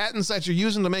those patents that you're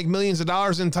using to make millions of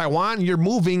dollars in Taiwan, you're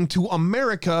moving to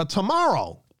America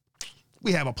tomorrow.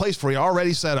 We have a place for you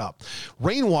already set up.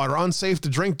 Rainwater unsafe to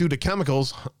drink due to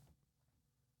chemicals.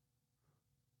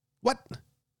 What?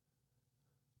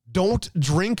 Don't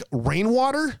drink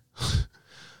rainwater?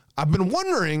 I've been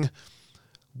wondering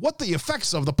what the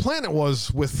effects of the planet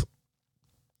was with,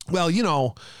 well, you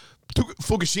know,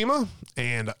 Fukushima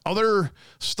and other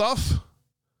stuff.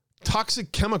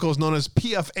 Toxic chemicals known as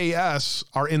PFAS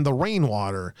are in the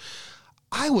rainwater.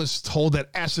 I was told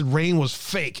that acid rain was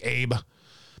fake, Abe.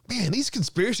 Man, these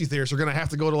conspiracy theorists are going to have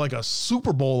to go to like a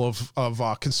Super Bowl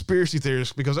of conspiracy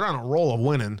theorists because they're on a roll of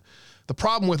winning. The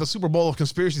problem with a Super Bowl of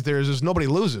conspiracy theorists is nobody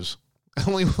loses.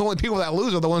 Only people that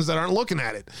lose are the ones that aren't looking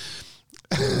at it.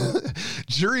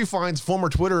 Jury finds former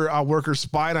Twitter worker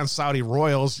spied on Saudi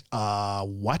royals.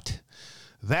 What?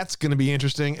 That's going to be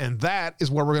interesting, and that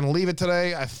is where we're going to leave it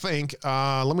today, I think.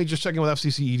 Let me just check in with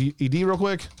FCC ED real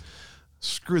quick.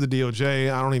 Screw the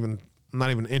DOJ. I'm not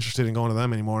even interested in going to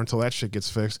them anymore until that shit gets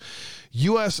fixed.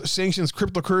 U.S. sanctions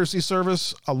cryptocurrency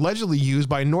service allegedly used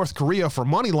by North Korea for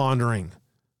money laundering.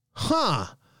 Huh.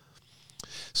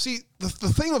 See, the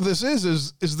thing of this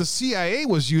is the CIA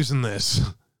was using this.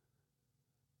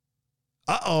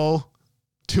 Uh-oh.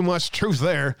 Too much truth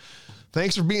there.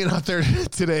 Thanks for being out there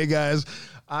today, guys.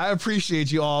 I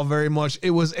appreciate you all very much.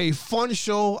 It was a fun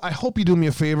show. I hope you do me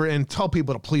a favor and tell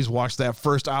people to please watch that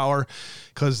first hour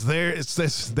because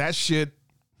that shit.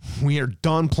 We are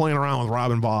done playing around with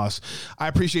Robin Boss. I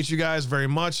appreciate you guys very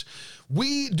much.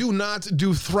 We do not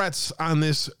do threats on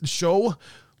this show.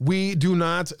 We do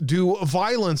not do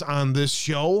violence on this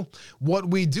show. What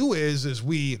we do is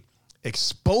we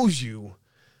expose you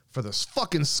for this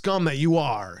fucking scum that you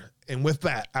are. And with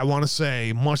that, I want to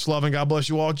say much love and God bless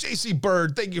you all. JC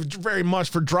Bird, thank you very much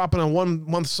for dropping a 1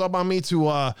 month sub on me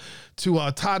to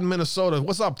Todd in Minnesota.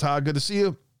 What's up, Todd? Good to see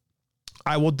you.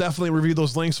 I will definitely review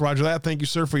those links. Roger that. Thank you,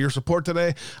 sir, for your support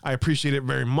today. I appreciate it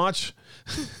very much.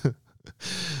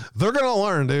 They're going to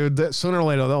learn, dude. Sooner or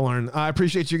later, they'll learn. I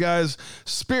appreciate you guys.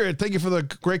 Spirit, thank you for the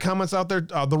great comments out there.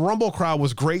 The Rumble crowd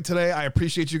was great today. I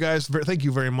appreciate you guys. Thank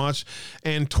you very much.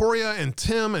 And Toria and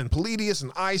Tim and Palladius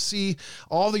and IC,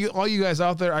 all you guys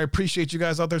out there, I appreciate you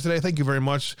guys out there today. Thank you very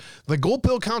much. The gold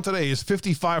pill count today is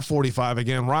 5545.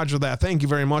 Again, roger that. Thank you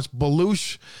very much.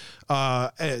 Belush,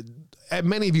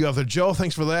 many of you out there. Joe,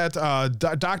 thanks for that.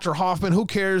 Dr. Hoffman, who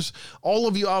cares? All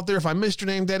of you out there, if I missed your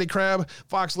name, Daddy Crab,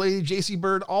 Fox Lady, JC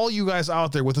Bird, all you guys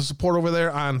out there with the support over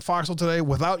there on Foxhole today.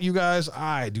 Without you guys,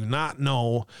 I do not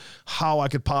know how I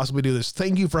could possibly do this.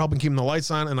 Thank you for helping keep the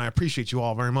lights on, and I appreciate you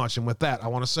all very much. And with that, I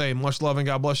want to say much love and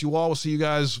God bless you all. We'll see you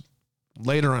guys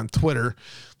later on Twitter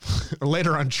or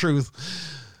later on Truth.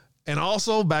 And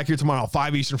also back here tomorrow,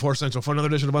 5 Eastern, 4 Central for another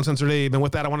edition of Uncensored Abe. And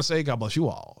with that, I want to say God bless you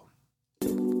all.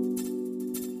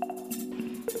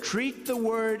 Treat the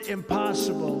word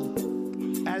impossible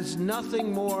as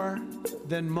nothing more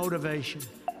than motivation.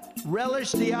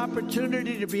 Relish the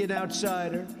opportunity to be an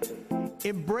outsider.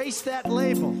 Embrace that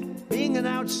label. Being an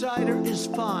outsider is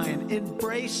fine.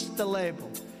 Embrace the label.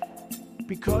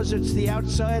 Because it's the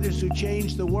outsiders who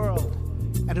change the world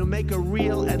and who make a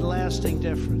real and lasting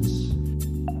difference.